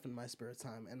different stuff in my spare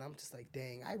time, and I'm just like,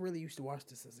 dang, I really used to watch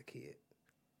this as a kid,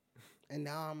 and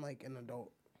now I'm like an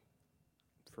adult.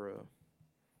 For real.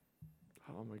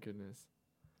 Oh my goodness.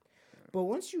 But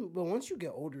once you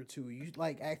get older too, you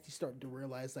like actually start to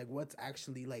realize like what's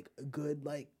actually like good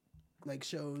like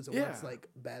shows and what's Yeah. like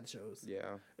bad shows.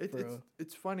 Yeah.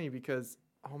 It's funny because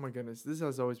oh my goodness, this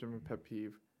has always been my pet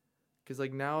peeve. Because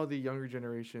like now the younger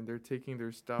generation, they're taking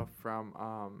their stuff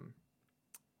from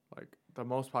like the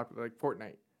most popular, like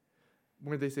Fortnite,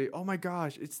 where they say, "Oh my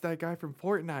gosh, it's that guy from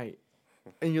Fortnite,"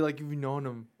 and you're like, you've known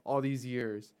him all these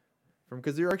years,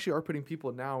 because they actually are putting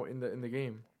people now in the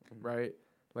game, right?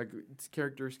 Like it's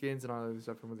character skins and all that other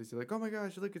stuff, and when they say like, "Oh my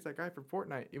gosh, look, it's that guy from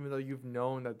Fortnite," even though you've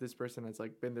known that this person has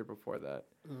like been there before that.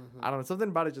 I don't know, something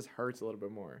about it just hurts a little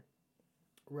bit more,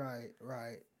 Right.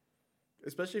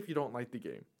 especially if you don't like the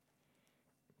game.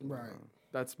 Right.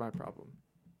 That's my problem.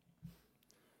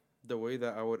 The way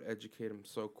that I would educate him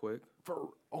so quick.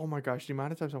 Oh my gosh, the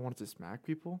amount of times I wanted to smack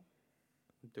people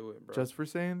Do it, bro. just for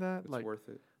saying that, it's like, worth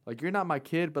it. like you're not my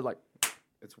kid, but like,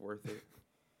 It's worth it.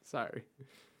 sorry.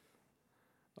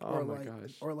 Oh Or my like,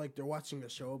 gosh. or like they're watching a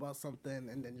show about something,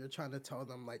 and then you're trying to tell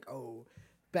them like, oh,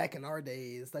 back in our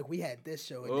days, like we had this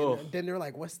show, and Ugh. then they're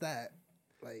like, what's that?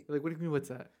 Like, Like, what do you mean? What's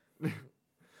that?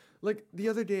 Like the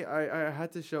other day, I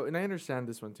had to show, and I understand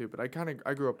this one too, but I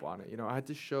grew up on it. You know, I had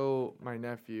to show my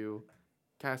nephew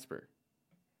Casper,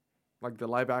 like the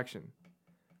live action,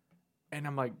 and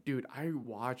I'm like, dude, I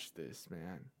watched this,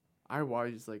 man. I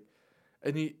watched like,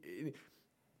 and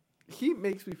he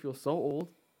makes me feel so old.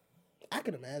 I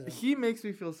can imagine. He makes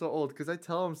me feel so old because I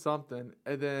tell him something,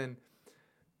 and then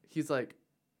he's like,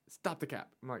 "Stop the cap."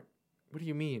 I'm like, "What do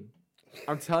you mean?"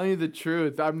 I'm telling you the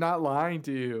truth. I'm not lying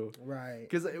to you. Right.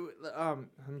 Because let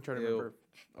me try to remember.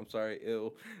 I'm sorry,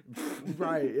 ill.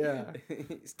 Right, yeah.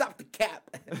 Stop the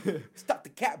cap. Stop the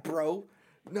cap, bro.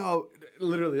 No,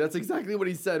 literally, that's exactly what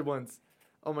he said once.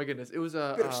 Oh my goodness, it was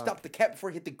a You better stop the cap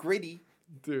before you hit the gritty.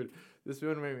 dude. This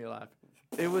one made me laugh.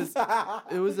 It was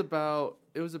about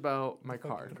my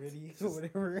car. Gritty or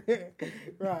whatever.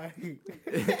 Right.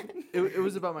 It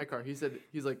was about my car. He says,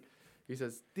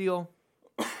 Theo,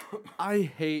 I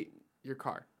hate your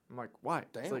car. I'm like, why?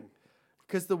 Damn. It's like,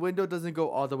 because the window doesn't go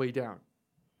all the way down.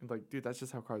 I'm like, dude, that's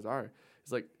just how cars are.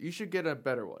 He's like, you should get a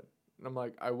better one. And I'm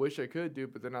like, I wish I could,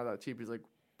 dude, but they're not that cheap. He's like,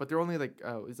 but they're only like,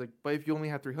 he's like, but if you only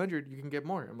have 300, you can get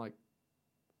more. I'm like,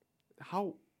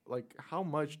 how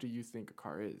much do you think a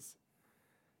car is?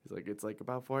 He's like, it's like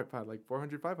about 400,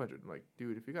 500. I'm like,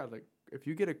 dude, if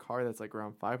you get a car that's like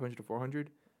around 500 to 400,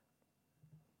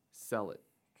 sell it.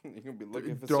 You're gonna be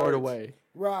looking for Throw it sards. away.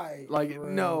 Right. Like, for real.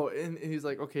 no. And he's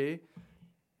like, okay.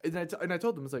 And I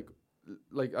told him, it's like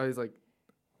I was like,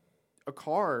 a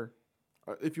car,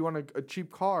 if you want a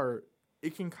cheap car,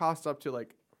 it can cost up to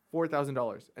like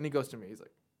 $4,000. And he goes to me,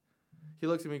 he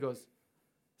looks at me and goes,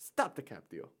 stop the cap,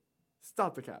 Theo.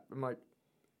 Stop the cap. I'm like,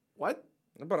 what?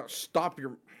 I'm about to stop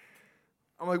your.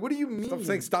 I'm like, what do you mean? Stop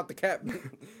saying stop the cap.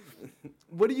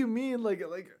 What do you mean? Like,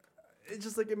 it's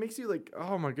just like, it makes you like,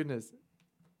 oh my goodness.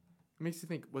 It makes you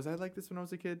think, was I like this when I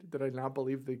was a kid? Did I not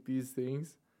believe like these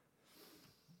things?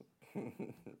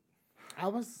 I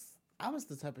was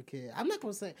the type of kid. I'm not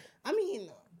gonna say. I mean,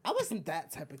 I wasn't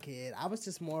that type of kid. I was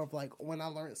just more of like when I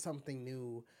learned something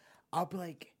new, I'll be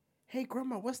like, "Hey,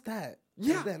 grandma, what's that?"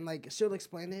 Yeah. And then like she'll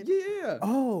explain it. Yeah.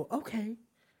 Oh, okay.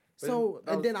 So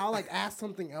that and was- then I'll like ask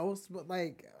something else, but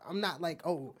like I'm not like,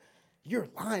 "Oh, you're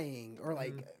lying," or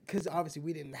like because obviously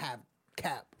we didn't have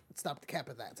cap. Stop the cap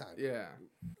at that time. Yeah.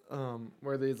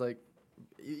 Where there's like,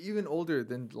 even older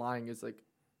than lying is like,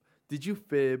 did you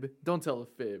fib? Don't tell a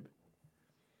fib.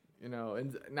 You know,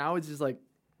 and now it's just like,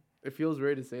 it feels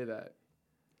weird to say that.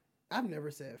 I've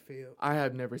never said fib. I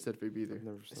have never said fib either.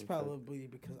 Never It's seen that. probably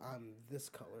because I'm this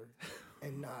color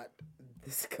and not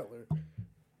this color.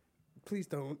 Please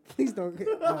don't keep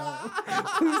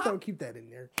that in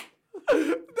there.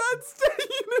 That's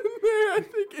staying in there. I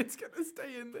think it's gonna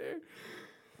stay in there.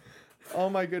 Oh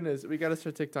my goodness, we gotta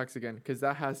start TikToks again because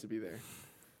that has to be there.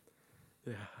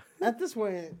 Yeah. At this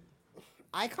point,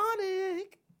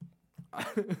 iconic,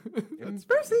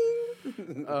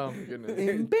 Embarrassing. Oh my goodness.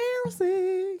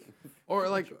 embarrassing. Or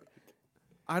like,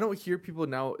 I don't hear people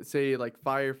now say like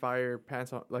fire,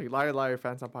 pants on, like liar,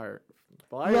 pants on fire.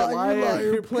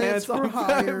 Liar, plants for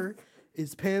hire.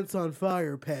 Is pants on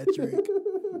fire, Patrick?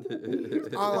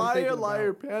 All I'm thinking Liar,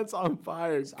 about. pants on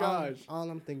fire. Gosh. All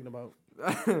I'm thinking about.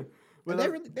 But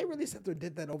they really sat there and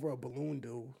did that over a balloon,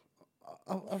 dude.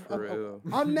 For real.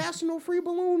 On National Free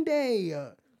Balloon Day.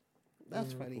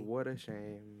 That's funny. What a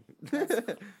shame.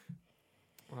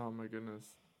 Oh my goodness.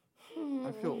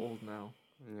 I feel old now.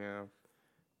 Yeah.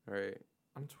 All right.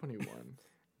 I'm 21.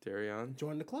 Darion,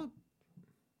 Join the club.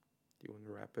 do you want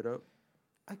to wrap it up?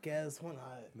 I guess, why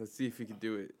not? Let's see if you can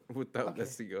do it without Okay.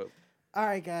 messing up. All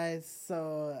right, guys.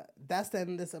 So that's the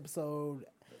end of this episode.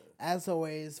 As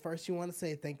always, first you want to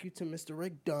say thank you to Mr.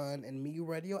 Rick Dunn and Me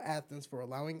Radio Athens for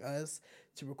allowing us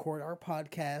to record our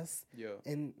podcast Yeah.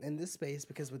 in this space,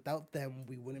 because without them,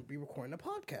 we wouldn't be recording a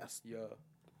podcast. Yeah.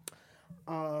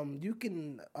 You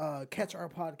can catch our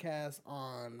podcast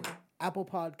on Apple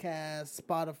Podcasts,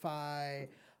 Spotify,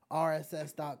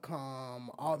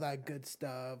 RSS.com, all that good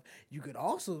stuff. You could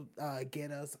also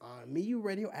get us on MIU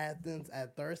Radio Athens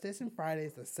at Thursdays and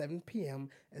Fridays at 7 p.m.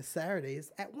 and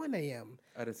Saturdays at 1 a.m.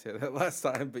 I didn't say that last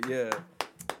time, but yeah.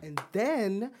 And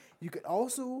then you could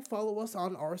also follow us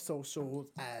on our socials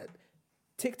at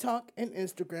TikTok and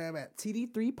Instagram at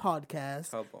TD3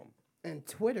 Podcast Help them. and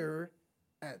Twitter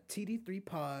at TD3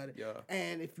 Pod. Yeah.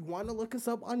 And if you want to look us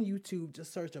up on YouTube,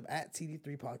 just search up at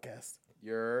TD3 Podcast.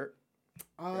 You're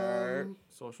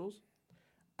Socials?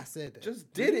 I said that.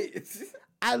 just did it.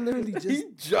 I literally He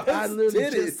just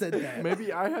did it. said that.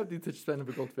 Maybe I have the attention span of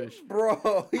a goldfish.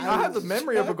 Bro, I have the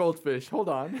memory of a goldfish. Hold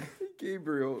on.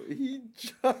 Gabriel, he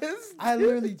just I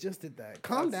literally just did that.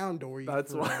 Calm down, Dory.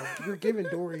 that's for why. real. You're giving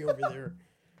Dory over there.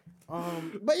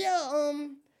 But yeah,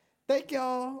 thank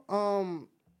y'all.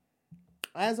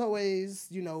 As always,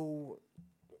 you know,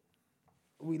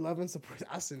 we love and support.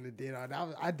 I shouldn't have did all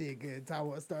that. I did good. I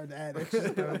was starting to add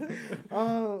extra stuff.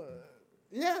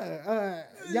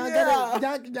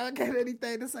 Y'all got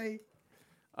anything to say?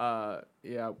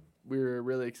 Yeah, we're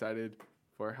really excited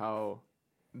for how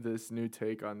this new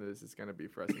take on this is going to be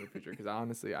for us in the future, because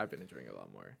honestly, I've been enjoying it a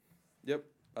lot more. Yep.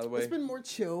 By the way, It's been more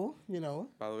chill, you know.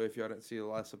 if y'all didn't see the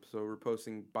last episode, we're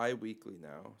posting bi-weekly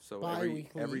now. So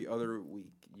Bi-weekly. every other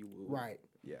week you will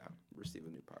receive a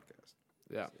new podcast.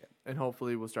 Yeah. So, And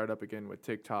hopefully we'll start up again with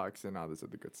TikToks and all this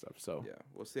other good stuff. So, yeah.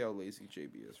 We'll see how lazy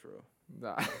JB is for real.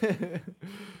 nah.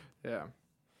 Yeah.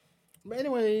 But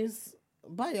anyways,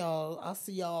 bye y'all. I'll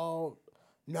see y'all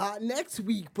not next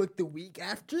week, but the week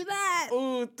after that.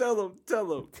 Oh, tell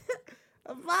him.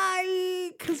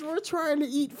 Bye, because we're trying to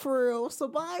eat for real. So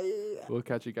bye. We'll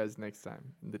catch you guys next time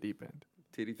in the deep end.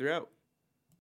 TD3 out.